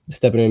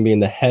stepping in and being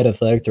the head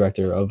athletic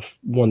director of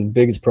one of the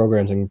biggest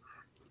programs in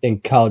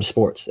college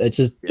sports. It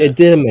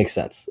didn't make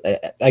sense.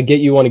 I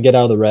get you want to get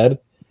out of the red,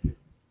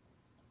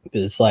 but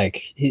it's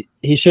like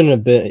he shouldn't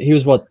have been. He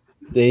was what,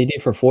 the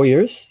AD for 4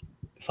 years,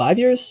 5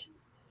 years?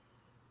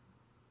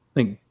 I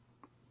think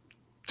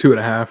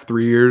 2.5,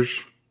 3 years.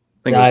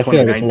 I think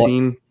it was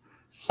 2019.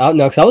 No,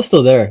 because I was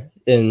still there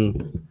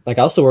I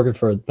was still working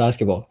for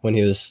basketball when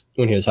he was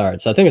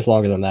hired. So I think it's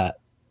longer than that.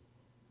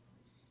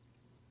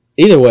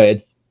 Either way,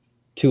 it's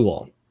too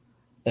long.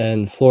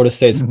 And Florida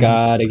State's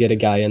got to get a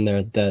guy in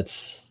there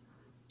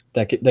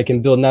that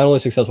can build not only a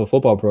successful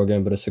football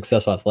program but a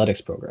successful athletics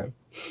program.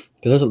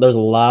 Because there's a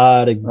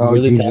lot of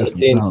really talented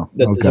teams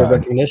that deserve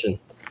recognition.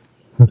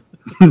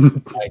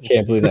 I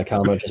can't believe that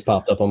comment just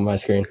popped up on my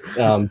screen.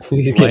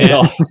 Please get it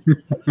off.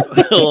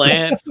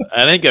 Lance,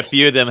 I think a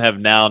few of them have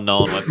now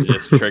known what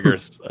just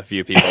triggers a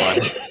few people.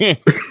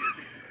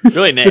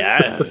 Really, Nate.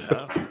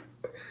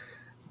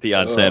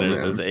 Deion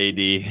Sanders as AD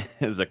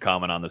is a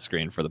comment on the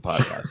screen for the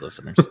podcast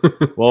listeners.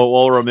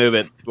 We'll remove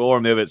it. We'll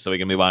remove it so we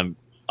can move on.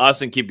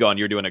 Austin, keep going.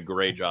 You're doing a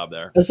great job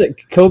there. I said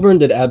Coburn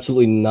did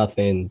absolutely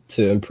nothing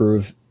to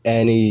improve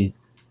any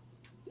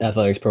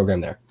athletics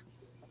program there.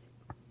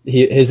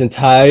 His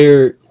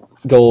entire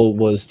goal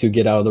was to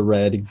get out of the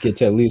red, get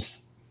to at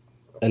least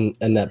a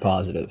net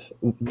positive.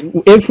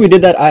 If we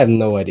did that, I have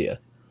no idea.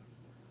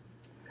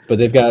 But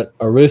they've got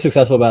a really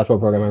successful basketball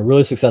program, a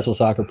really successful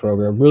soccer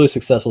program, really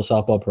successful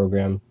softball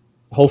program.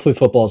 Hopefully,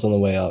 football's on the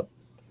way up.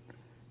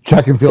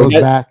 Track and field is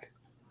back.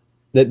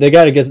 They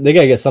gotta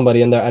get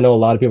somebody in there. I know a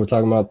lot of people are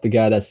talking about the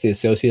guy that's the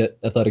associate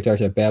athletic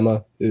director at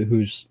Bama,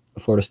 who's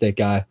a Florida State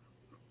guy.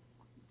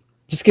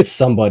 Just get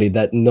somebody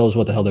that knows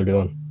what the hell they're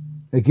doing.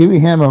 Hey, give me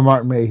him or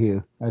Martin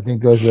Mayhew. I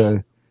think those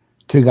are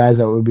two guys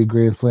that would be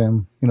grand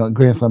slam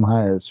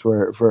hires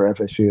for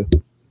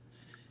FSU.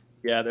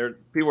 Yeah,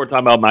 people are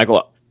talking about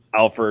Michael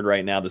Alford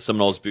right now, the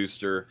Seminoles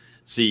booster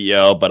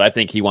CEO, but I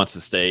think he wants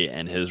to stay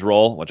in his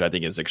role, which I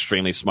think is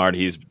extremely smart.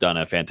 He's done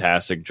a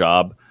fantastic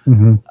job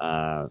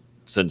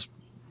since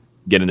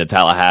getting to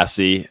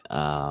Tallahassee,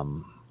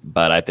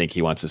 but I think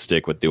he wants to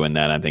stick with doing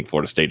that. I think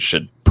Florida State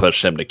should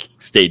push him to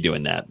stay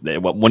doing that.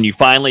 When you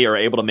finally are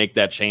able to make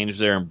that change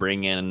there and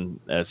bring in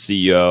a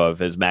CEO of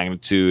his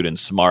magnitude and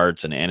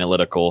smarts and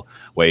analytical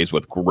ways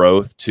with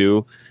growth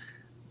too,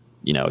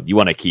 you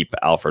want to keep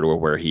Alfred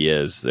where he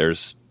is.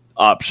 There's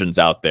options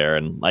out there,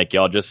 and like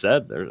y'all just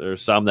said,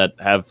 there's some that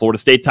have Florida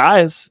State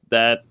ties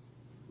that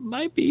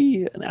might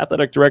be an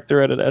athletic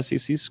director at an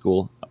SEC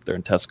school up there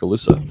in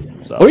Tuscaloosa.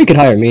 So. Or you could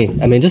hire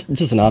me. I mean, just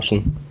an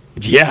option.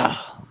 Yeah.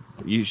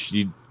 You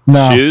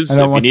no, shoes I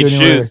don't if want you need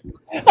shoes.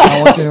 I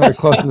don't want you anywhere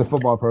close to the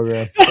football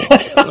program.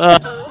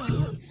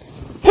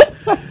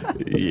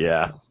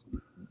 Yeah.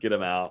 Get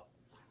him out.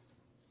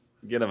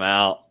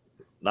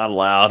 Not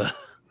allowed.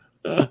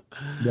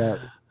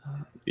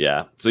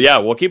 Yeah. So yeah,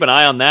 we'll keep an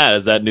eye on that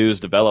as that news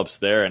develops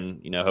there,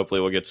 and hopefully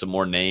we'll get some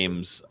more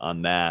names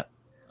on that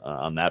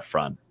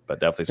front. But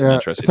definitely some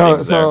interesting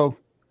things there. So,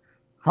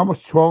 how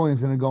much trolling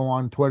is going to go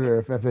on Twitter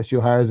if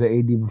FSU hires an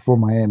AD before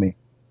Miami?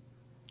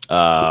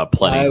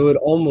 Plenty.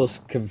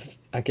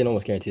 I can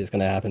almost guarantee it's going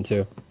to happen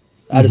too.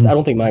 I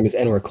don't think Miami's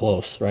anywhere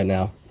close right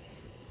now.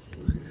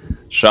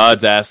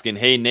 Shad's asking,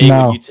 "Hey Nate,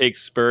 would you take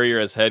Spurrier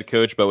as head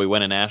coach, but we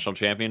win a national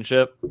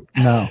championship?"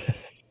 No.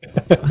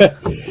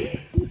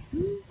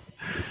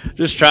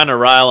 Just trying to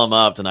rile him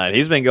up tonight.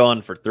 He's been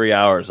going for 3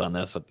 hours on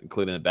this,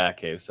 including the back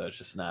cave, so it's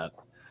just not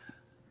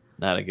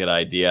a good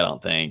idea, I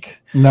don't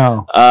think.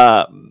 No.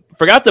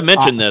 Forgot to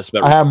mention this,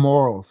 but I have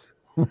morals.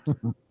 What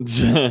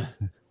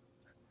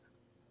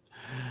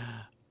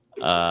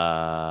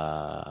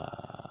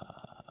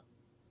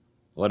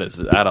is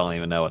it? I don't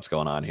even know what's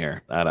going on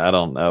here. I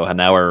don't know.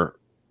 Now we're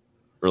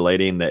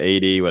relating the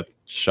AD with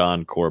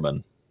Sean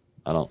Corbin.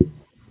 I don't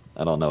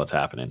know what's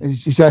happening.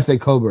 You try to say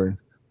Coburn.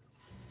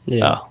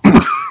 Yeah.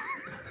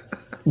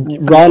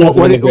 Ron has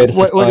been the greatest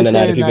discipline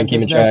tonight if you've been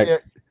keeping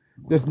track.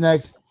 This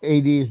next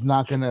AD is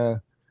not going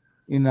to,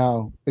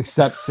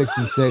 accept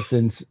 66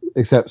 and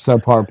accept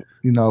subpar,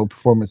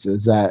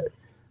 performances that,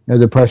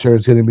 the pressure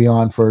is going to be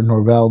on for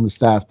Norvell and the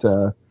staff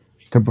to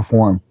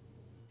perform.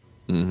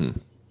 Mm-hmm.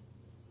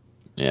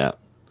 Yeah.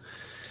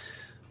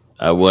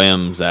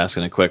 William's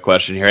asking a quick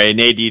question here. Hey,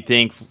 Nate, do you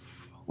think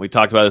we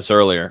talked about this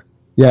earlier?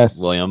 Yes,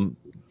 William.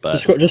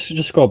 But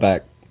just scroll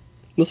back.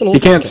 Listen, he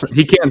can't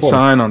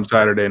sign on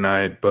Saturday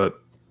night, but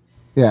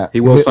Yeah, He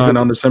will sign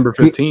on December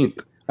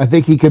 15th. I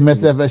think he could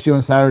miss FSU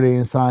on Saturday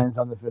and signs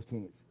on the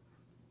 15th.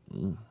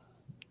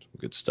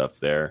 Good stuff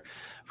there.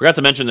 Forgot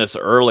to mention this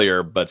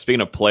earlier, but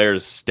speaking of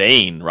players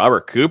staying,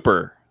 Robert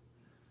Cooper,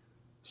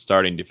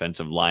 starting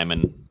defensive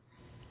lineman,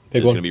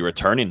 is going to be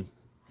returning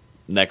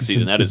next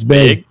season. That is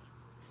big.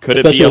 Could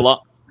it be a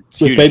lot?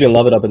 With Fabian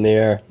Lovett up in the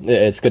air,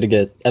 it's good to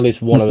get at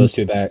least one of those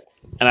two back.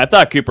 And I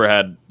thought Cooper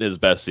had his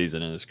best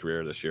season in his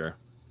career this year.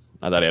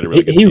 I thought he had a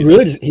really good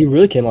season. He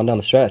really came on down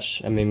the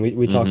stretch. I mean,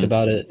 we talked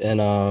about it in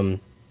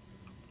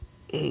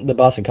the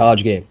Boston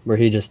College game where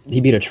he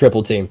beat a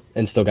triple team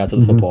and still got to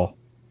the football.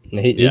 And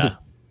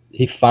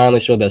he finally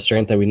showed that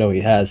strength that we know he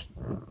has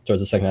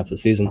towards the second half of the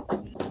season.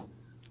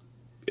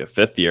 Yeah,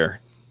 fifth year.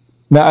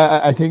 No,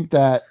 I think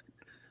that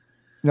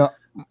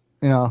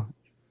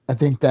I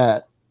think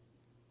that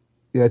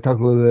I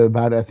talked a little bit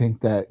about it. I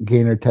think that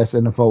Gaynor tests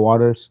NFL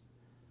waters.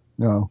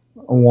 I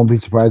won't be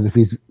surprised if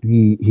he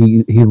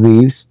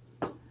leaves.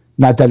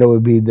 Not that it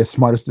would be the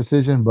smartest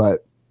decision,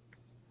 but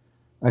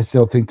I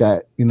still think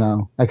that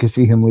I could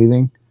see him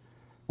leaving.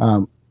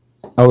 I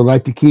would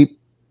like to keep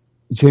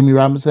Jamie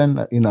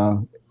Robinson.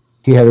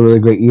 He had a really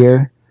great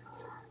year.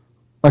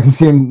 I can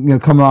see him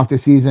coming off the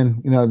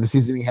season. The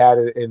season he had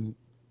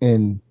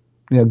in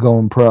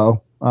going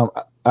pro.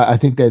 I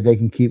think that they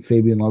can keep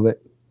Fabian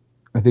Lovett.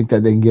 I think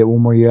that they can get one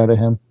more year out of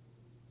him.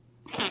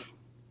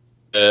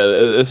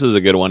 This is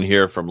a good one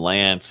here from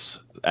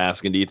Lance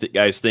asking, do you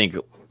guys think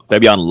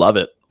Fabian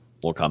Lovett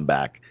will come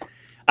back?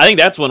 I think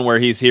that's one where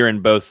he's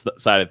hearing both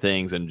sides of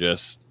things and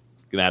just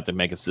going to have to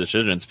make his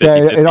decision. It's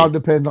 50-50. It all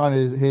depends on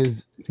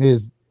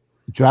his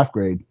draft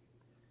grade.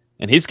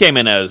 And he's came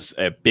in as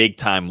a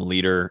big-time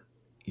leader.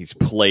 He's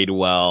played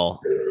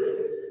well.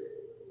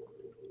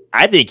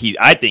 I think he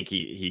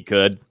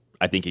could.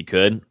 I think he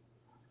could.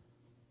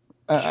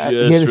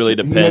 Really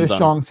depends. He had a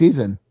strong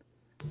season.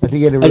 I think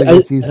he had a really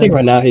good season. I think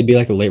right now he'd be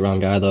like a late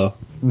round guy, though.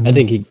 Mm-hmm. I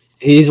think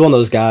he's one of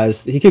those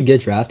guys. He could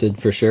get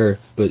drafted for sure,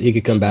 but he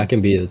could come back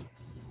and be a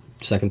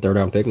second, third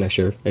round pick next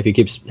year if he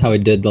keeps how he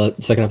did the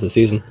second half of the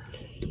season.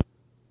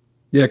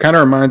 Yeah, it kind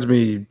of reminds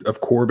me of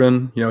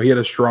Corbin. He had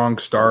a strong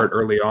start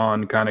early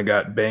on, kind of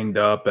got banged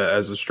up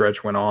as the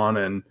stretch went on,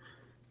 and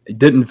he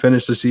didn't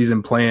finish the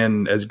season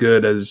playing as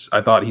good as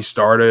I thought he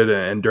started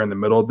and during the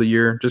middle of the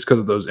year just because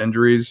of those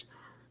injuries.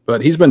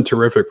 But he's been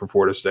terrific for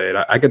Florida State.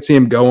 I could see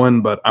him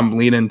going, but I'm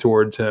leaning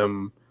towards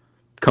him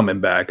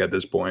coming back at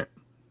this point.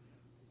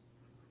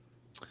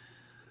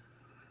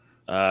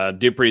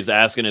 Dupree's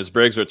asking, is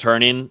Briggs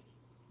returning?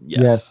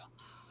 Yes.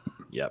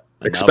 Yep.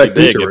 Expect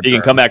big if he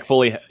can come back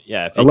fully.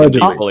 Yeah, if he allegedly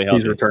can be fully healthy.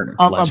 He's returning.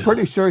 I'm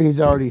pretty sure he's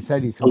already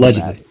said he's coming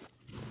back.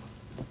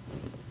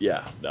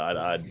 Yeah,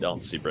 I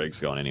don't see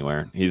Briggs going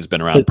anywhere. He's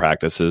been around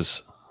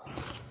practices.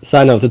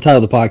 Side note, the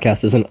title of the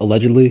podcast isn't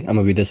allegedly. I'm going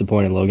to be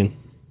disappointed, Logan.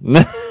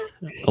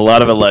 A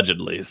lot of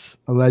allegedlys.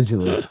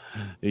 Allegedly.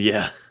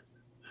 Yeah.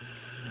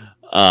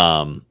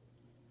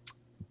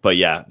 But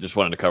yeah, just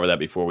wanted to cover that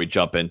before we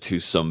jump into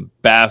some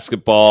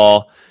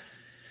basketball.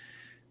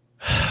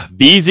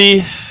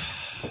 VZ,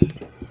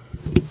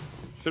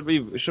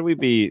 should we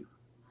be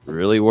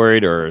really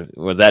worried, or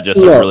was that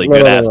just a really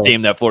good ass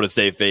team that Florida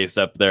State faced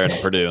up there in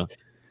Purdue?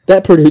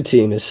 That Purdue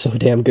team is so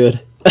damn good.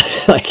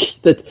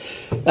 That.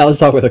 I was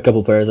talking with a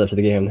couple players after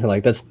the game. They're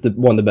like, that's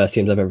one of the best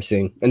teams I've ever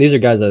seen. And these are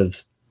guys that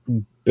have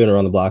been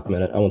around the block a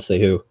minute. I won't say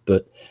who,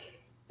 but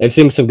they've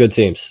seen some good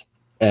teams.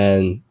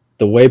 And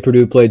the way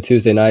Purdue played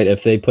Tuesday night,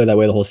 if they play that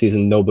way the whole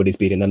season, nobody's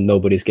beating them.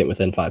 Nobody's getting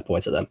within 5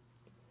 points of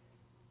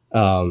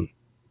them.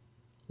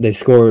 They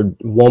scored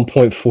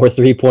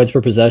 1.43 points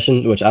per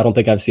possession, which I don't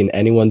think I've seen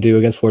anyone do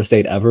against Florida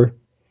State ever.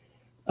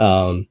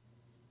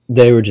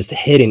 They were just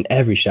hitting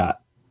every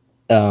shot.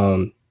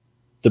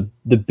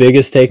 The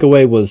biggest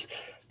takeaway was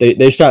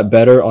they shot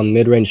better on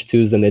mid-range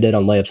twos than they did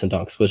on layups and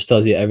dunks, which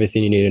tells you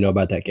everything you need to know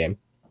about that game.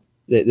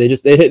 They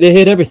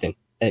hit everything,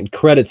 and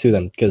credit to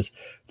them because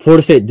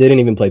Florida State didn't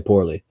even play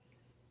poorly.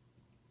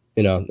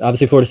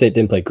 Obviously Florida State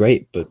didn't play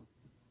great, but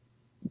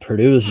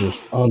Purdue is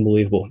just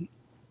unbelievable.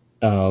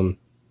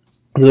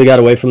 Really got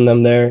away from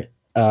them there.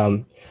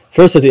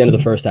 First at the end of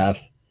the first half,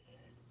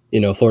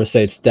 Florida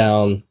State's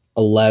down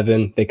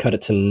 11. They cut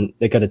it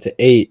to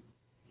 8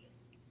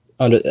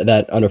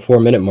 under 4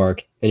 minute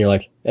mark, and you're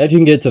like, if you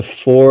can get to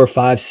 4,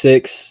 5,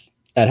 6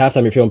 at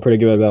halftime, you're feeling pretty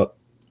good about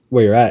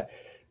where you're at.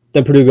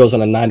 Then Purdue goes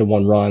on a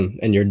 9-1 run,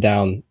 and you're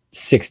down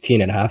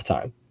 16 at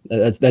halftime.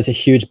 That's a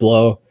huge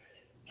blow.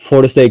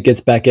 Florida State gets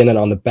back in, and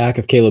on the back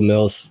of Caleb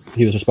Mills,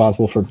 he was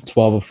responsible for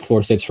 12 of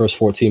Florida State's first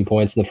 14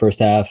 points in the first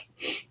half.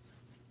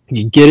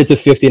 You get it to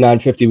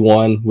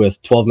 59-51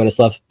 with 12 minutes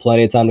left,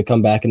 plenty of time to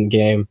come back in the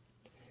game.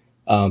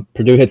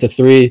 Purdue hits a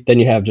 3, then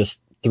you have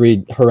just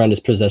 3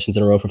 horrendous possessions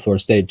in a row for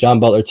Florida State. John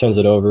Butler turns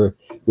it over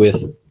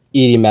with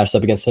Edey matched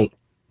up against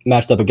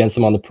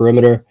him on the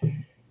perimeter.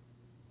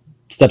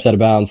 Steps out of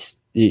bounds.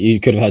 You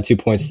could have had 2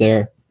 points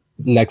there.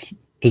 Next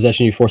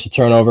possession, you force a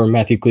turnover.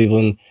 Matthew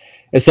Cleveland,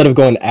 instead of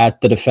going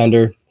at the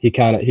defender, he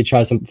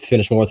tries to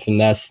finish more with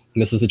finesse,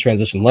 misses the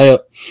transition layup.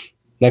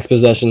 Next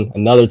possession,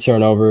 another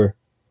turnover.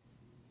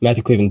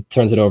 Matthew Cleveland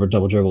turns it over,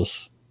 double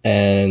dribbles.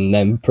 and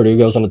then Purdue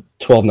goes on a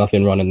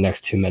 12-0 run in the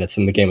next 2 minutes,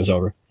 and the game was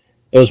over.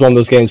 It was one of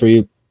those games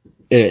where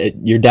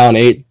you're down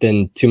 8,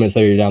 then 2 minutes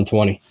later you're down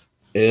 20.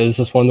 It was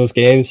just one of those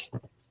games.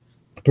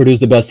 Purdue's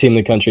the best team in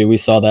the country. We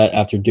saw that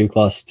after Duke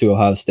lost to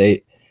Ohio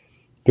State.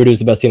 Purdue's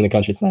the best team in the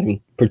country. It's not even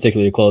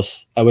particularly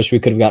close. I wish we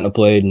could have gotten to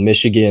play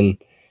Michigan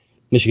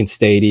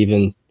State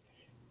even.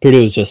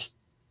 Purdue was just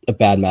a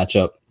bad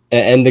matchup.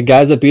 And the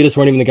guys that beat us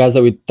weren't even the guys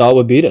that we thought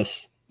would beat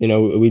us. You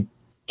know, we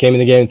came in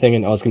the game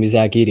thinking, oh, it's going to be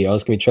Zach Edey. Oh,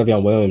 it's going to be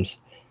Trevion Williams.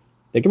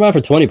 They came out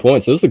for 20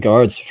 points. It was the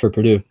guards for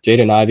Purdue.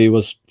 Jaden Ivey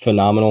was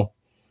phenomenal.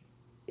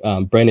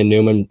 Brandon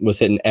Newman was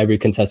hitting every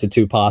contested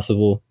 2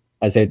 possible.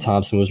 Isaiah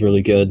Thompson was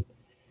really good.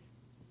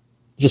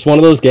 Just one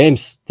of those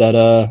games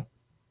that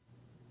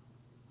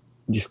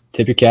just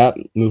tip your cap,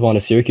 move on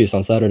to Syracuse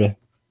on Saturday.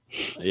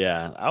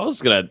 Yeah,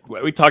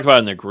 we talked about it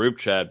in the group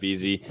chat,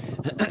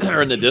 VZ,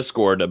 or in the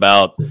Discord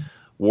about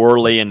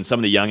Worley and some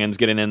of the youngins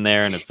getting in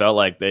there, and it felt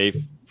like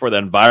for the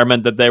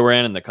environment that they were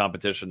in and the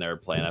competition they were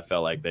playing, I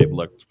felt like they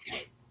looked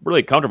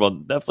really comfortable.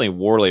 Definitely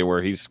Worley,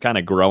 where he's kind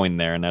of growing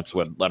there, and that's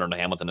what Leonard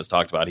Hamilton has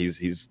talked about.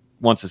 He's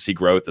wants to see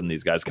growth in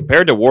these guys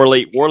compared to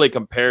Worley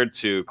compared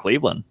to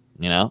Cleveland,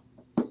 you know?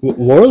 That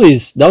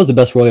was the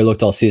best Worley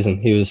looked all season.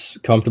 He was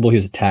comfortable. He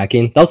was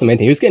attacking. That was the main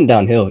thing. He was getting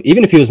downhill.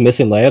 Even if he was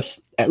missing layups,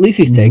 at least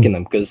he's taking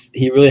them because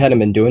he really hadn't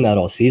been doing that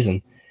all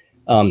season.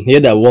 He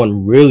had that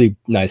one really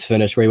nice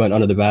finish where he went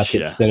under the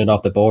basket, spin it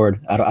off the board.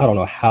 I don't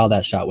know how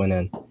that shot went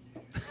in.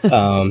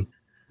 Him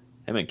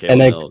and Caleb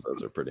Mills,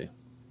 those are pretty.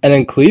 And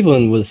then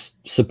Cleveland was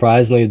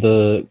surprisingly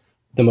the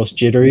most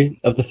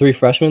jittery of the 3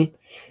 freshmen.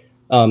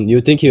 You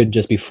would think he would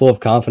just be full of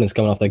confidence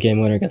coming off that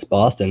game winner against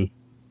Boston.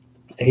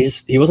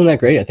 He wasn't that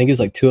great. I think he was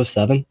like 2 of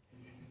 7.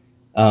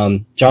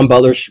 John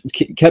Butler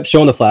kept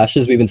showing the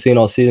flashes we've been seeing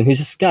all season. He's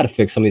just got to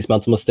fix some of these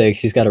mental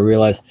mistakes. He's got to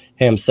realize,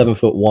 hey, I'm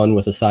 7'1"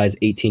 with a size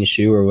 18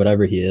 shoe or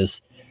whatever he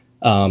is.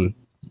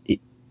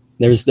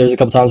 There's a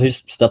couple times he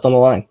just stepped on the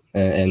line,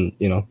 and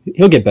you know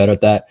he'll get better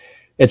at that.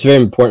 It's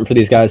very important for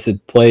these guys to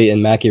play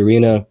in Mackey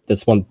Arena.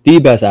 That's one of the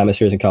best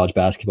atmospheres in college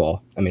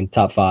basketball. I mean,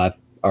 top 5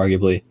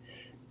 arguably.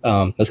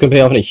 That's going to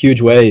pay off in a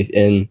huge way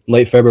in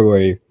late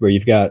February, where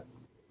you've got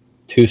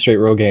 2 straight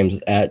road games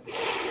at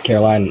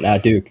Carolina and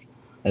at Duke.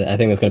 I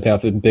think that's going to pay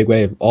off in a big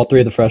way. All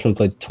 3 of the freshmen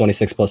played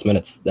 26-plus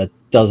minutes. That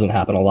doesn't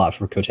happen a lot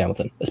for Coach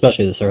Hamilton,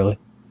 especially this early.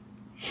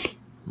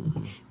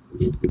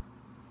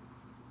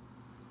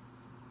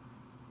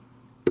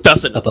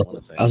 Dustin, I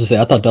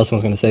thought Dustin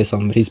was going to say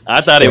something, but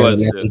I thought he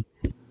was.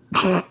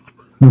 I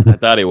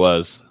thought he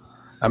was.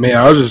 I mean,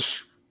 I was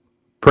just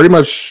pretty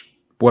much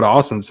what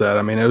Austin said.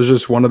 I mean, it was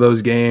just one of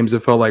those games.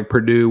 It felt like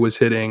Purdue was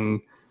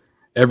hitting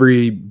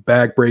every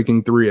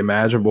back-breaking 3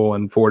 imaginable,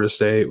 and Florida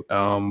State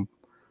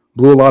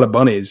blew a lot of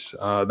bunnies.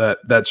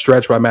 That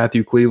stretch by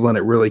Matthew Cleveland,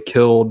 it really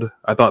killed,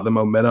 I thought, the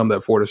momentum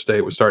that Florida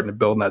State was starting to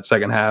build in that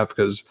second half,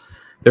 because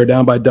they're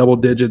down by double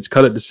digits,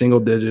 cut it to single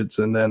digits,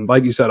 and then,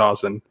 like you said,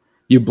 Austin,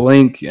 you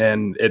blink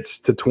and it's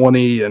to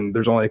 20, and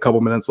there's only a couple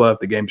minutes left.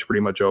 The game's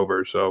pretty much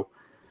over. So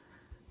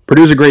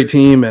Purdue's a great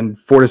team, and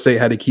Florida State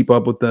had to keep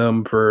up with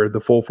them for the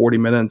full 40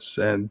 minutes,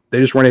 and they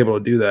just weren't able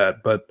to do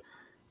that. But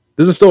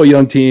this is still a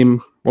young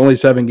team. We're only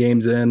 7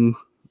 games in.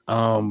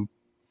 I'm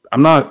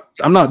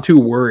not too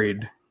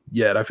worried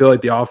yet. I feel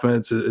like the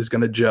offense is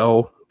going to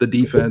gel. The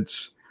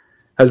defense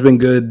has been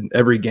good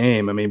every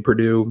game. I mean,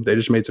 Purdue, they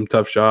just made some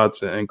tough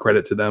shots, and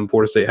credit to them.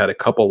 Florida State had a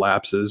couple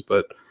lapses,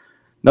 but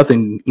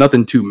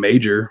nothing too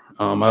major.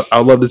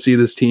 I'd love to see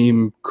this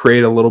team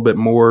create a little bit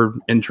more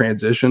in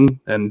transition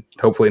and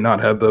hopefully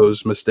not have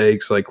those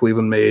mistakes like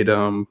Cleveland made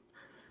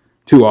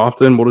too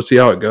often. We'll just see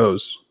how it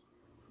goes.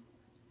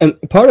 And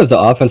part of the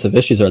offensive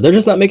issues are they're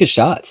just not making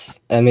shots.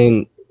 I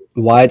mean,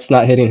 Wyatt's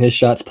not hitting his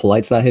shots.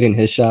 Polite's not hitting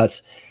his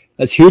shots.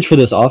 That's huge for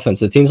this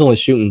offense. The team's only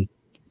shooting,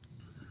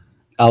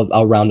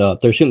 I'll round up,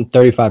 they're shooting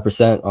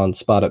 35% on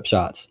spot-up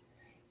shots.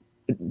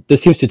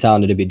 This team's too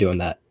talented to be doing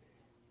that.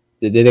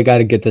 They got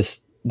to get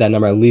that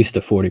number at least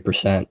to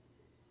 40%,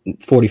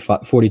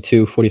 45,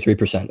 42,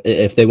 43%.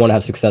 If they want to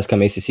have success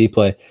come ACC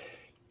play,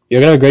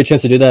 you're going to have a great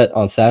chance to do that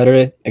on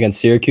Saturday against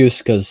Syracuse,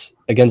 because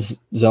against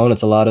zone,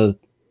 it's a lot of,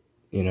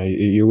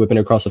 you're whipping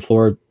across the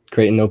floor,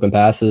 creating open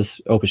passes,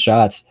 open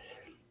shots.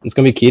 It's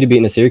going to be key to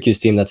beating a Syracuse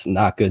team that's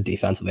not good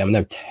defensively. I mean,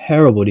 they're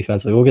terrible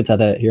defensively. We'll get to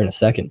that here in a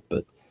second,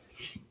 but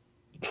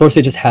Florida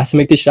State just has to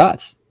make these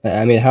shots.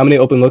 I mean, how many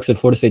open looks did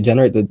Florida State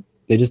generate that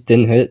they just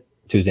didn't hit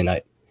Tuesday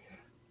night?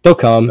 They'll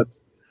come.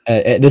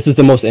 This is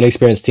the most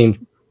inexperienced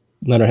team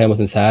Leonard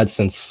Hamilton's had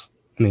since,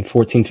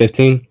 14,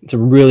 15. It's a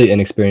really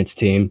inexperienced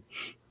team.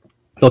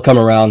 They'll come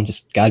around.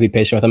 Just got to be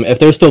patient with them. If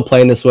they're still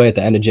playing this way at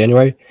the end of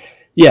January,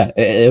 yeah,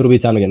 it'll be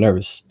time to get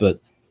nervous.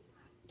 But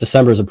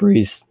December is a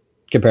breeze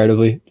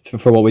comparatively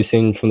for what we've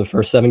seen from the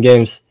first 7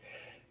 games.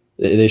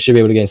 They should be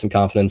able to gain some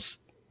confidence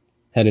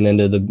heading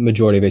into the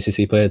majority of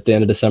ACC play at the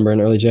end of December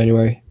and early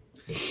January.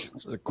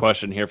 So a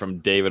question here from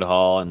David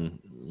Hall, and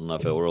I don't know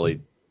if it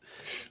really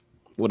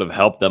would have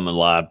helped them a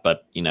lot,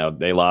 but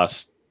they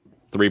lost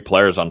three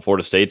players on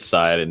Florida State's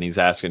side, and he's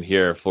asking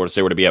here if Florida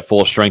State were to be at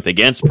full strength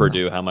against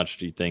Purdue, how much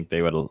do you think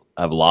they would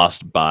have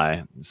lost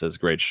by? It says,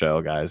 great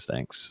show, guys.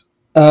 Thanks.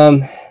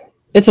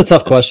 It's a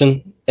tough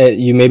question.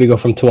 You maybe go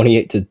from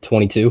 28 to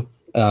 22.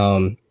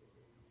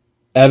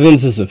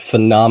 Evans is a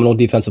phenomenal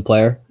defensive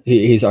player.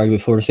 He's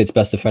arguably Florida State's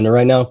best defender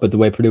right now, but the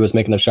way Purdue was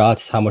making their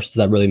shots, how much does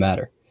that really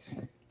matter?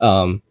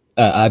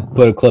 I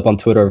put a clip on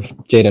Twitter of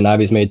Jaden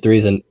Ivey's made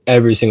threes, and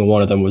every single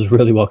one of them was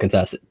really well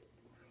contested.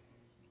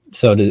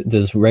 So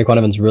does Raekwon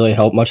Evans really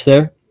help much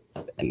there?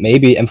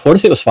 Maybe. And Florida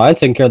State was fine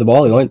taking care of the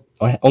ball. He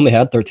only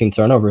had 13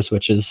 turnovers,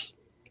 which is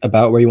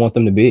about where you want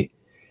them to be.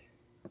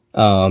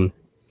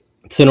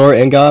 Sonora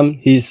Ingam,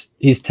 he's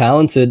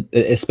talented,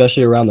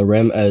 especially around the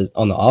rim as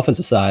on the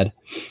offensive side,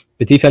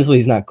 but defensively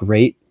he's not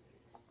great.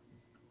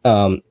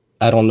 I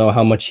don't know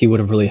how much he would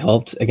have really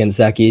helped against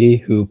Zach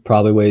Edey, who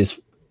probably weighs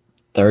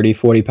 30,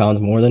 40 pounds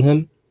more than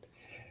him.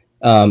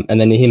 And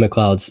then Naheem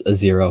McLeod's a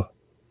 0.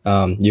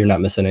 You're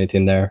not missing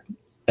anything there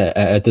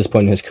at this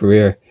point in his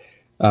career.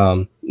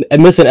 And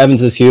missing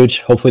Evans is huge.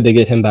 Hopefully they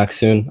get him back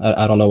soon.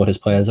 I don't know what his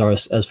plans are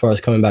as far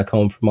as coming back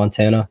home from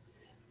Montana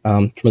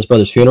from his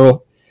brother's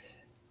funeral.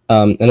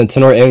 And then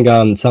Tenor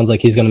Ingam sounds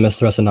like he's going to miss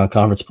the rest of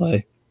non-conference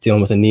play,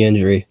 dealing with a knee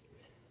injury.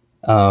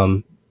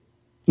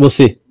 We'll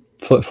see.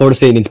 Florida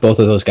State needs both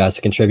of those guys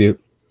to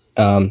contribute.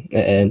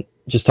 And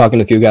just talking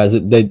to a few guys,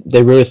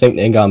 they really think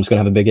Ingam's going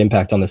to have a big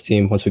impact on this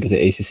team once we get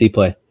to ACC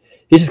play.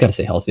 He's just got to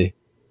stay healthy.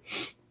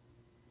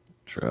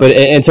 True. But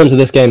in terms of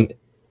this game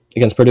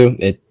against Purdue,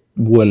 it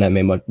wouldn't have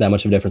made that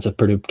much of a difference if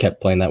Purdue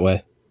kept playing that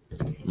way.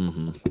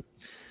 Mm-hmm.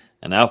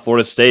 And now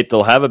Florida State,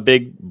 they'll have a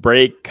big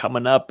break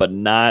coming up, but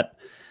not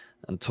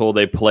until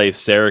they play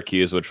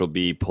Syracuse, which will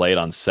be played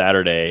on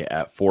Saturday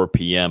at 4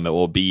 p.m. It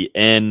will be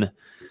in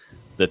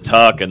the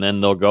Tuck, and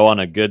then they'll go on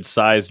a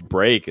good-sized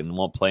break and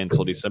won't play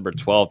until December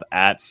 12th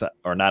at South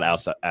Carolina.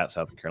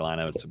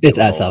 It's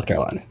at South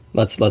Carolina.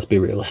 Let's be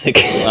realistic.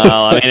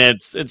 Well, I mean,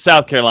 it's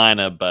South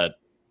Carolina, but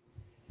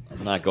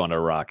I'm not going to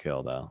Rock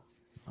Hill, though.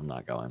 I'm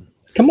not going.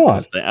 Come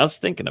on. I was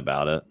thinking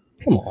about it.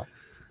 Come on.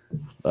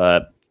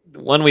 But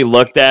when we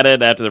looked at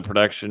it after the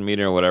production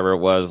meeting or whatever it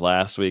was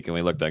last week, and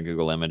we looked at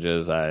Google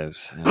Images, I'm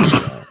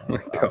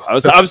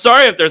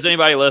sorry if there's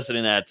anybody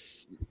listening that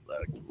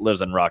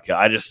lives in Rock Hill.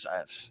 I don't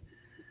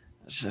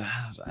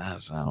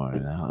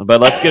know.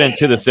 But let's get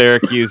into the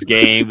Syracuse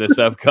game this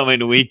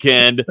upcoming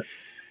weekend.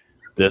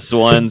 This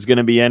one's going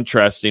to be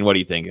interesting. What do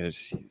you think?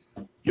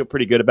 Feel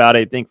pretty good about it.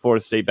 I think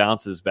Florida State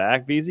bounces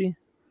back, VZ?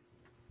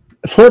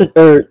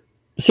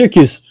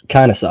 Syracuse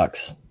kind of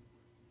sucks.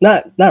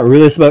 Not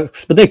really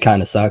sucks, but they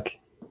kind of suck.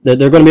 They're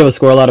going to be able to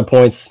score a lot of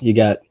points. You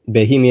got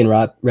Bohemian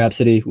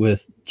Rhapsody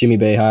with Jimmy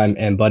Boeheim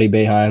and Buddy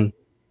Boeheim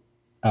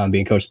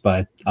being coached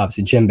by,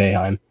 obviously, Jim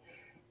Boeheim.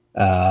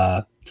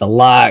 It's a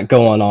lot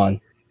going on,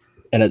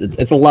 and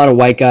it's a lot of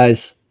white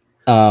guys.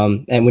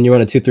 And when you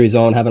run a 2-3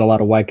 zone, having a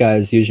lot of white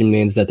guys usually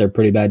means that they're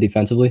pretty bad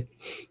defensively.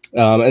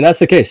 And that's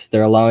the case.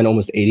 They're allowing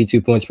almost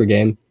 82 points per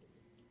game,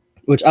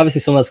 which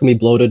obviously some of that's going to be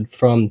bloated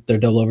from their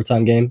double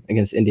overtime game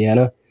against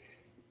Indiana.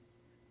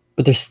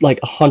 But there's like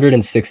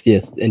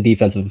 160th in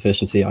defensive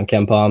efficiency on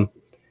KenPom.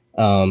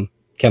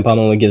 KenPom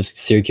only gives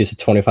Syracuse a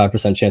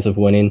 25% chance of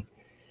winning.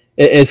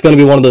 It's going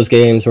to be one of those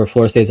games where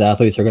Florida State's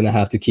athletes are going to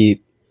have to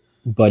keep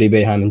Buddy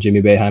Boeheim and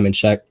Jimmy Boeheim in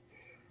check.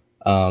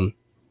 Down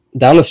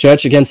the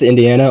stretch against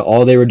Indiana,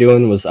 all they were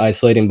doing was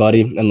isolating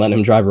Buddy and letting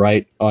him drive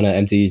right on an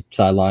empty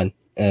sideline.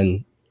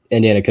 And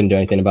Indiana couldn't do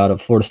anything about it.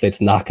 Florida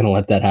State's not going to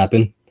let that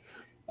happen.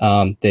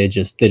 They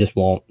just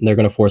won't. They're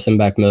going to force him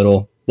back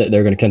middle.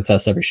 They're going to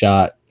contest every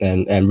shot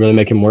and really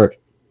make him work.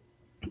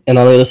 And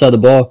on the other side of the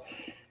ball,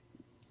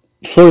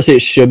 Florida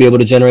State should be able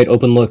to generate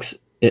open looks.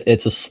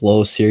 It's a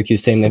slow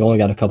Syracuse team. They've only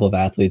got a couple of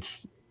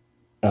athletes.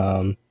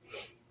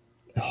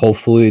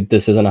 Hopefully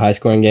this isn't a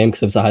high-scoring game,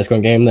 because if it's a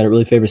high-scoring game, then it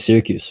really favors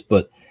Syracuse.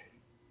 But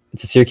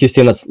it's a Syracuse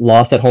team that's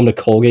lost at home to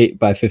Colgate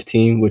by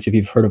 15, which if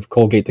you've heard of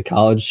Colgate the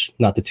college,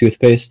 not the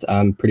toothpaste,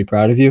 I'm pretty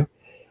proud of you.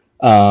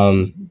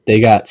 They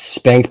got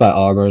spanked by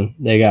Auburn.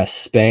 They got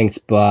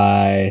spanked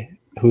by...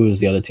 Who was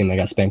the other team they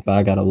got spanked by?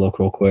 I got to look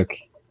real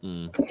quick.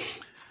 Spanked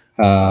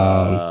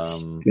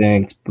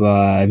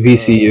by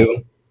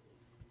VCU.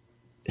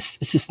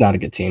 It's just not a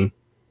good team.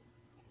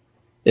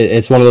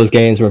 It's one of those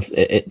games where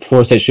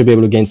Florida State should be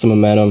able to gain some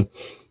momentum.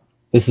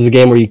 This is a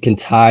game where you can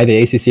tie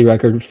the ACC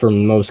record for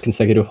most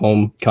consecutive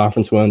home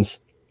conference wins.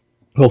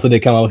 Hopefully they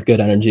come out with good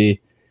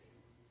energy,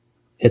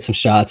 hit some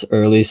shots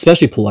early,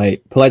 especially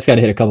Polite. Polite's got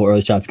to hit a couple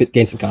early shots,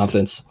 gain some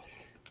confidence,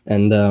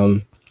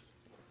 and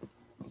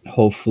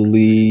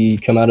hopefully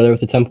come out of there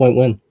with a 10-point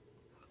win.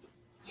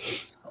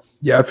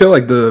 Yeah, I feel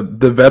like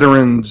the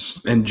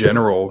veterans in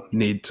general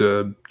need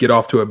to get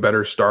off to a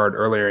better start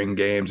earlier in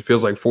games. It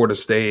feels like Florida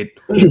State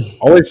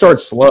always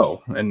starts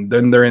slow, and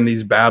then they're in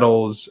these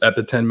battles at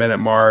the 10-minute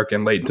mark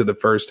and late into the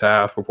first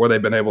half before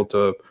they've been able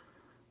to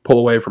pull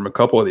away from a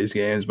couple of these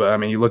games. But, I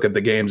mean, you look at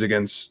the games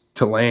against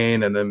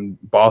Tulane and then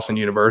Boston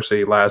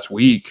University last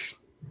week,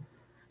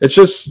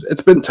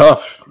 it's been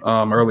tough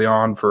early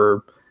on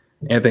for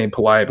Anthony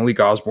Polite. Malik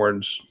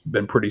Osborne's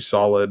been pretty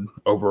solid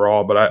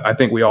overall, but I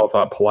think we all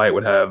thought Polite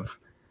would have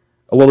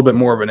a little bit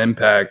more of an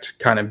impact,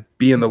 kind of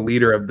being the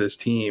leader of this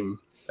team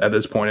at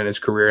this point in his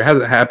career. It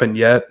hasn't happened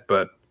yet,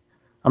 but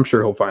I'm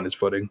sure he'll find his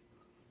footing.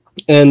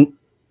 And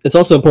it's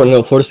also important to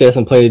note Florida State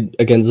hasn't played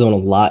against zone a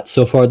lot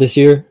so far this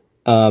year.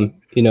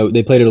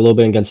 They played it a little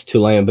bit against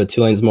Tulane, but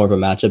Tulane's more of a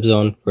matchup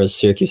zone, whereas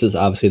Syracuse is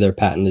obviously their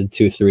patented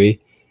 2-3.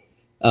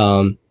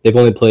 They've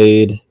only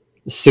played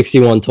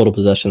 61 total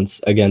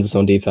possessions against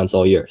zone defense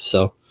all year.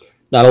 So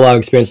not a lot of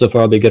experience so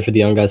far. It'll be good for the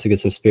young guys to get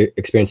some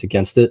experience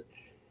against it.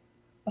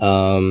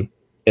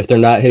 If they're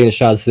not hitting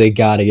shots, they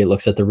got to get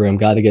looks at the rim,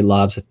 got to get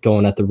lobs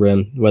going at the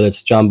rim, whether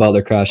it's John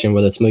Butler crashing,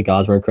 whether it's Malik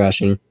Osborne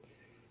crashing.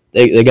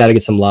 They got to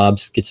get some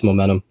lobs, get some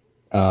momentum.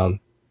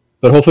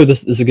 But hopefully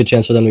this is a good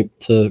chance for them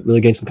to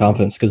really gain some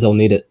confidence because they'll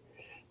need it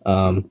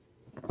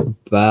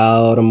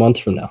about a month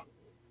from now.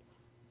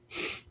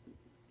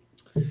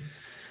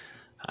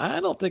 I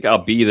don't think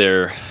I'll be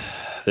there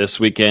this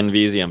weekend,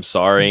 VZ. I'm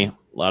sorry. A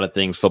lot of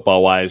things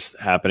football-wise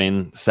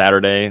happening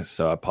Saturday,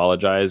 so I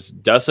apologize.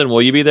 Dustin,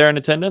 will you be there in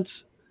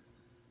attendance?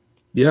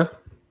 Yeah.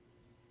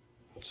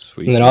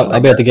 Sweet. And then I'll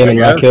be at the game in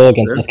Rock Hill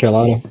against South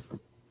Carolina.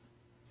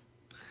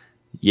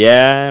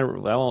 Yeah,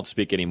 I won't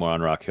speak anymore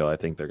on Rock Hill. I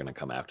think they're going to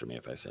come after me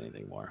if I say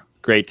anything more.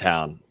 Great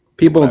town.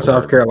 People in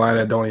South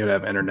Carolina don't even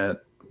have internet.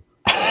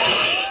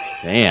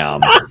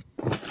 Damn.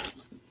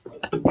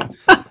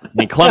 I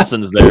mean,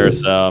 Clemson's there,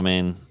 so, I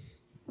mean,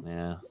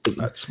 yeah.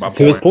 That's my point.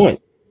 To his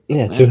point.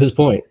 Yeah, to his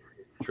point.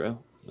 True.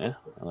 Yeah,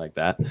 I like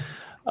that.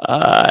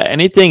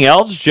 Anything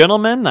else,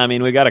 gentlemen? I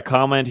mean, we got a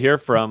comment here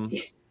from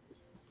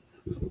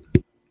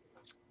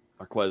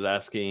Marquez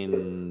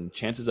asking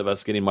chances of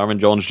us getting Marvin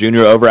Jones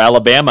Jr. over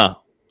Alabama.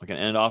 We can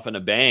end it off in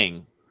a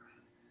bang.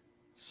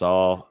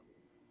 Saw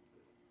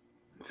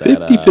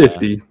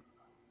 50-50. I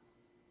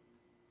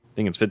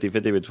think it's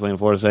 50-50 between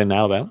Florida State and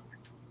Alabama.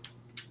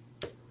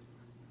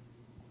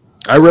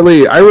 I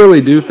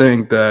really do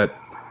think that,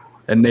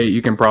 and Nate,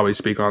 you can probably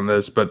speak on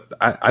this, but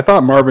I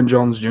thought Marvin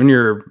Jones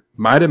Jr.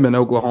 might have been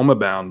Oklahoma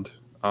bound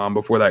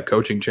before that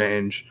coaching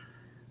change.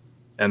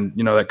 And,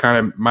 that kind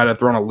of might have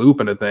thrown a loop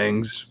into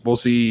things. We'll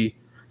see.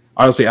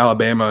 Obviously,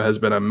 Alabama has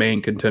been a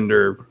main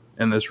contender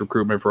in this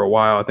recruitment for a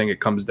while. I think it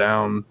comes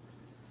down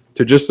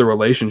to just the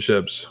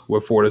relationships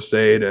with Florida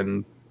State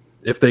and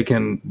if they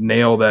can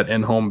nail that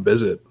in-home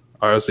visit.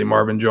 Obviously,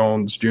 Marvin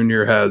Jones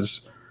Jr.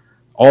 has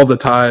all the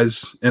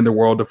ties in the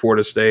world to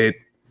Florida State,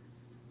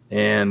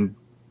 and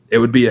it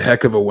would be a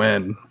heck of a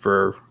win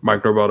for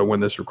Mike Norvell to win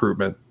this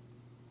recruitment,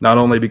 not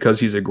only because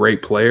he's a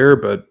great player,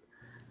 but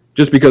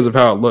just because of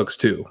how it looks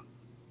too.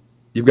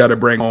 You've got to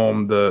bring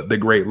home the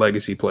great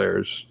legacy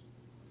players.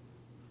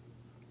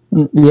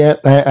 Yeah,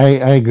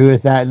 I agree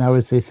with that, and I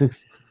would say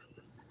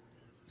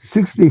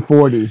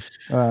 60-40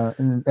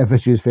 in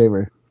FSU's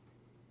favor.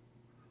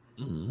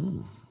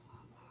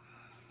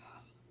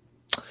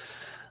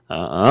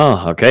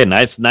 Okay.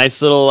 Nice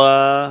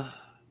little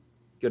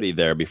goodie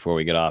there before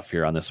we get off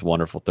here on this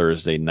wonderful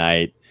Thursday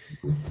night.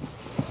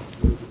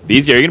 BZ, are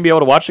you going to be able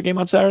to watch the game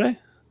on Saturday?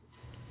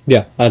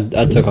 Yeah,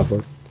 I took off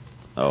work.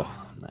 Oh,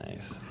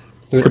 nice.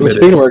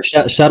 Speaking of work,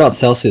 shout out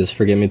Celsius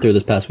for getting me through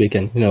this past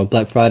weekend.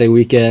 Black Friday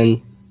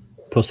weekend,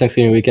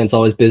 post-Thanksgiving weekend's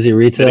always busy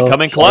retail. Did it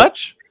come in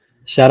clutch?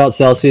 Shout out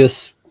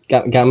Celsius.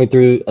 Got me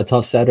through a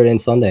tough Saturday and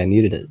Sunday. I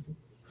needed it.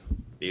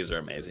 These are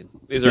amazing.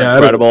 These are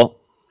incredible.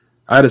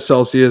 I had a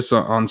Celsius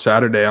on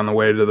Saturday on the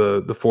way to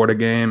the Florida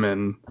game,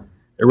 and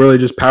it really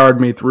just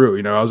powered me through.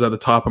 I was at the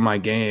top of my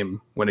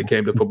game when it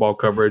came to football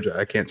coverage.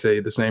 I can't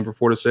say the same for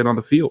Florida State on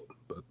the field.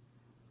 But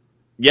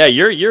yeah,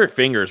 your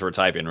fingers were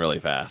typing really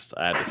fast.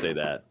 I have to say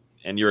that.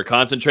 And you were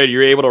concentrated. You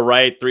were able to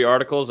write 3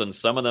 articles, and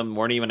some of them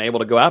weren't even able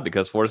to go out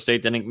because Florida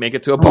State didn't make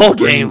it to a bowl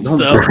game.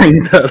 Don't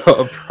bring that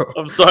up, bro.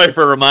 I'm sorry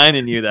for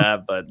reminding you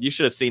that, but you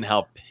should have seen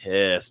how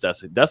pissed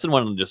Dustin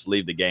wanted to just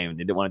leave the game. He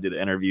didn't want to do the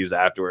interviews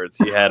afterwards.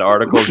 He had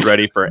articles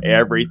ready for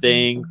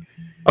everything.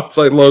 I was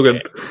like,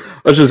 Logan,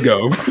 let's just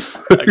go.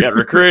 I got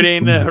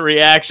recruiting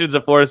reactions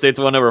of Florida State's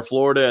won over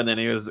Florida, and then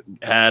he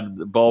had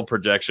bowl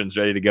projections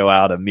ready to go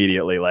out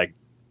immediately, like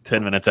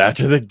 10 minutes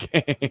after the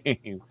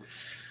game.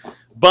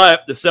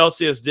 But the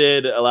Celsius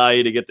did allow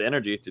you to get the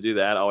energy to do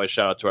that. Always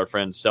shout out to our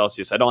friend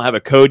Celsius. I don't have a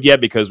code yet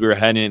because we were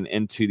heading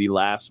into the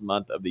last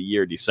month of the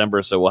year,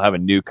 December. So we'll have a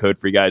new code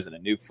for you guys and a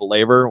new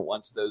flavor.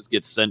 Once those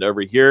get sent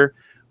over here,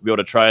 we'll be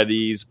able to try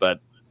these.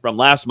 But from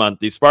last month,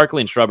 these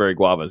sparkling strawberry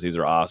guavas, these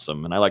are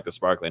awesome. And I like the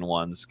sparkling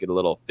ones. Get a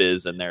little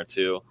fizz in there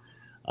too.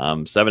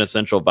 7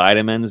 essential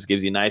vitamins,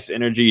 gives you nice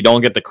energy. You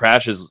don't get the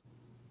crashes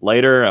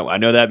later. I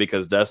know that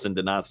because Dustin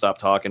did not stop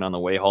talking on the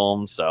way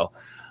home. So,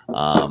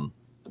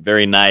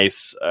 very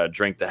nice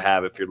drink to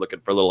have if you're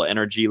looking for a little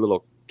energy, a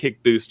little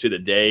kick boost to the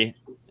day.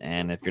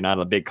 And if you're not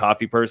a big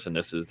coffee person,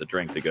 this is the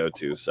drink to go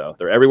to. So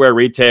they're everywhere,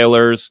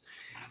 retailers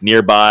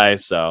nearby.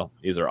 So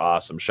these are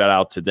awesome. Shout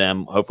out to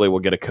them. Hopefully we'll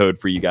get a code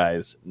for you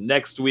guys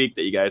next week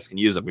that you guys can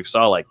use them. We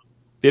saw like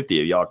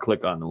 50 of y'all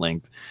click on the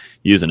link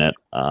using it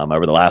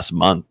over the last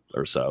month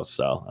or so.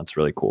 So that's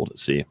really cool to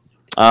see.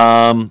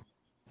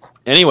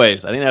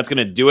 Anyways, I think that's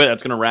going to do it.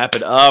 That's going to wrap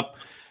it up.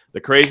 The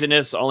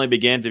craziness only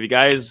begins. If you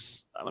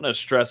guys, I'm going to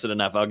stress it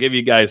enough. I'll give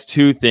you guys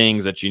 2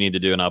 things that you need to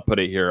do, and I'll put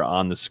it here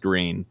on the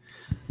screen.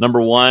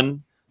 Number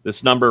 1,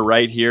 this number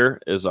right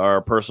here is our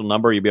personal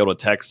number. You'll be able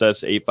to text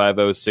us,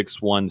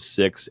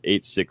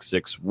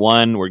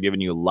 850-616-8661. We're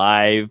giving you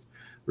live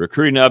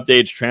recruiting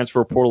updates,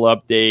 transfer portal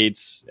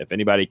updates. If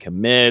anybody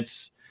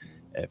commits,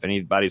 if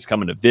anybody's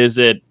coming to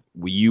visit,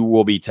 you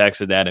will be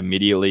texted that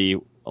immediately,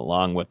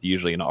 along with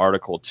usually an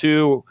article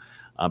too.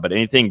 But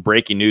anything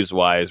breaking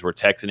news-wise, we're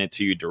texting it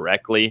to you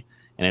directly.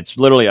 And it's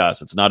literally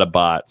us. It's not a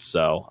bot.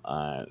 So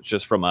it's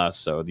just from us.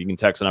 So you can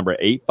text the number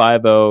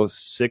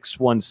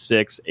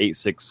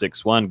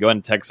 850-616-8661. Go ahead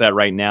and text that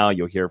right now.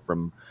 You'll hear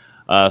from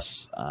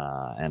us.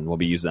 And we'll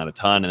be using that a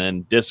ton. And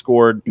then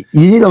Discord. You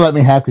need to let me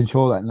have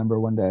control of that number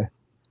one day.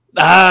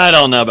 I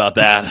don't know about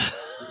that.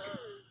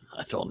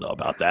 I don't know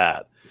about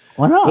that.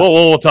 Why not?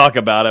 We'll talk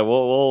about it.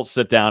 We'll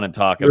sit down and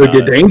talk about it. It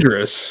would get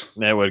dangerous.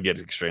 It would get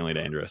extremely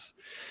dangerous.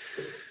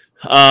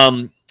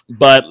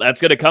 But that's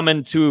going to come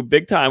into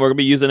big time. We're going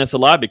to be using this a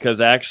lot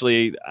because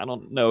actually, I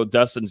don't know,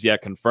 Dustin's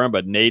yet confirmed,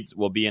 but Nate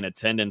will be in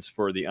attendance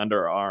for the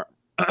Under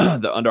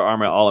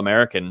Armour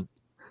All-American.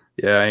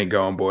 Yeah, I ain't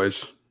going,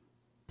 boys.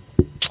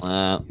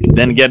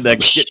 Then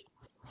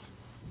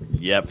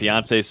yeah,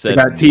 fiance said.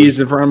 I got teased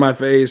in front of my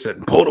face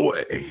and pulled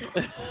away.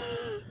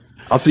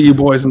 I'll see you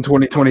boys in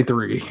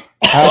 2023.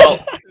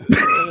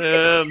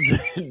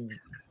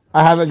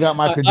 I haven't got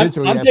my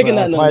credential yet. I'm taking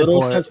that in a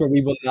little sense where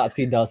we will not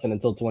see Dustin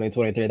until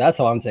 2023. That's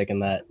how I'm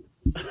taking that.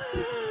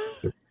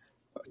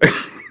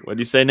 What'd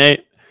you say,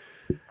 Nate?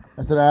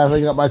 I said I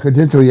haven't got my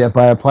credential yet,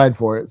 but I applied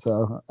for it,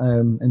 so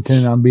I'm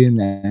intending on being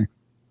there.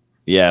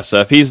 Yeah, so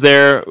if he's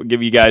there, we'll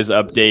give you guys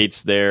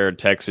updates there,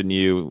 texting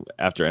you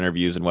after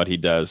interviews and what he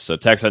does. So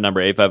text that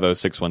number,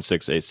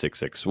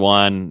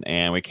 850-616-8661.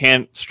 And we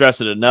can't stress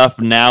it enough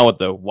now with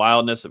the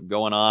wildness of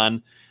going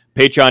on.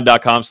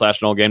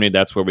 Patreon.com/NoelGaming.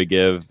 That's where we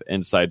give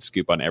inside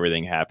scoop on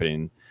everything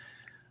happening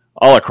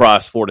all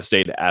across Florida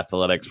State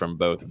athletics from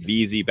both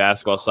VZ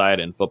basketball side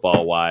and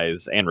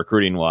football-wise and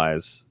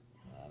recruiting-wise.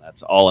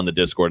 That's all in the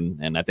Discord.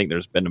 And I think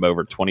there's been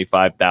over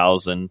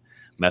 25,000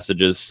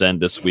 messages sent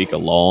this week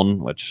alone,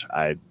 which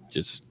I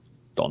just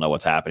don't know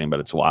what's happening, but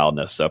it's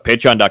wildness. So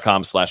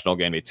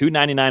patreon.com/NoelGaming,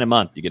 $2.99 a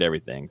month. You get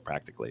everything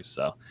practically.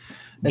 So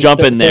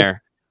jump in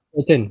there.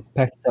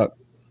 Pack the tuck.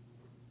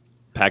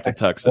 Pack the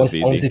tuck. I want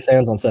to see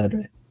fans on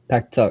Saturday.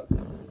 Pack the tuck.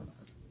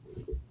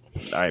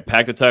 All right,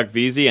 pack the tuck,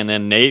 VZ, and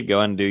then Nate,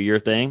 go and do your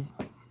thing.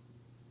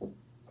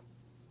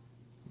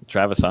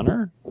 Travis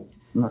Hunter?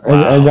 Wow.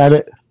 I got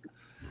it.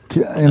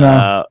 You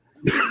know,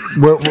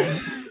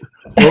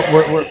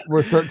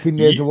 we're 13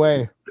 days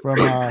away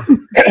from. I've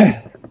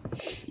been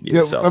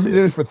doing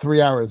this for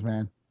 3 hours,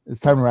 man.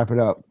 It's time to wrap it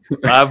up.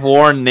 I've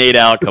worn Nate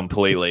out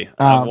completely.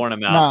 I've worn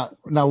him out.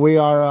 No, we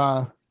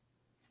are.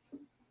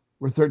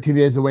 We're 13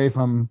 days away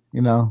from,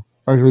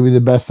 arguably the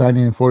best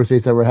signing in Florida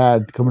State's ever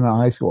had coming out of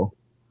high school.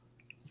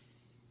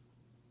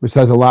 Which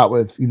says a lot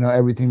with,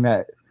 everything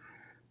that,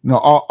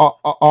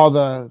 all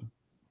the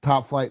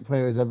top flight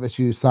players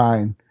FSU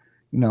sign.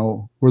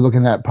 We're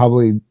looking at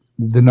probably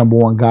the number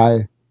one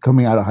guy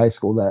coming out of high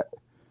school that,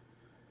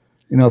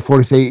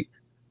 Florida State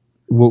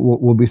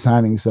will be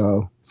signing.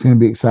 So it's going to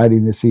be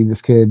exciting to see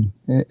this kid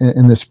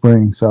in the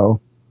spring.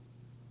 So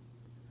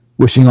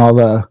wishing all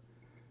the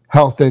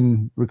health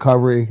and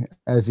recovery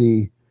as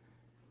he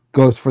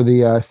goes for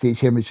the state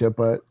championship,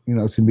 but it's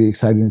going to be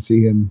exciting to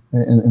see him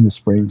in the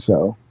spring.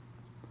 So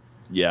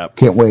yeah,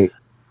 can't wait.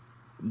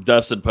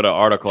 Dustin put an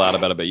article out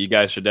about it, but you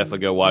guys should definitely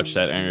go watch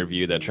that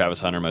interview that Travis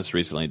Hunter most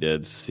recently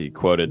did. He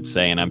quoted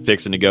saying, "I'm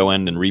fixing to go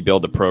in and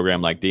rebuild the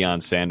program like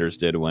Deion Sanders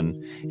did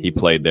when he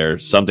played there.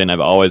 Something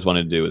I've always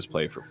wanted to do is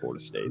play for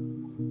Florida State."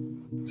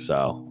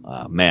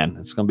 So, man,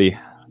 it's going to be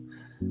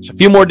a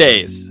few more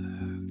days.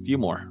 A few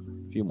more.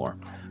 All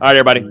right,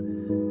 everybody.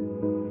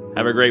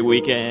 Have a great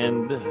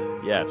weekend.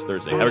 Yeah, it's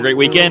Thursday. Have a great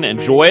weekend.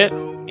 Enjoy it.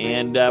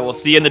 And we'll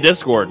see you in the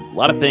Discord. A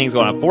lot of things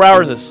going on. 4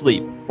 hours of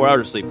sleep. 4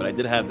 hours of sleep. But I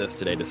did have this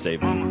today to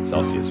save me.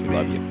 Celsius, we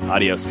love you.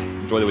 Adios.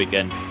 Enjoy the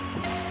weekend.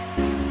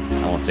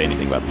 I won't say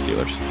anything about the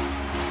Steelers.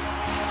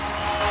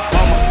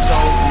 Mama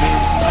told me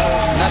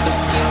not to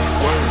say a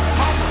word.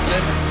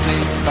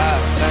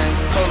 17.5, same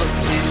color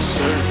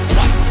t-shirt.